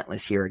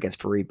relentless here against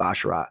Farid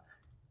Basharat.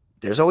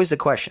 There's always the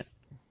question,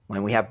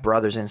 when we have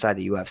brothers inside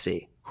the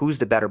UFC, who's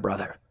the better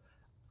brother?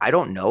 I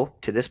don't know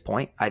to this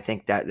point. I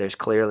think that there's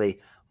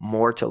clearly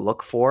more to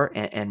look for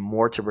and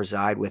more to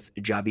reside with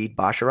Javid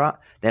Basharat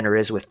than there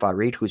is with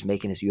Farid, who's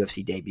making his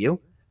UFC debut.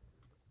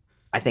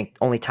 I think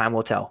only time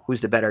will tell who's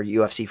the better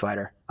UFC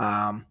fighter.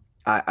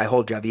 I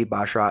hold Javid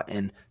Basharat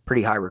in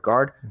pretty high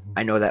regard. Mm-hmm.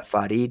 I know that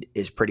Farid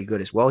is pretty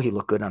good as well. He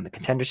looked good on the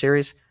Contender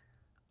Series.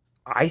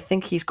 I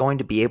think he's going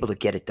to be able to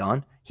get it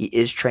done. He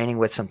is training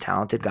with some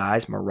talented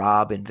guys,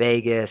 Marab in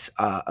Vegas,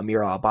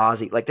 Amir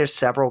Albazi. Like there's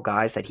several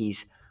guys that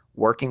he's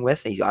working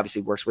with. He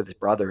obviously works with his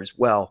brother as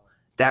well.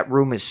 That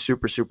room is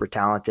super, super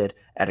talented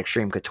at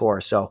Extreme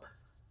Couture. So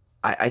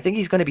I think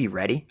he's going to be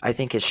ready. I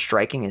think his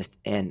striking is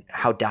and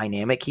how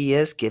dynamic he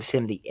is gives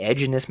him the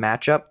edge in this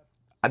matchup.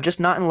 I'm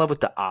just not in love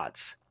with the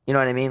odds. You know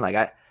what I mean?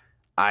 Like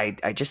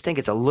I just think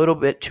it's a little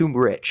bit too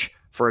rich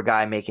for a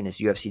guy making his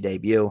UFC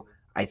debut.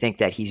 I think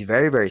that he's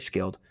very, very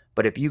skilled.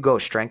 But if you go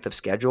strength of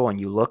schedule and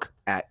you look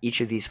at each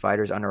of these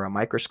fighters under a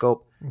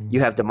microscope, you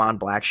have Damon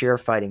Blackshear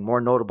fighting more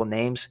notable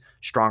names,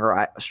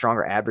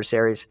 stronger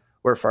adversaries,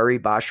 where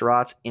Farid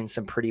Basharat's in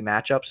some pretty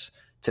matchups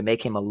to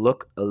make him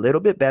look a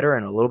little bit better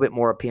and a little bit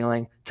more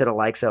appealing to the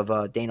likes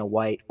of Dana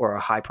White or a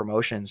high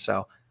promotion.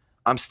 So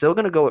I'm still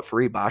going to go with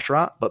Farid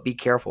Basharat, but be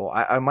careful.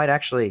 I might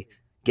actually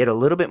get a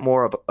little bit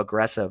more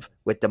aggressive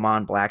with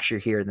Damon Blackshear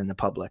here than the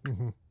public.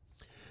 Mm-hmm.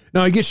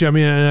 No, I get you. I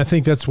mean, and I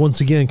think that's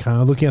once again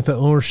kind of looking at the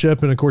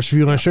ownership. And of course, if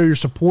you want to show your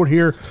support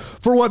here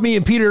for what me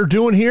and Peter are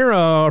doing here,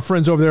 our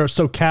friends over there at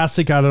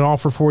Stokastic got an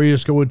offer for you.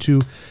 Just go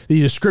into the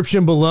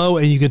description below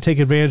and you can take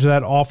advantage of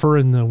that offer.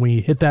 And then when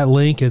you hit that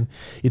link and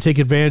you take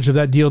advantage of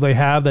that deal they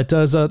have, that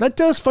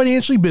does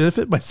financially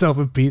benefit myself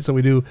and Pete. So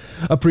we do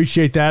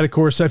appreciate that. Of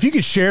course, if you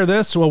could share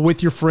this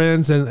with your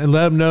friends and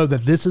let them know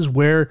that this is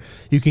where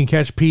you can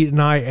catch Pete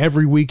and I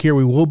every week here.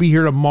 We will be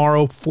here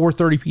tomorrow,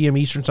 4:30 p.m.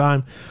 Eastern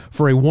time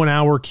for a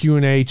 1-hour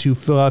Q&A to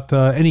fill out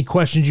any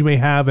questions you may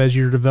have as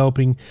you're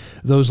developing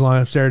those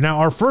lineups there. Now,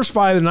 our first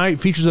fight of the night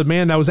features a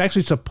man that was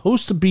actually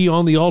supposed to be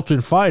on the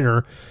Ultimate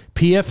Fighter,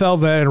 PFL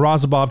vet and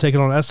Razabov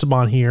taking on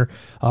Esteban here.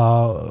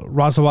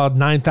 Razabov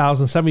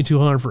 9,000,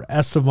 7,200 for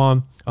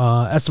Esteban.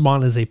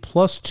 Esteban is a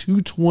plus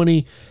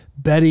 220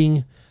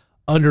 betting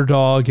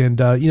underdog.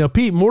 And,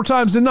 Pete, more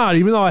times than not,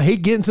 even though I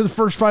hate getting to the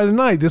first fight of the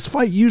night, this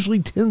fight usually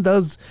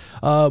does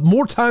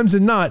more times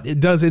than not, it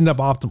does end up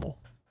optimal.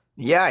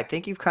 Yeah, I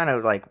think you've kind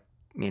of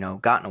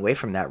gotten away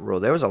from that rule.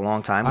 There was a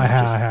long time. I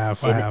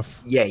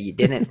have. Yeah, you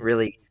didn't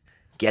really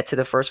get to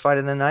the first fight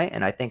of the night.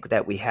 And I think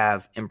that we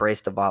have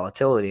embraced the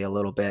volatility a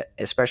little bit,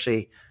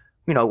 especially,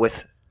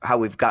 with how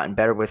we've gotten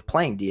better with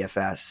playing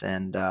DFS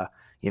and,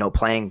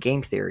 playing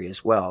game theory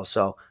as well.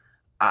 So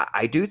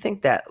I do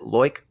think that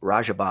Loik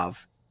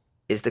Rajabov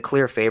is the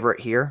clear favorite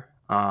here.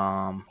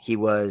 He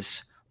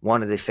was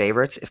one of the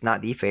favorites, if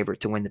not the favorite,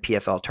 to win the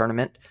PFL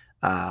tournament.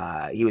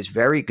 He was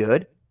very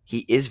good.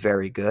 He is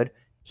very good.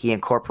 He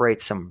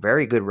incorporates some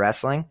very good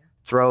wrestling,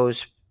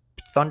 throws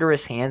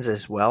thunderous hands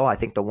as well. I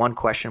think the one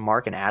question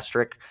mark and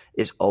asterisk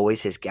is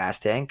always his gas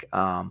tank.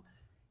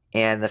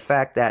 And the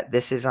fact that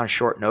this is on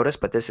short notice,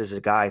 but this is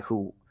a guy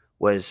who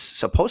was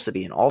supposed to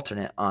be an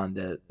alternate on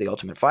the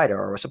Ultimate Fighter,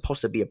 or was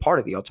supposed to be a part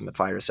of the Ultimate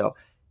Fighter. So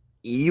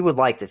you would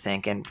like to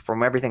think, and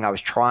from everything I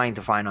was trying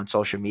to find on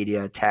social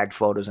media, tagged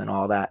photos and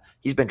all that,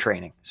 he's been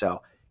training.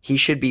 So he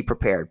should be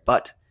prepared.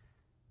 But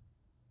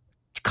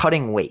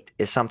cutting weight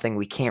is something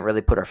we can't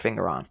really put our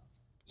finger on.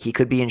 He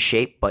could be in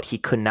shape, but he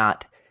could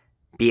not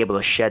be able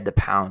to shed the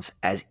pounds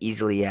as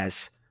easily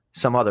as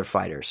some other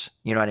fighters,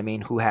 you know what I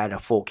mean, who had a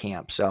full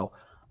camp. So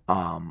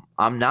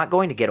I'm not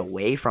going to get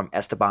away from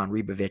Esteban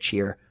Ribovic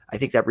here. I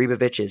think that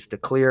Ribovic is the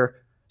clear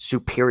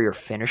superior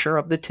finisher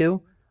of the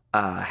two.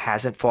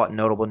 Hasn't fought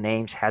notable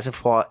names, hasn't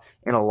fought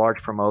in a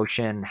large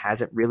promotion,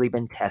 hasn't really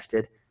been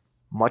tested.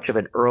 Much of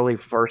an early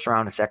first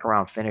round and second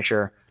round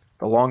finisher.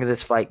 The longer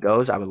this fight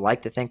goes, I would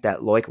like to think that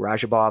Loik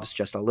Rajabov's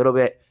just a little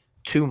bit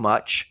too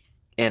much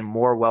and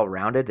more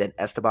well-rounded than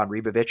Esteban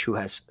Ribovic, who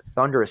has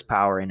thunderous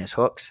power in his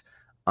hooks.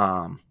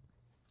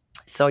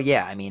 So,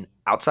 yeah, I mean,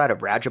 outside of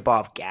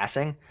Rajabov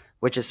gassing,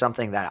 which is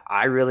something that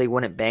I really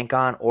wouldn't bank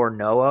on or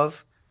know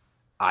of,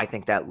 I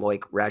think that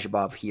Loik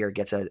Rajabov here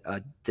gets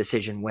a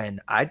decision win.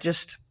 I'm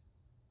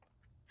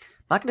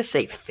not going to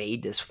say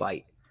fade this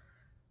fight,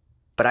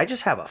 but I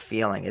just have a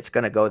feeling it's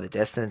going to go the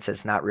distance.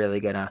 It's not really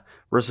going to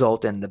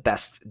result in the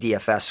best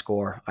DFS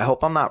score. I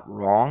hope I'm not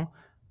wrong,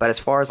 but as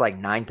far as like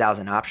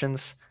 9,000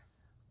 options,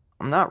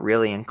 I'm not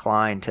really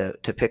inclined to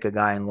pick a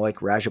guy in Loik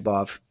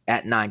Rajabov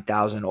at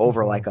 9,000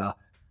 over like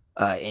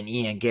an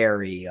Ian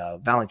Gary,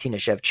 Valentina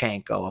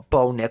Shevchenko, a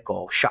Bo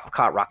Nickel,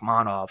 Shavkat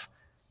Rakhmonov,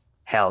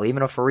 hell,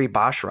 even a Fareed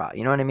Basharat.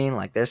 You know what I mean?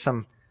 Like there's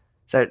some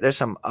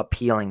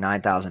appealing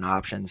 9,000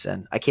 options,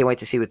 and I can't wait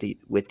to see what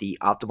the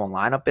optimal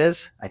lineup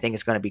is. I think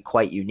it's going to be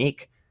quite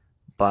unique.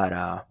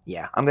 But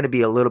yeah, I'm going to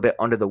be a little bit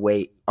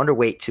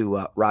underweight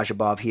to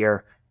Rajabov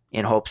here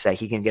in hopes that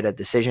he can get a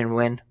decision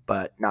win,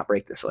 but not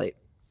break the slate.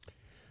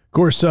 Of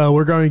course,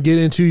 we're going to get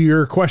into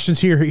your questions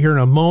here in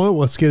a moment.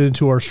 Let's get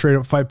into our straight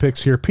up fight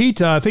picks here.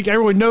 Pete, I think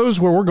everyone knows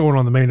where we're going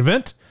on the main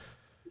event.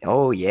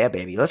 Oh, yeah,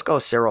 baby. Let's go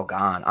Ciryl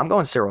Gane. I'm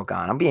going Ciryl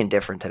Gane. I'm being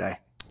different today.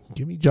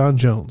 Give me John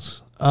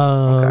Jones.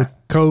 Okay.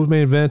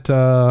 Co-main event,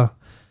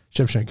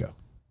 Shevchenko.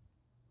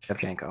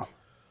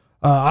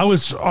 I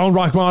was on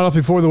Rakhmonov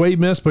before the weight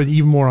miss, but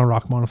even more on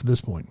Rakhmonov at this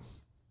point.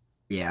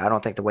 Yeah, I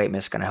don't think the weight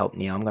miss is going to help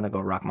Neil. I'm going to go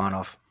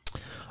Rakhmonov.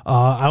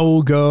 I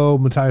will go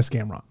Matthias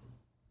Gamrot.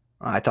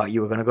 I thought you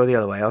were going to go the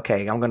other way.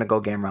 Okay, I'm going to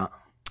go Gamrot.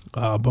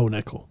 Bo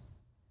Nickel.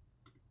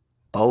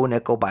 Bo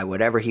Nickel by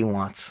whatever he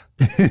wants.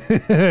 I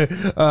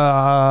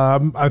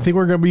think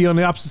we're going to be on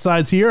the opposite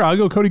sides here. I'll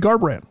go Cody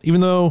Garbrandt,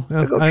 even though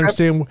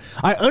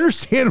I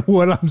understand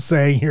what I'm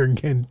saying here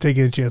and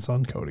taking a chance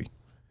on Cody.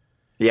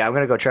 Yeah, I'm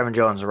going to go Trevin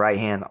Jones right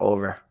hand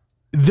over.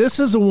 This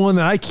is the one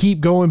that I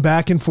keep going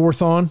back and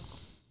forth on.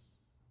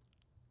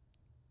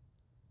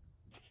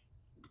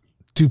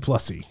 Du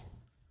Plessis.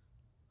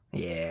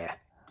 Yeah,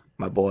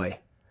 my boy.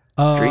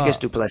 Dricus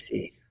Du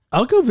Plessis.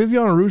 I'll go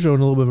Viviane Araújo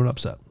in a little bit of an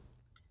upset.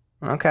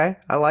 Okay,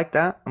 I like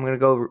that. I'm going to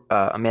go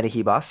Amanda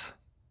Ribas.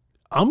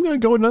 I'm going to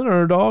go another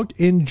underdog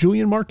in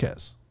Julian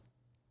Marquez.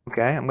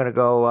 Okay, I'm going to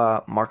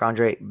go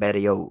Marc-Andre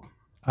Barriault.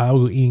 I'll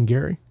go Ian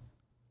Gary.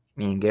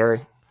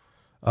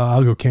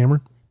 I'll go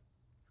Cameron.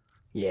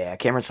 Yeah,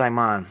 Cameron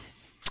Simon.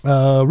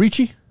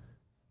 Ricci.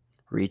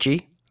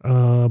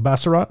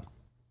 Basharat.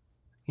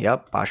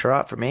 Yep,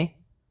 Basharat for me.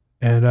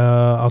 And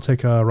I'll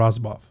take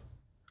Rajabov.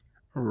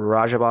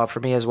 Rajabov for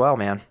me as well,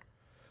 man.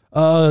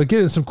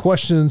 Getting some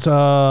questions.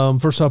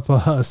 First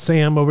up,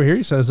 Sam over here.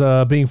 He says,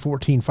 being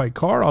 14 fight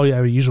card, all you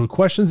have usual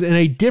questions in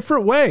a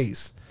different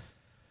ways.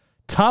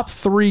 Top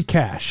 3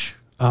 cash.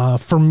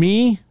 For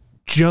me,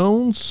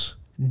 Jones,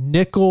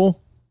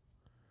 Nickel,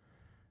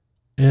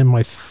 and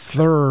my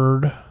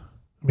third. I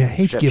mean, I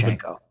hate to give it.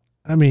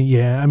 I mean,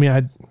 yeah. I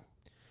mean,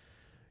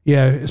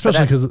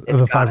 especially because of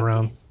the 5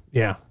 round.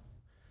 Yeah.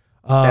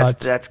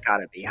 That's got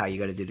to be how you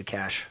got to do the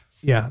cash.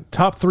 Yeah.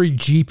 Top 3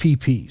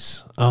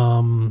 GPPs.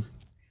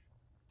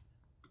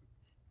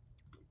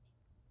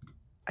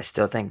 I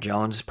still think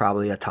Jones is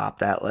probably atop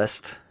that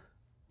list.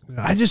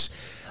 I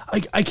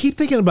keep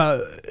thinking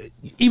about,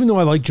 even though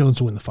I like Jones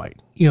to win the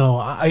fight,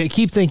 I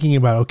keep thinking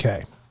about,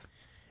 okay,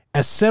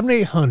 at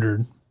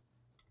 7,800,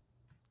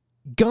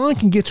 Gane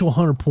can get to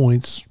 100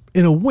 points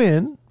in a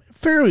win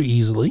fairly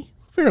easily.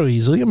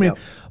 I mean,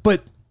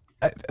 but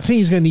I think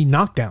he's going to need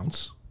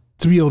knockdowns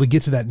to be able to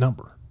get to that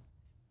number.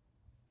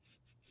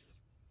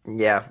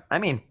 Yeah, I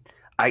mean,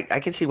 I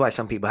can see why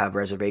some people have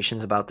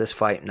reservations about this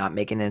fight not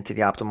making it into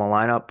the optimal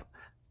lineup.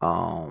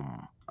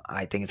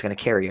 I think it's going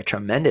to carry a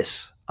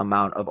tremendous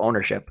amount of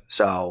ownership.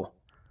 So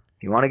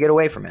if you want to get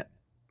away from it,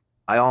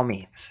 by all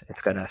means,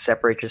 it's going to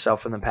separate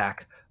yourself from the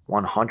pack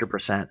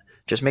 100%.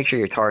 Just make sure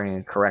you're targeting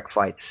the correct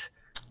fights,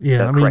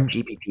 correct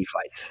GPP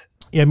fights.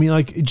 Yeah, I mean,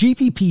 like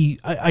GPP,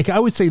 I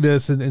would say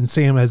this, and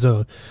Sam, as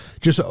a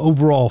just an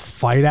overall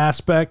fight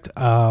aspect,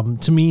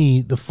 to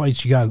me, the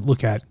fights you got to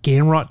look at: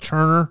 Gamrot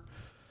Turner,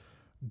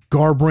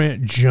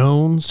 Garbrandt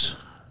Jones,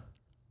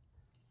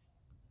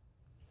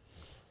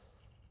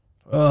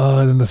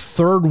 and then the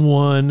third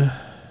one,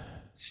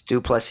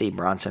 Du Plessis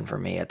Brunson for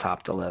me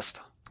atop the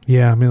list.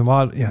 Yeah, I mean,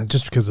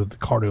 just because of the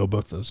cardio of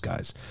both those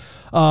guys.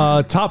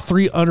 Top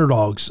 3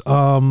 underdogs.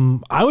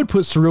 I would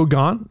put Cyril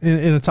Gane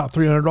in a top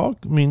 3 underdog.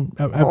 I mean,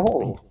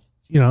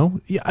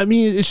 I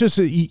mean, it's just,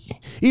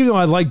 even though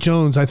I like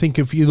Jones, I think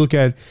if you look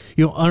at,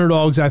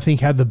 underdogs, I think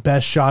had the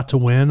best shot to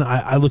win.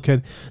 I look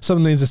at some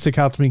of the names that stick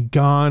out to me: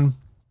 Gane,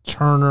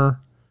 Turner,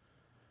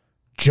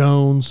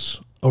 Jones,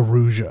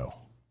 Araujo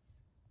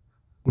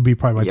would be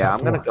probably my top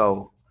 4. I'm going to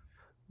go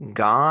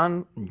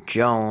Gane,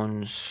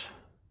 Jones.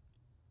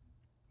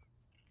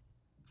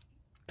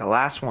 The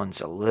last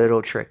one's a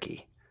little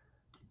tricky.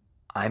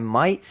 I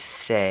might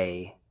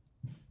say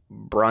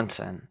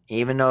Brunson,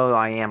 even though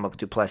I am a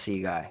Du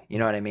Plessis guy. You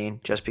know what I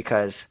mean? Just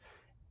because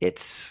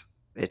it's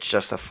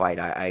just a fight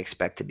I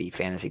expect to be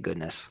fantasy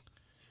goodness.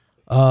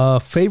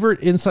 Favorite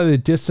inside the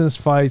distance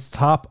fights,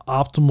 top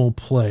optimal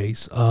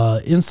plays.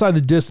 Inside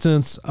the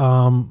distance,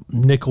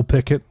 Nickel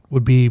Pickett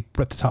would be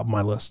at the top of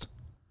my list.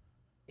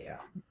 Yeah.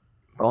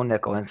 Bo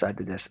Nickel inside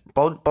the distance.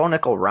 Bo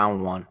Nickel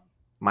round 1,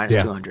 minus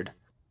 200.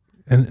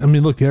 And I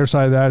mean, look, the other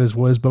side of that is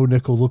what does Bo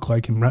Nickel look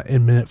like in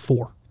minute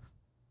 4?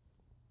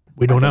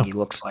 We don't know. He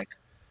looks like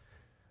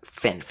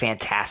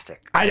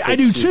fantastic. I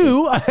do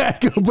too.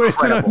 But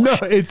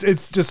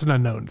it's just an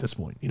unknown at this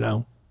point,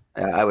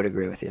 I would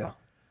agree with you.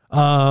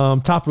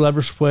 Top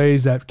leverage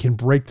plays that can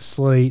break the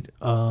slate.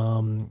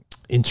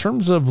 In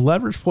terms of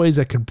leverage plays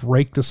that could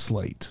break the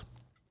slate,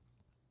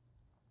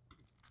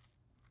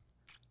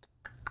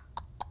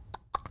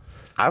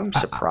 I'm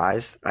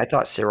surprised. I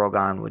thought Cyril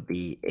Gane would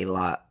be a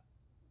lot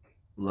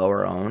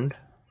lower owned.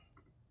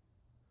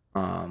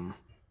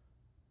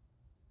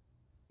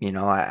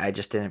 I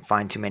just didn't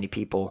find too many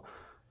people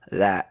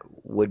that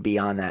would be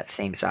on that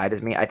same side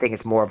as me. I think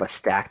it's more of a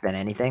stack than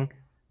anything.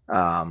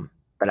 But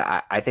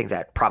I think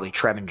that probably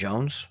Trevin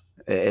Jones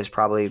is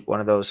probably one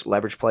of those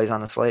leverage plays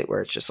on the slate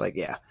where it's just like,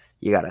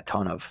 you got a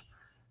ton of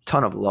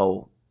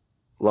low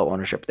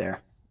ownership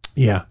there.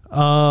 Yeah.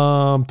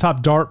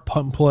 Top dart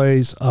pump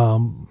plays.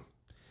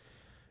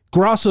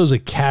 Grasso's a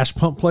cash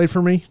pump play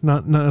for me,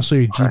 not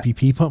necessarily a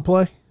GPP pump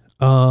play.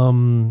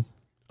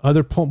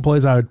 Other pump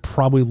plays I would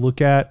probably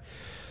look at.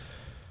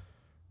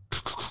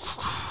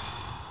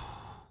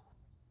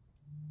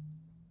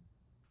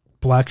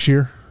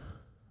 Blackshear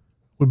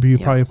would be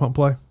probably a pump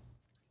play.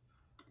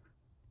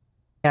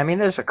 Yeah, I mean,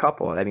 there's a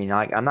couple. I mean,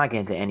 I'm not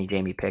getting to any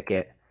Jamie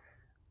Pickett.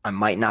 I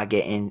might not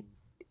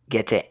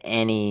get to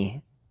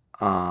any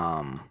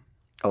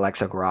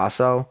Alexa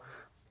Grasso,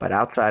 but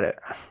outside of,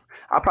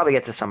 I'll probably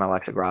get to some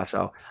Alexa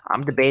Grasso.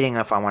 I'm debating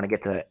if I want to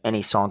get to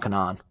any Song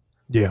Kanan.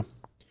 Yeah.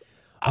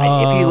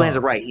 If he lands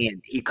a right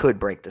hand, he could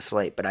break the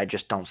slate, but I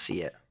just don't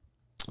see it.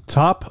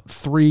 Top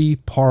 3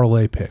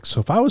 parlay picks.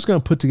 So if I was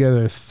going to put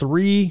together a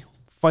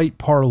 3-fight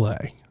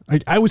parlay,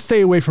 I would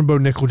stay away from Bo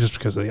Nickel just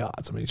because of the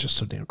odds. I mean, it's just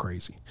so damn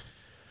crazy.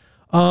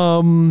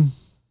 Ian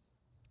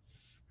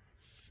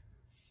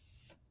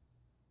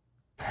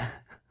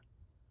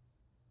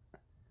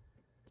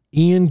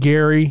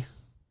Gary,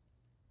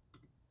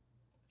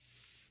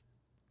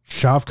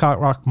 Shavkat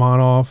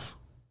Rakhmonov,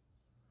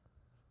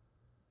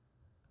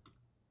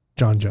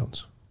 John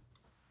Jones.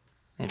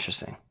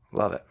 Interesting.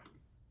 Love it.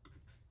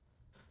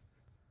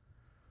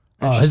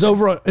 His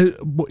overall.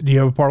 Do you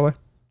have a parlay?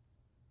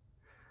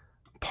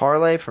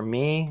 Parlay for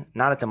me,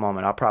 not at the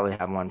moment. I'll probably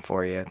have one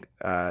for you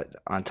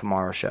on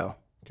tomorrow's show.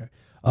 Okay.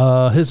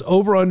 His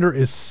over under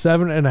is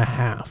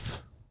 7.5.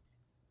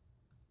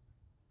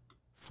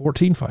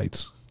 14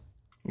 fights.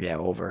 Yeah,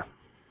 over.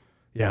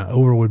 Yeah,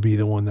 over would be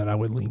the one that I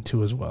would lean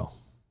to as well.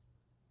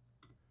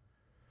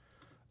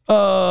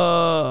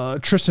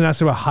 Tristan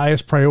asked about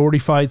highest priority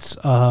fights.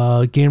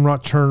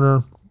 Gamrot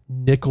Turner,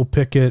 Nickel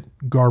Pickett,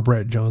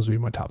 Garbrandt Jones would be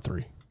my top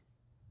 3.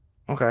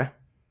 Okay.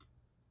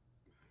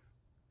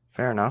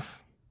 Fair enough.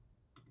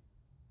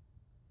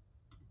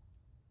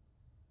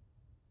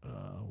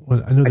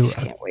 I know I just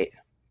can't wait.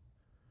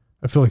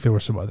 I feel like there were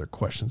some other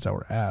questions that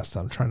were asked.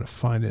 I'm trying to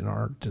find it in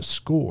our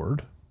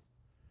Discord.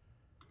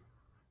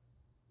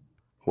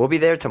 We'll be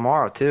there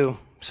tomorrow too,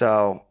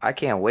 so I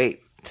can't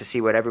wait to see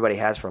what everybody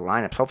has for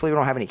lineups. Hopefully, we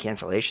don't have any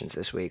cancellations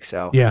this week.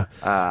 So yeah,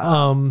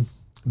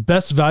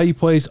 best value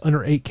plays under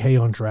 8K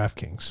on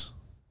DraftKings.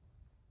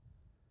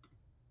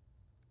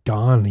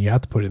 Gone. You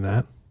have to put in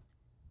that.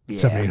 Yeah,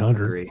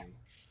 7,800. agree.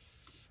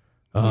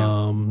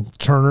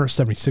 Turner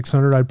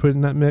 7,600. I'd put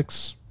in that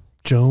mix.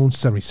 Jones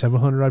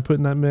 7,700. I'd put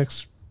in that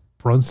mix.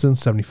 Brunson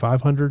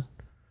 7,500.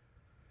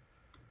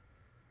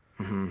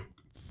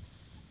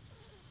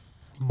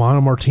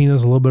 Mono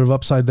Martinez, a little bit of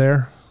upside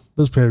there.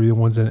 Those probably the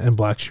ones in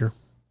Blackshear.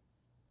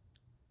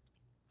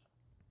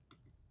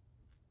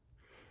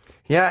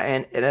 Yeah,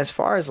 and as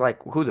far as like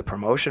who the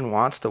promotion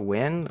wants to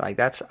win, like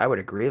I would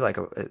agree. Like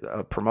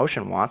a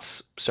promotion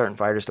wants certain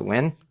fighters to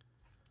win.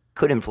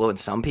 Could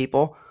influence some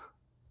people.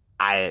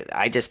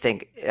 I just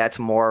think that's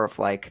more of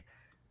like,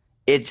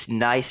 it's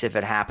nice if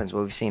it happens.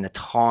 We've seen a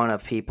ton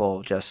of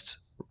people just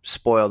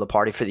spoil the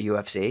party for the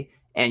UFC.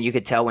 And you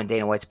could tell when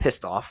Dana White's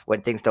pissed off,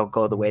 when things don't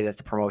go the way that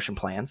the promotion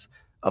plans.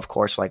 Of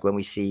course, like when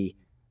we see,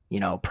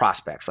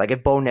 prospects. Like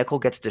if Bo Nickel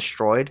gets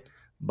destroyed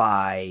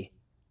by,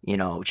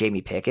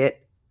 Jamie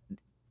Pickett,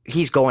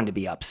 he's going to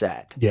be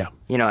upset. Yeah.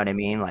 You know what I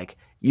mean? Like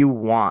you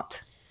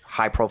want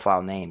high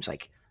profile names.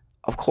 Like,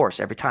 of course,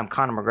 every time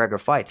Conor McGregor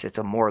fights, it's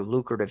a more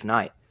lucrative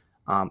night.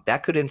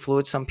 That could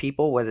influence some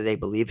people, whether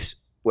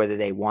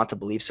they want to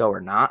believe so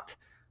or not.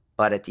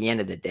 But at the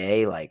end of the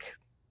day, like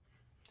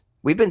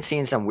we've been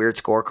seeing some weird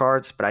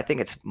scorecards, but I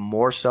think it's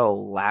more so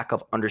lack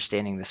of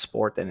understanding the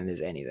sport than it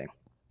is anything.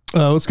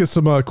 Let's get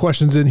some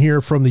questions in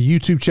here from the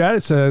YouTube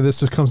chat.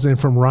 This comes in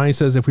from Ryan.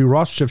 Says, if we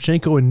roster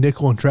Shevchenko and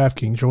Nickel and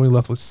DraftKings, you're only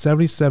left with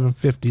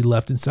 $7,750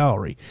 left in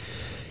salary.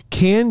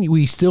 Can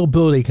we still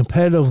build a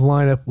competitive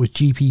lineup with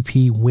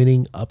GPP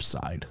winning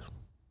upside?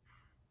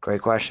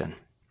 Great question.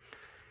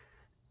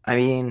 I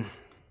mean,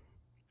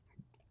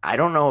 I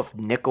don't know if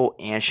Nickel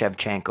and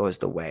Shevchenko is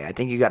the way. I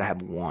think you got to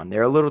have one.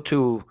 They're a little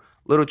too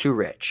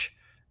rich.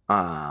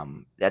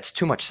 That's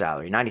too much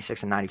salary.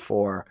 96 and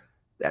 94.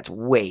 That's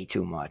way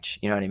too much.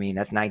 You know what I mean?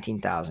 That's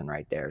 19,000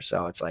 right there.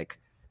 So it's like,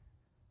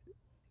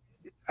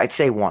 I'd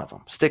say one of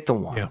them. Stick to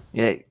one.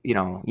 Yeah.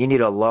 You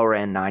need a lower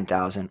end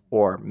 9,000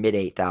 or mid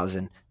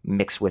 8,000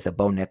 mixed with a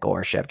Bo Nickel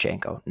or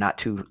Shevchenko.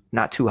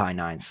 Not too high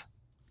nines.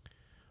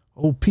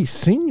 Oh, P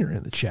Senior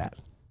in the chat.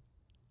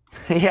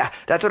 Yeah,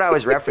 that's what I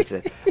was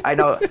referencing. I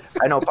know.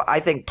 I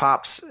think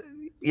Pops,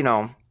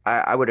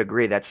 I would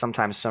agree that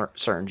sometimes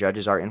certain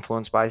judges are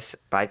influenced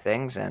by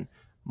things, and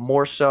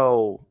more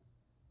so,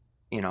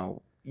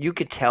 you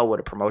could tell what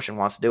a promotion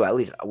wants to do. At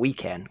least we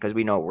can, because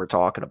we know what we're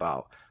talking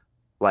about.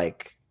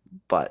 Like,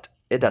 but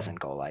it doesn't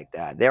go like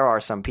that. There are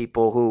some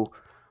people who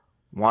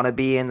want to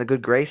be in the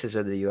good graces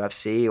of the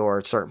UFC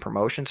or certain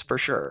promotions, for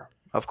sure,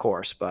 of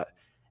course. But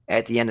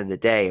at the end of the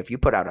day, if you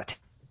put out a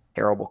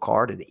terrible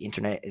card and the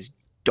internet is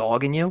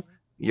dogging you,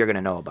 you're going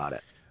to know about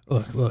it.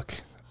 Look,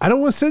 I don't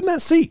want to sit in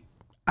that seat.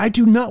 I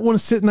do not want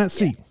to sit in that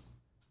seat. Yeah.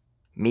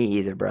 Me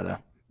either, brother.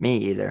 Me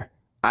either.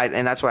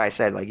 And that's why I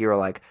said, like, you were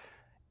like,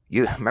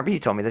 you remember you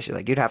told me this, you're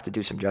like, you'd have to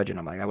do some judging.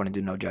 I'm like, I wouldn't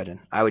do no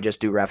judging. I would just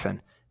do reffing,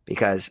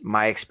 because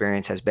my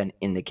experience has been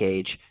in the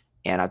cage.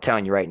 And I'm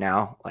telling you right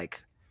now, like,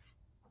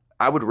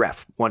 I would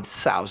ref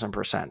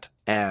 1,000%.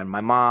 And my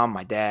mom,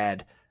 my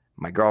dad,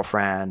 my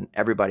girlfriend,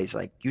 everybody's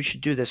like, you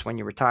should do this when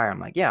you retire. I'm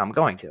like, yeah, I'm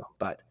going to,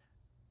 but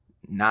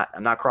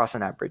I'm not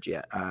crossing that bridge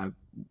yet.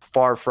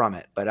 Far from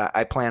it, but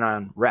I plan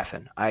on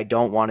reffing. I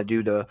don't want to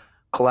do the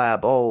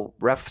collab. Oh,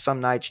 ref some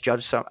nights,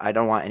 judge some. I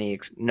don't want any.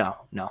 No,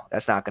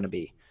 that's not going to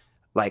be.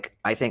 Like,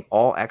 I think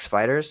all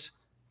ex-fighters,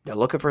 they're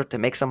looking to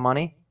make some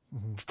money.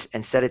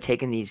 Instead of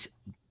taking these,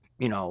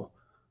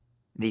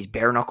 these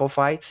bare knuckle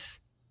fights,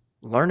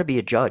 learn to be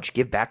a judge.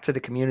 Give back to the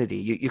community.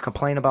 You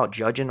complain about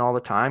judging all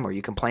the time, or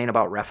you complain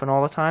about reffing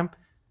all the time.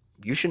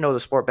 You should know the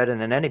sport better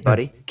than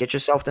anybody. Get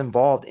yourself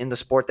involved in the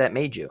sport that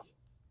made you.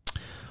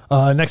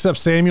 Next up,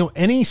 Samuel,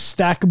 any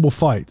stackable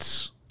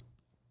fights?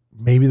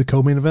 Maybe the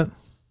co-main event?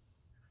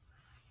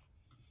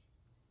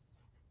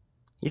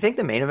 You think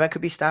the main event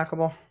could be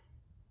stackable?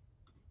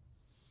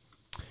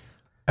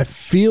 I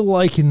feel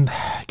like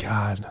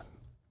God.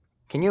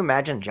 Can you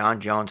imagine John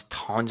Jones,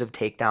 tons of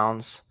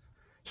takedowns?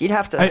 He'd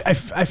have to. I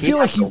feel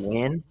like you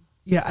win.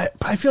 Yeah,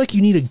 I feel like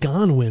you need a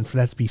Gane win for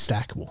that to be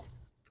stackable.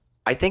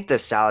 I think the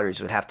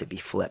salaries would have to be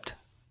flipped,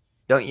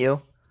 don't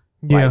you?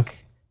 Yeah.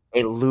 Like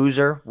a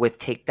loser with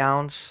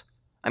takedowns.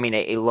 I mean,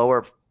 a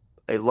lower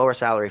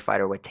salary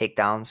fighter with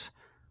takedowns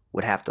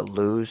would have to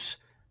lose,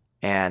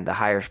 and the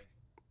higher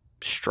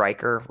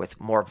striker with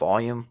more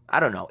volume. I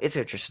don't know. It's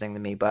interesting to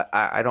me, but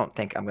I don't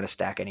think I'm going to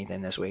stack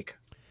anything this week.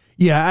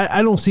 Yeah,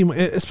 I don't see,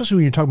 especially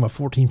when you're talking about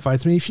 14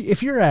 fights. I mean,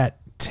 if you're at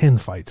 10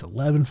 fights,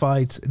 11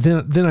 fights,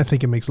 then I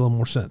think it makes a little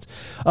more sense.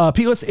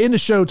 Pete, let's end the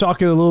show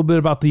talking a little bit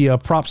about the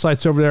prop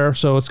sites over there.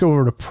 So let's go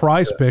over to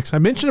Prize Picks. I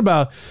mentioned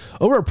about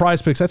over at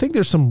Prize Picks, I think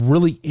there's some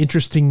really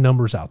interesting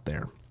numbers out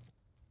there.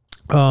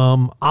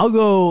 I'll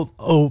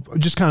go,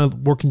 just kind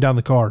of working down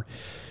the card.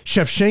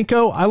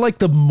 Shevchenko, I like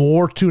the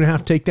more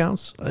 2.5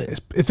 takedowns.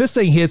 If this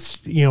thing hits,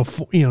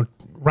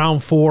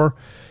 round 4,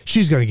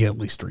 she's going to get at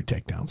least 3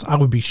 takedowns. I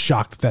would be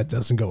shocked if that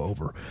doesn't go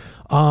over.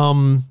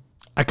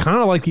 I kind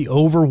of like the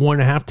over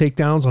 1.5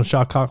 takedowns on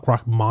Shavkat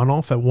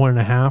Rakhmonov at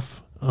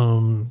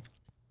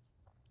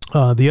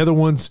 1.5. The other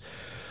ones,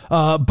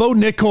 Bo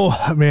Nickel,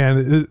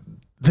 man,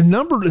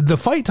 The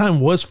fight time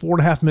was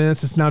 4.5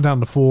 minutes. It's now down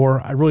to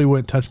 4. I really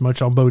wouldn't touch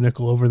much on Bo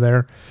Nickel over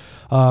there.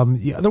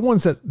 The other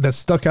ones that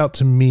stuck out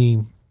to me,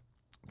 I'm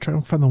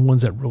trying to find the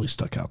ones that really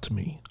stuck out to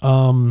me.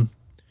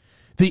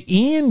 The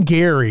Ian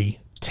Gary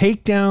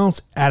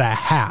takedowns at a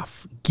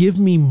half. Give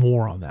me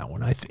more on that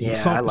one. I think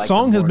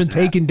Song has been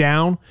taken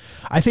down.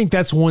 I think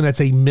that's one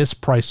that's a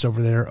mispriced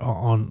over there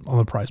on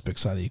the Prize Pick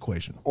side of the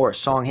equation. Or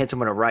Song hits him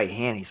with a right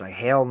hand. He's like,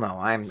 hell no,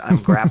 I'm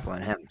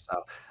grappling him.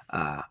 So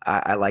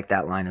I like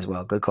that line as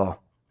well. Good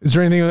call. Is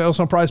there anything else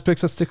on Prize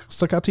Picks that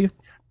stuck out to you?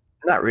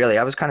 Not really.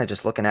 I was kind of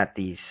just looking at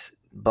these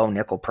Bo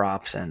Nickel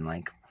props and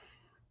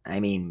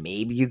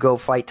maybe you go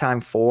fight time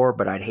 4,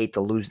 but I'd hate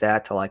to lose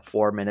that to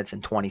 4 minutes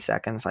and 20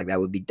 seconds. That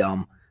would be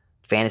dumb.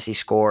 Fantasy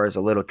score is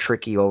a little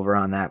tricky over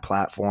on that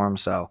platform,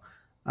 so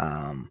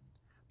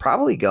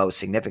probably go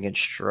significant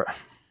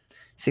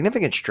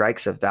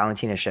strikes of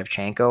Valentina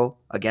Shevchenko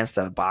against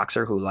a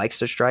boxer who likes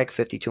to strike,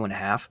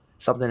 52.5.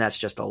 Something that's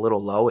just a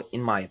little low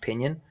in my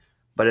opinion,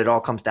 but it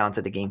all comes down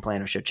to the game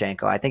plan of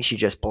Shevchenko. I think she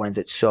just blends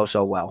it so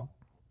well.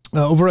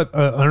 Over at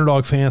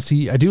Underdog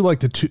Fantasy, I do like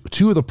the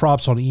two of the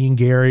props on Ian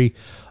Gary.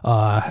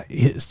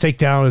 His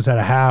takedown is at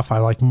a half. I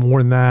like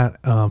more than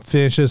that.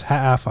 Finishes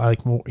half. I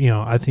like more.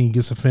 I think he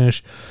gets a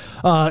finish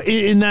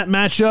in that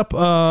matchup.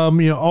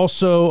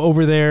 Also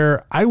over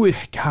there,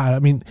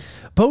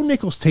 Bo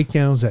Nickel's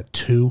takedowns at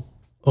 2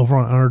 over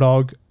on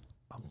Underdog.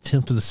 I'm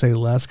tempted to say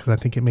less because I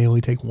think it may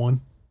only take 1.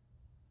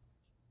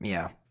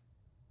 Yeah,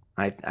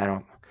 I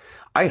don't.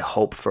 I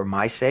hope for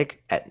my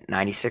sake at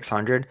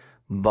 9,600,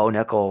 Bo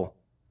Nickel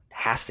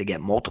has to get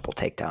multiple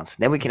takedowns.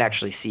 Then we can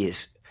actually see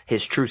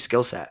his true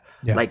skill set.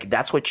 Yeah.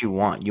 That's what you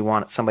want. You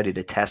want somebody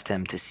to test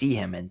him, to see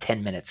him in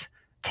 10 minutes.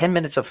 10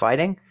 minutes of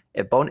fighting.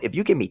 If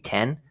you give me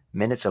 10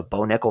 minutes of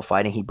Bo Nickel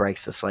fighting, he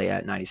breaks the slate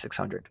at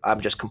 9,600. I'm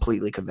just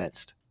completely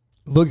convinced.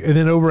 Look, and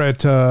then over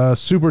at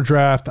Super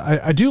Draft,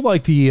 I do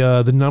like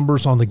the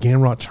numbers on the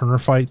Gamrot Turner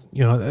fight.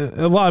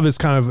 A lot of it's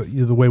kind of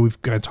the way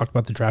we've kind of talked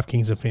about the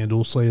DraftKings and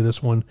FanDuel slate of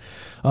this one.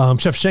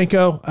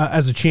 Shevchenko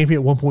as a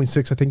champion at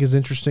 1.6, I think is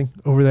interesting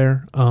over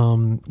there.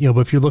 But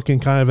if you're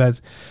looking kind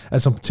of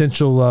at some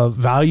potential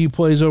value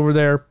plays over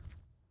there,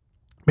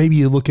 maybe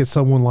you look at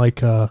someone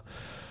like a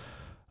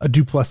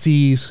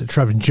Duplessis, a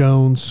Trevin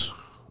Jones,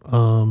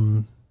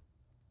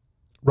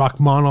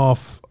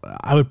 Rachmanov.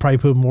 I would probably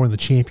put more in the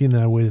champion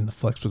than I would in the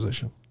flex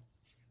position.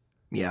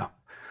 Yeah.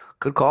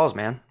 Good calls,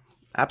 man.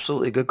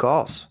 Absolutely good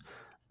calls.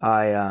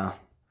 I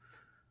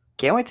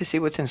can't wait to see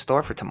what's in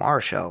store for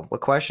tomorrow's show.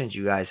 What questions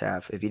you guys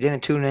have. If you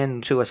didn't tune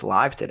in to us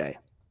live today,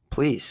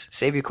 please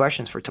save your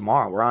questions for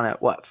tomorrow. We're on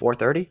at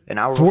 4:30? An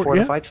hour before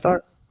the fight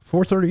start?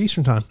 4:30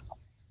 Eastern time.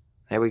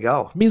 There we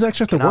go. It means I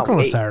actually have to work on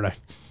a Saturday.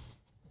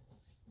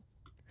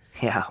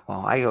 Yeah,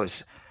 well,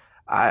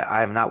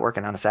 I'm not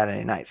working on a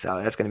Saturday night, so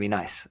that's going to be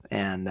nice.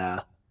 And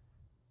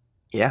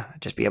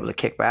just be able to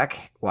kick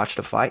back, watch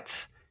the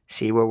fights,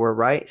 see where we're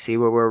right, see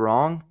where we're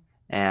wrong,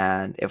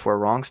 and if we're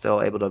wrong,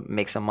 still able to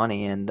make some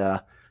money and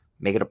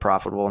make it a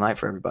profitable night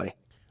for everybody.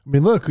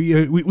 Look,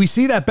 we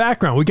see that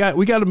background. We got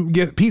to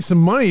get Pete some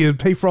money to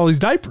pay for all these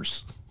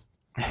diapers.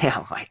 Yeah,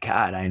 oh my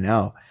God, I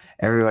know.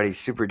 Everybody's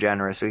super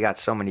generous. We got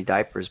so many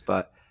diapers,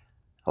 but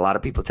a lot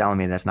of people telling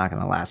me that's not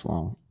going to last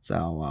long.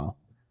 So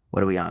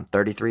what are we on?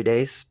 33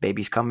 days?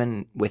 Baby's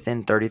coming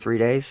within 33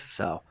 days.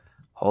 So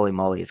holy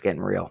moly, it's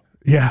getting real.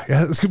 Yeah,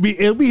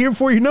 it'll be here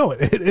before you know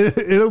it.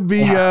 It'll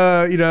be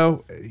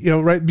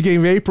right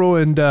beginning of April,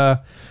 and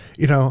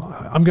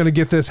I'm gonna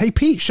get this. Hey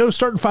Pete, show's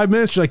starting 5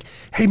 minutes. You're like,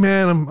 hey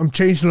man, I'm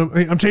changing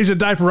a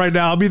diaper right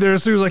now. I'll be there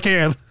as soon as I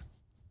can.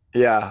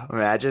 Yeah,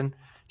 imagine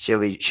she'll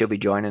be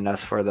joining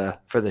us for the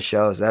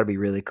shows. That'll be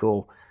really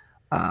cool.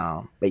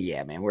 But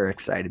yeah, man, we're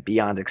excited,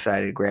 beyond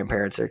excited.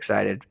 Grandparents are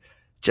excited.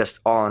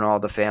 Just all in all,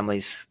 the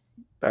families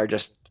are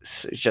just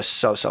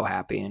so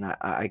happy, and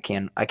I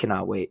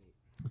cannot wait.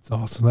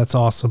 That's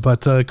awesome.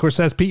 But of course,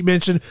 as Pete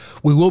mentioned,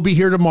 we will be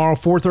here tomorrow,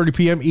 4:30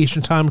 p.m.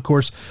 Eastern time. Of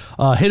course,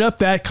 hit up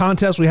that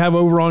contest we have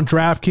over on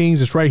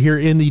DraftKings. It's right here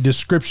in the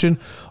description.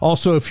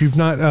 Also, if you've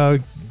not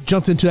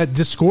jumped into that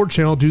Discord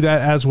channel, do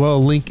that as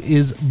well. Link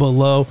is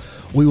below.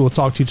 We will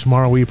talk to you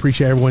tomorrow. We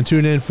appreciate everyone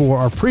tuning in for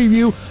our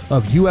preview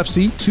of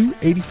UFC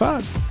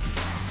 285.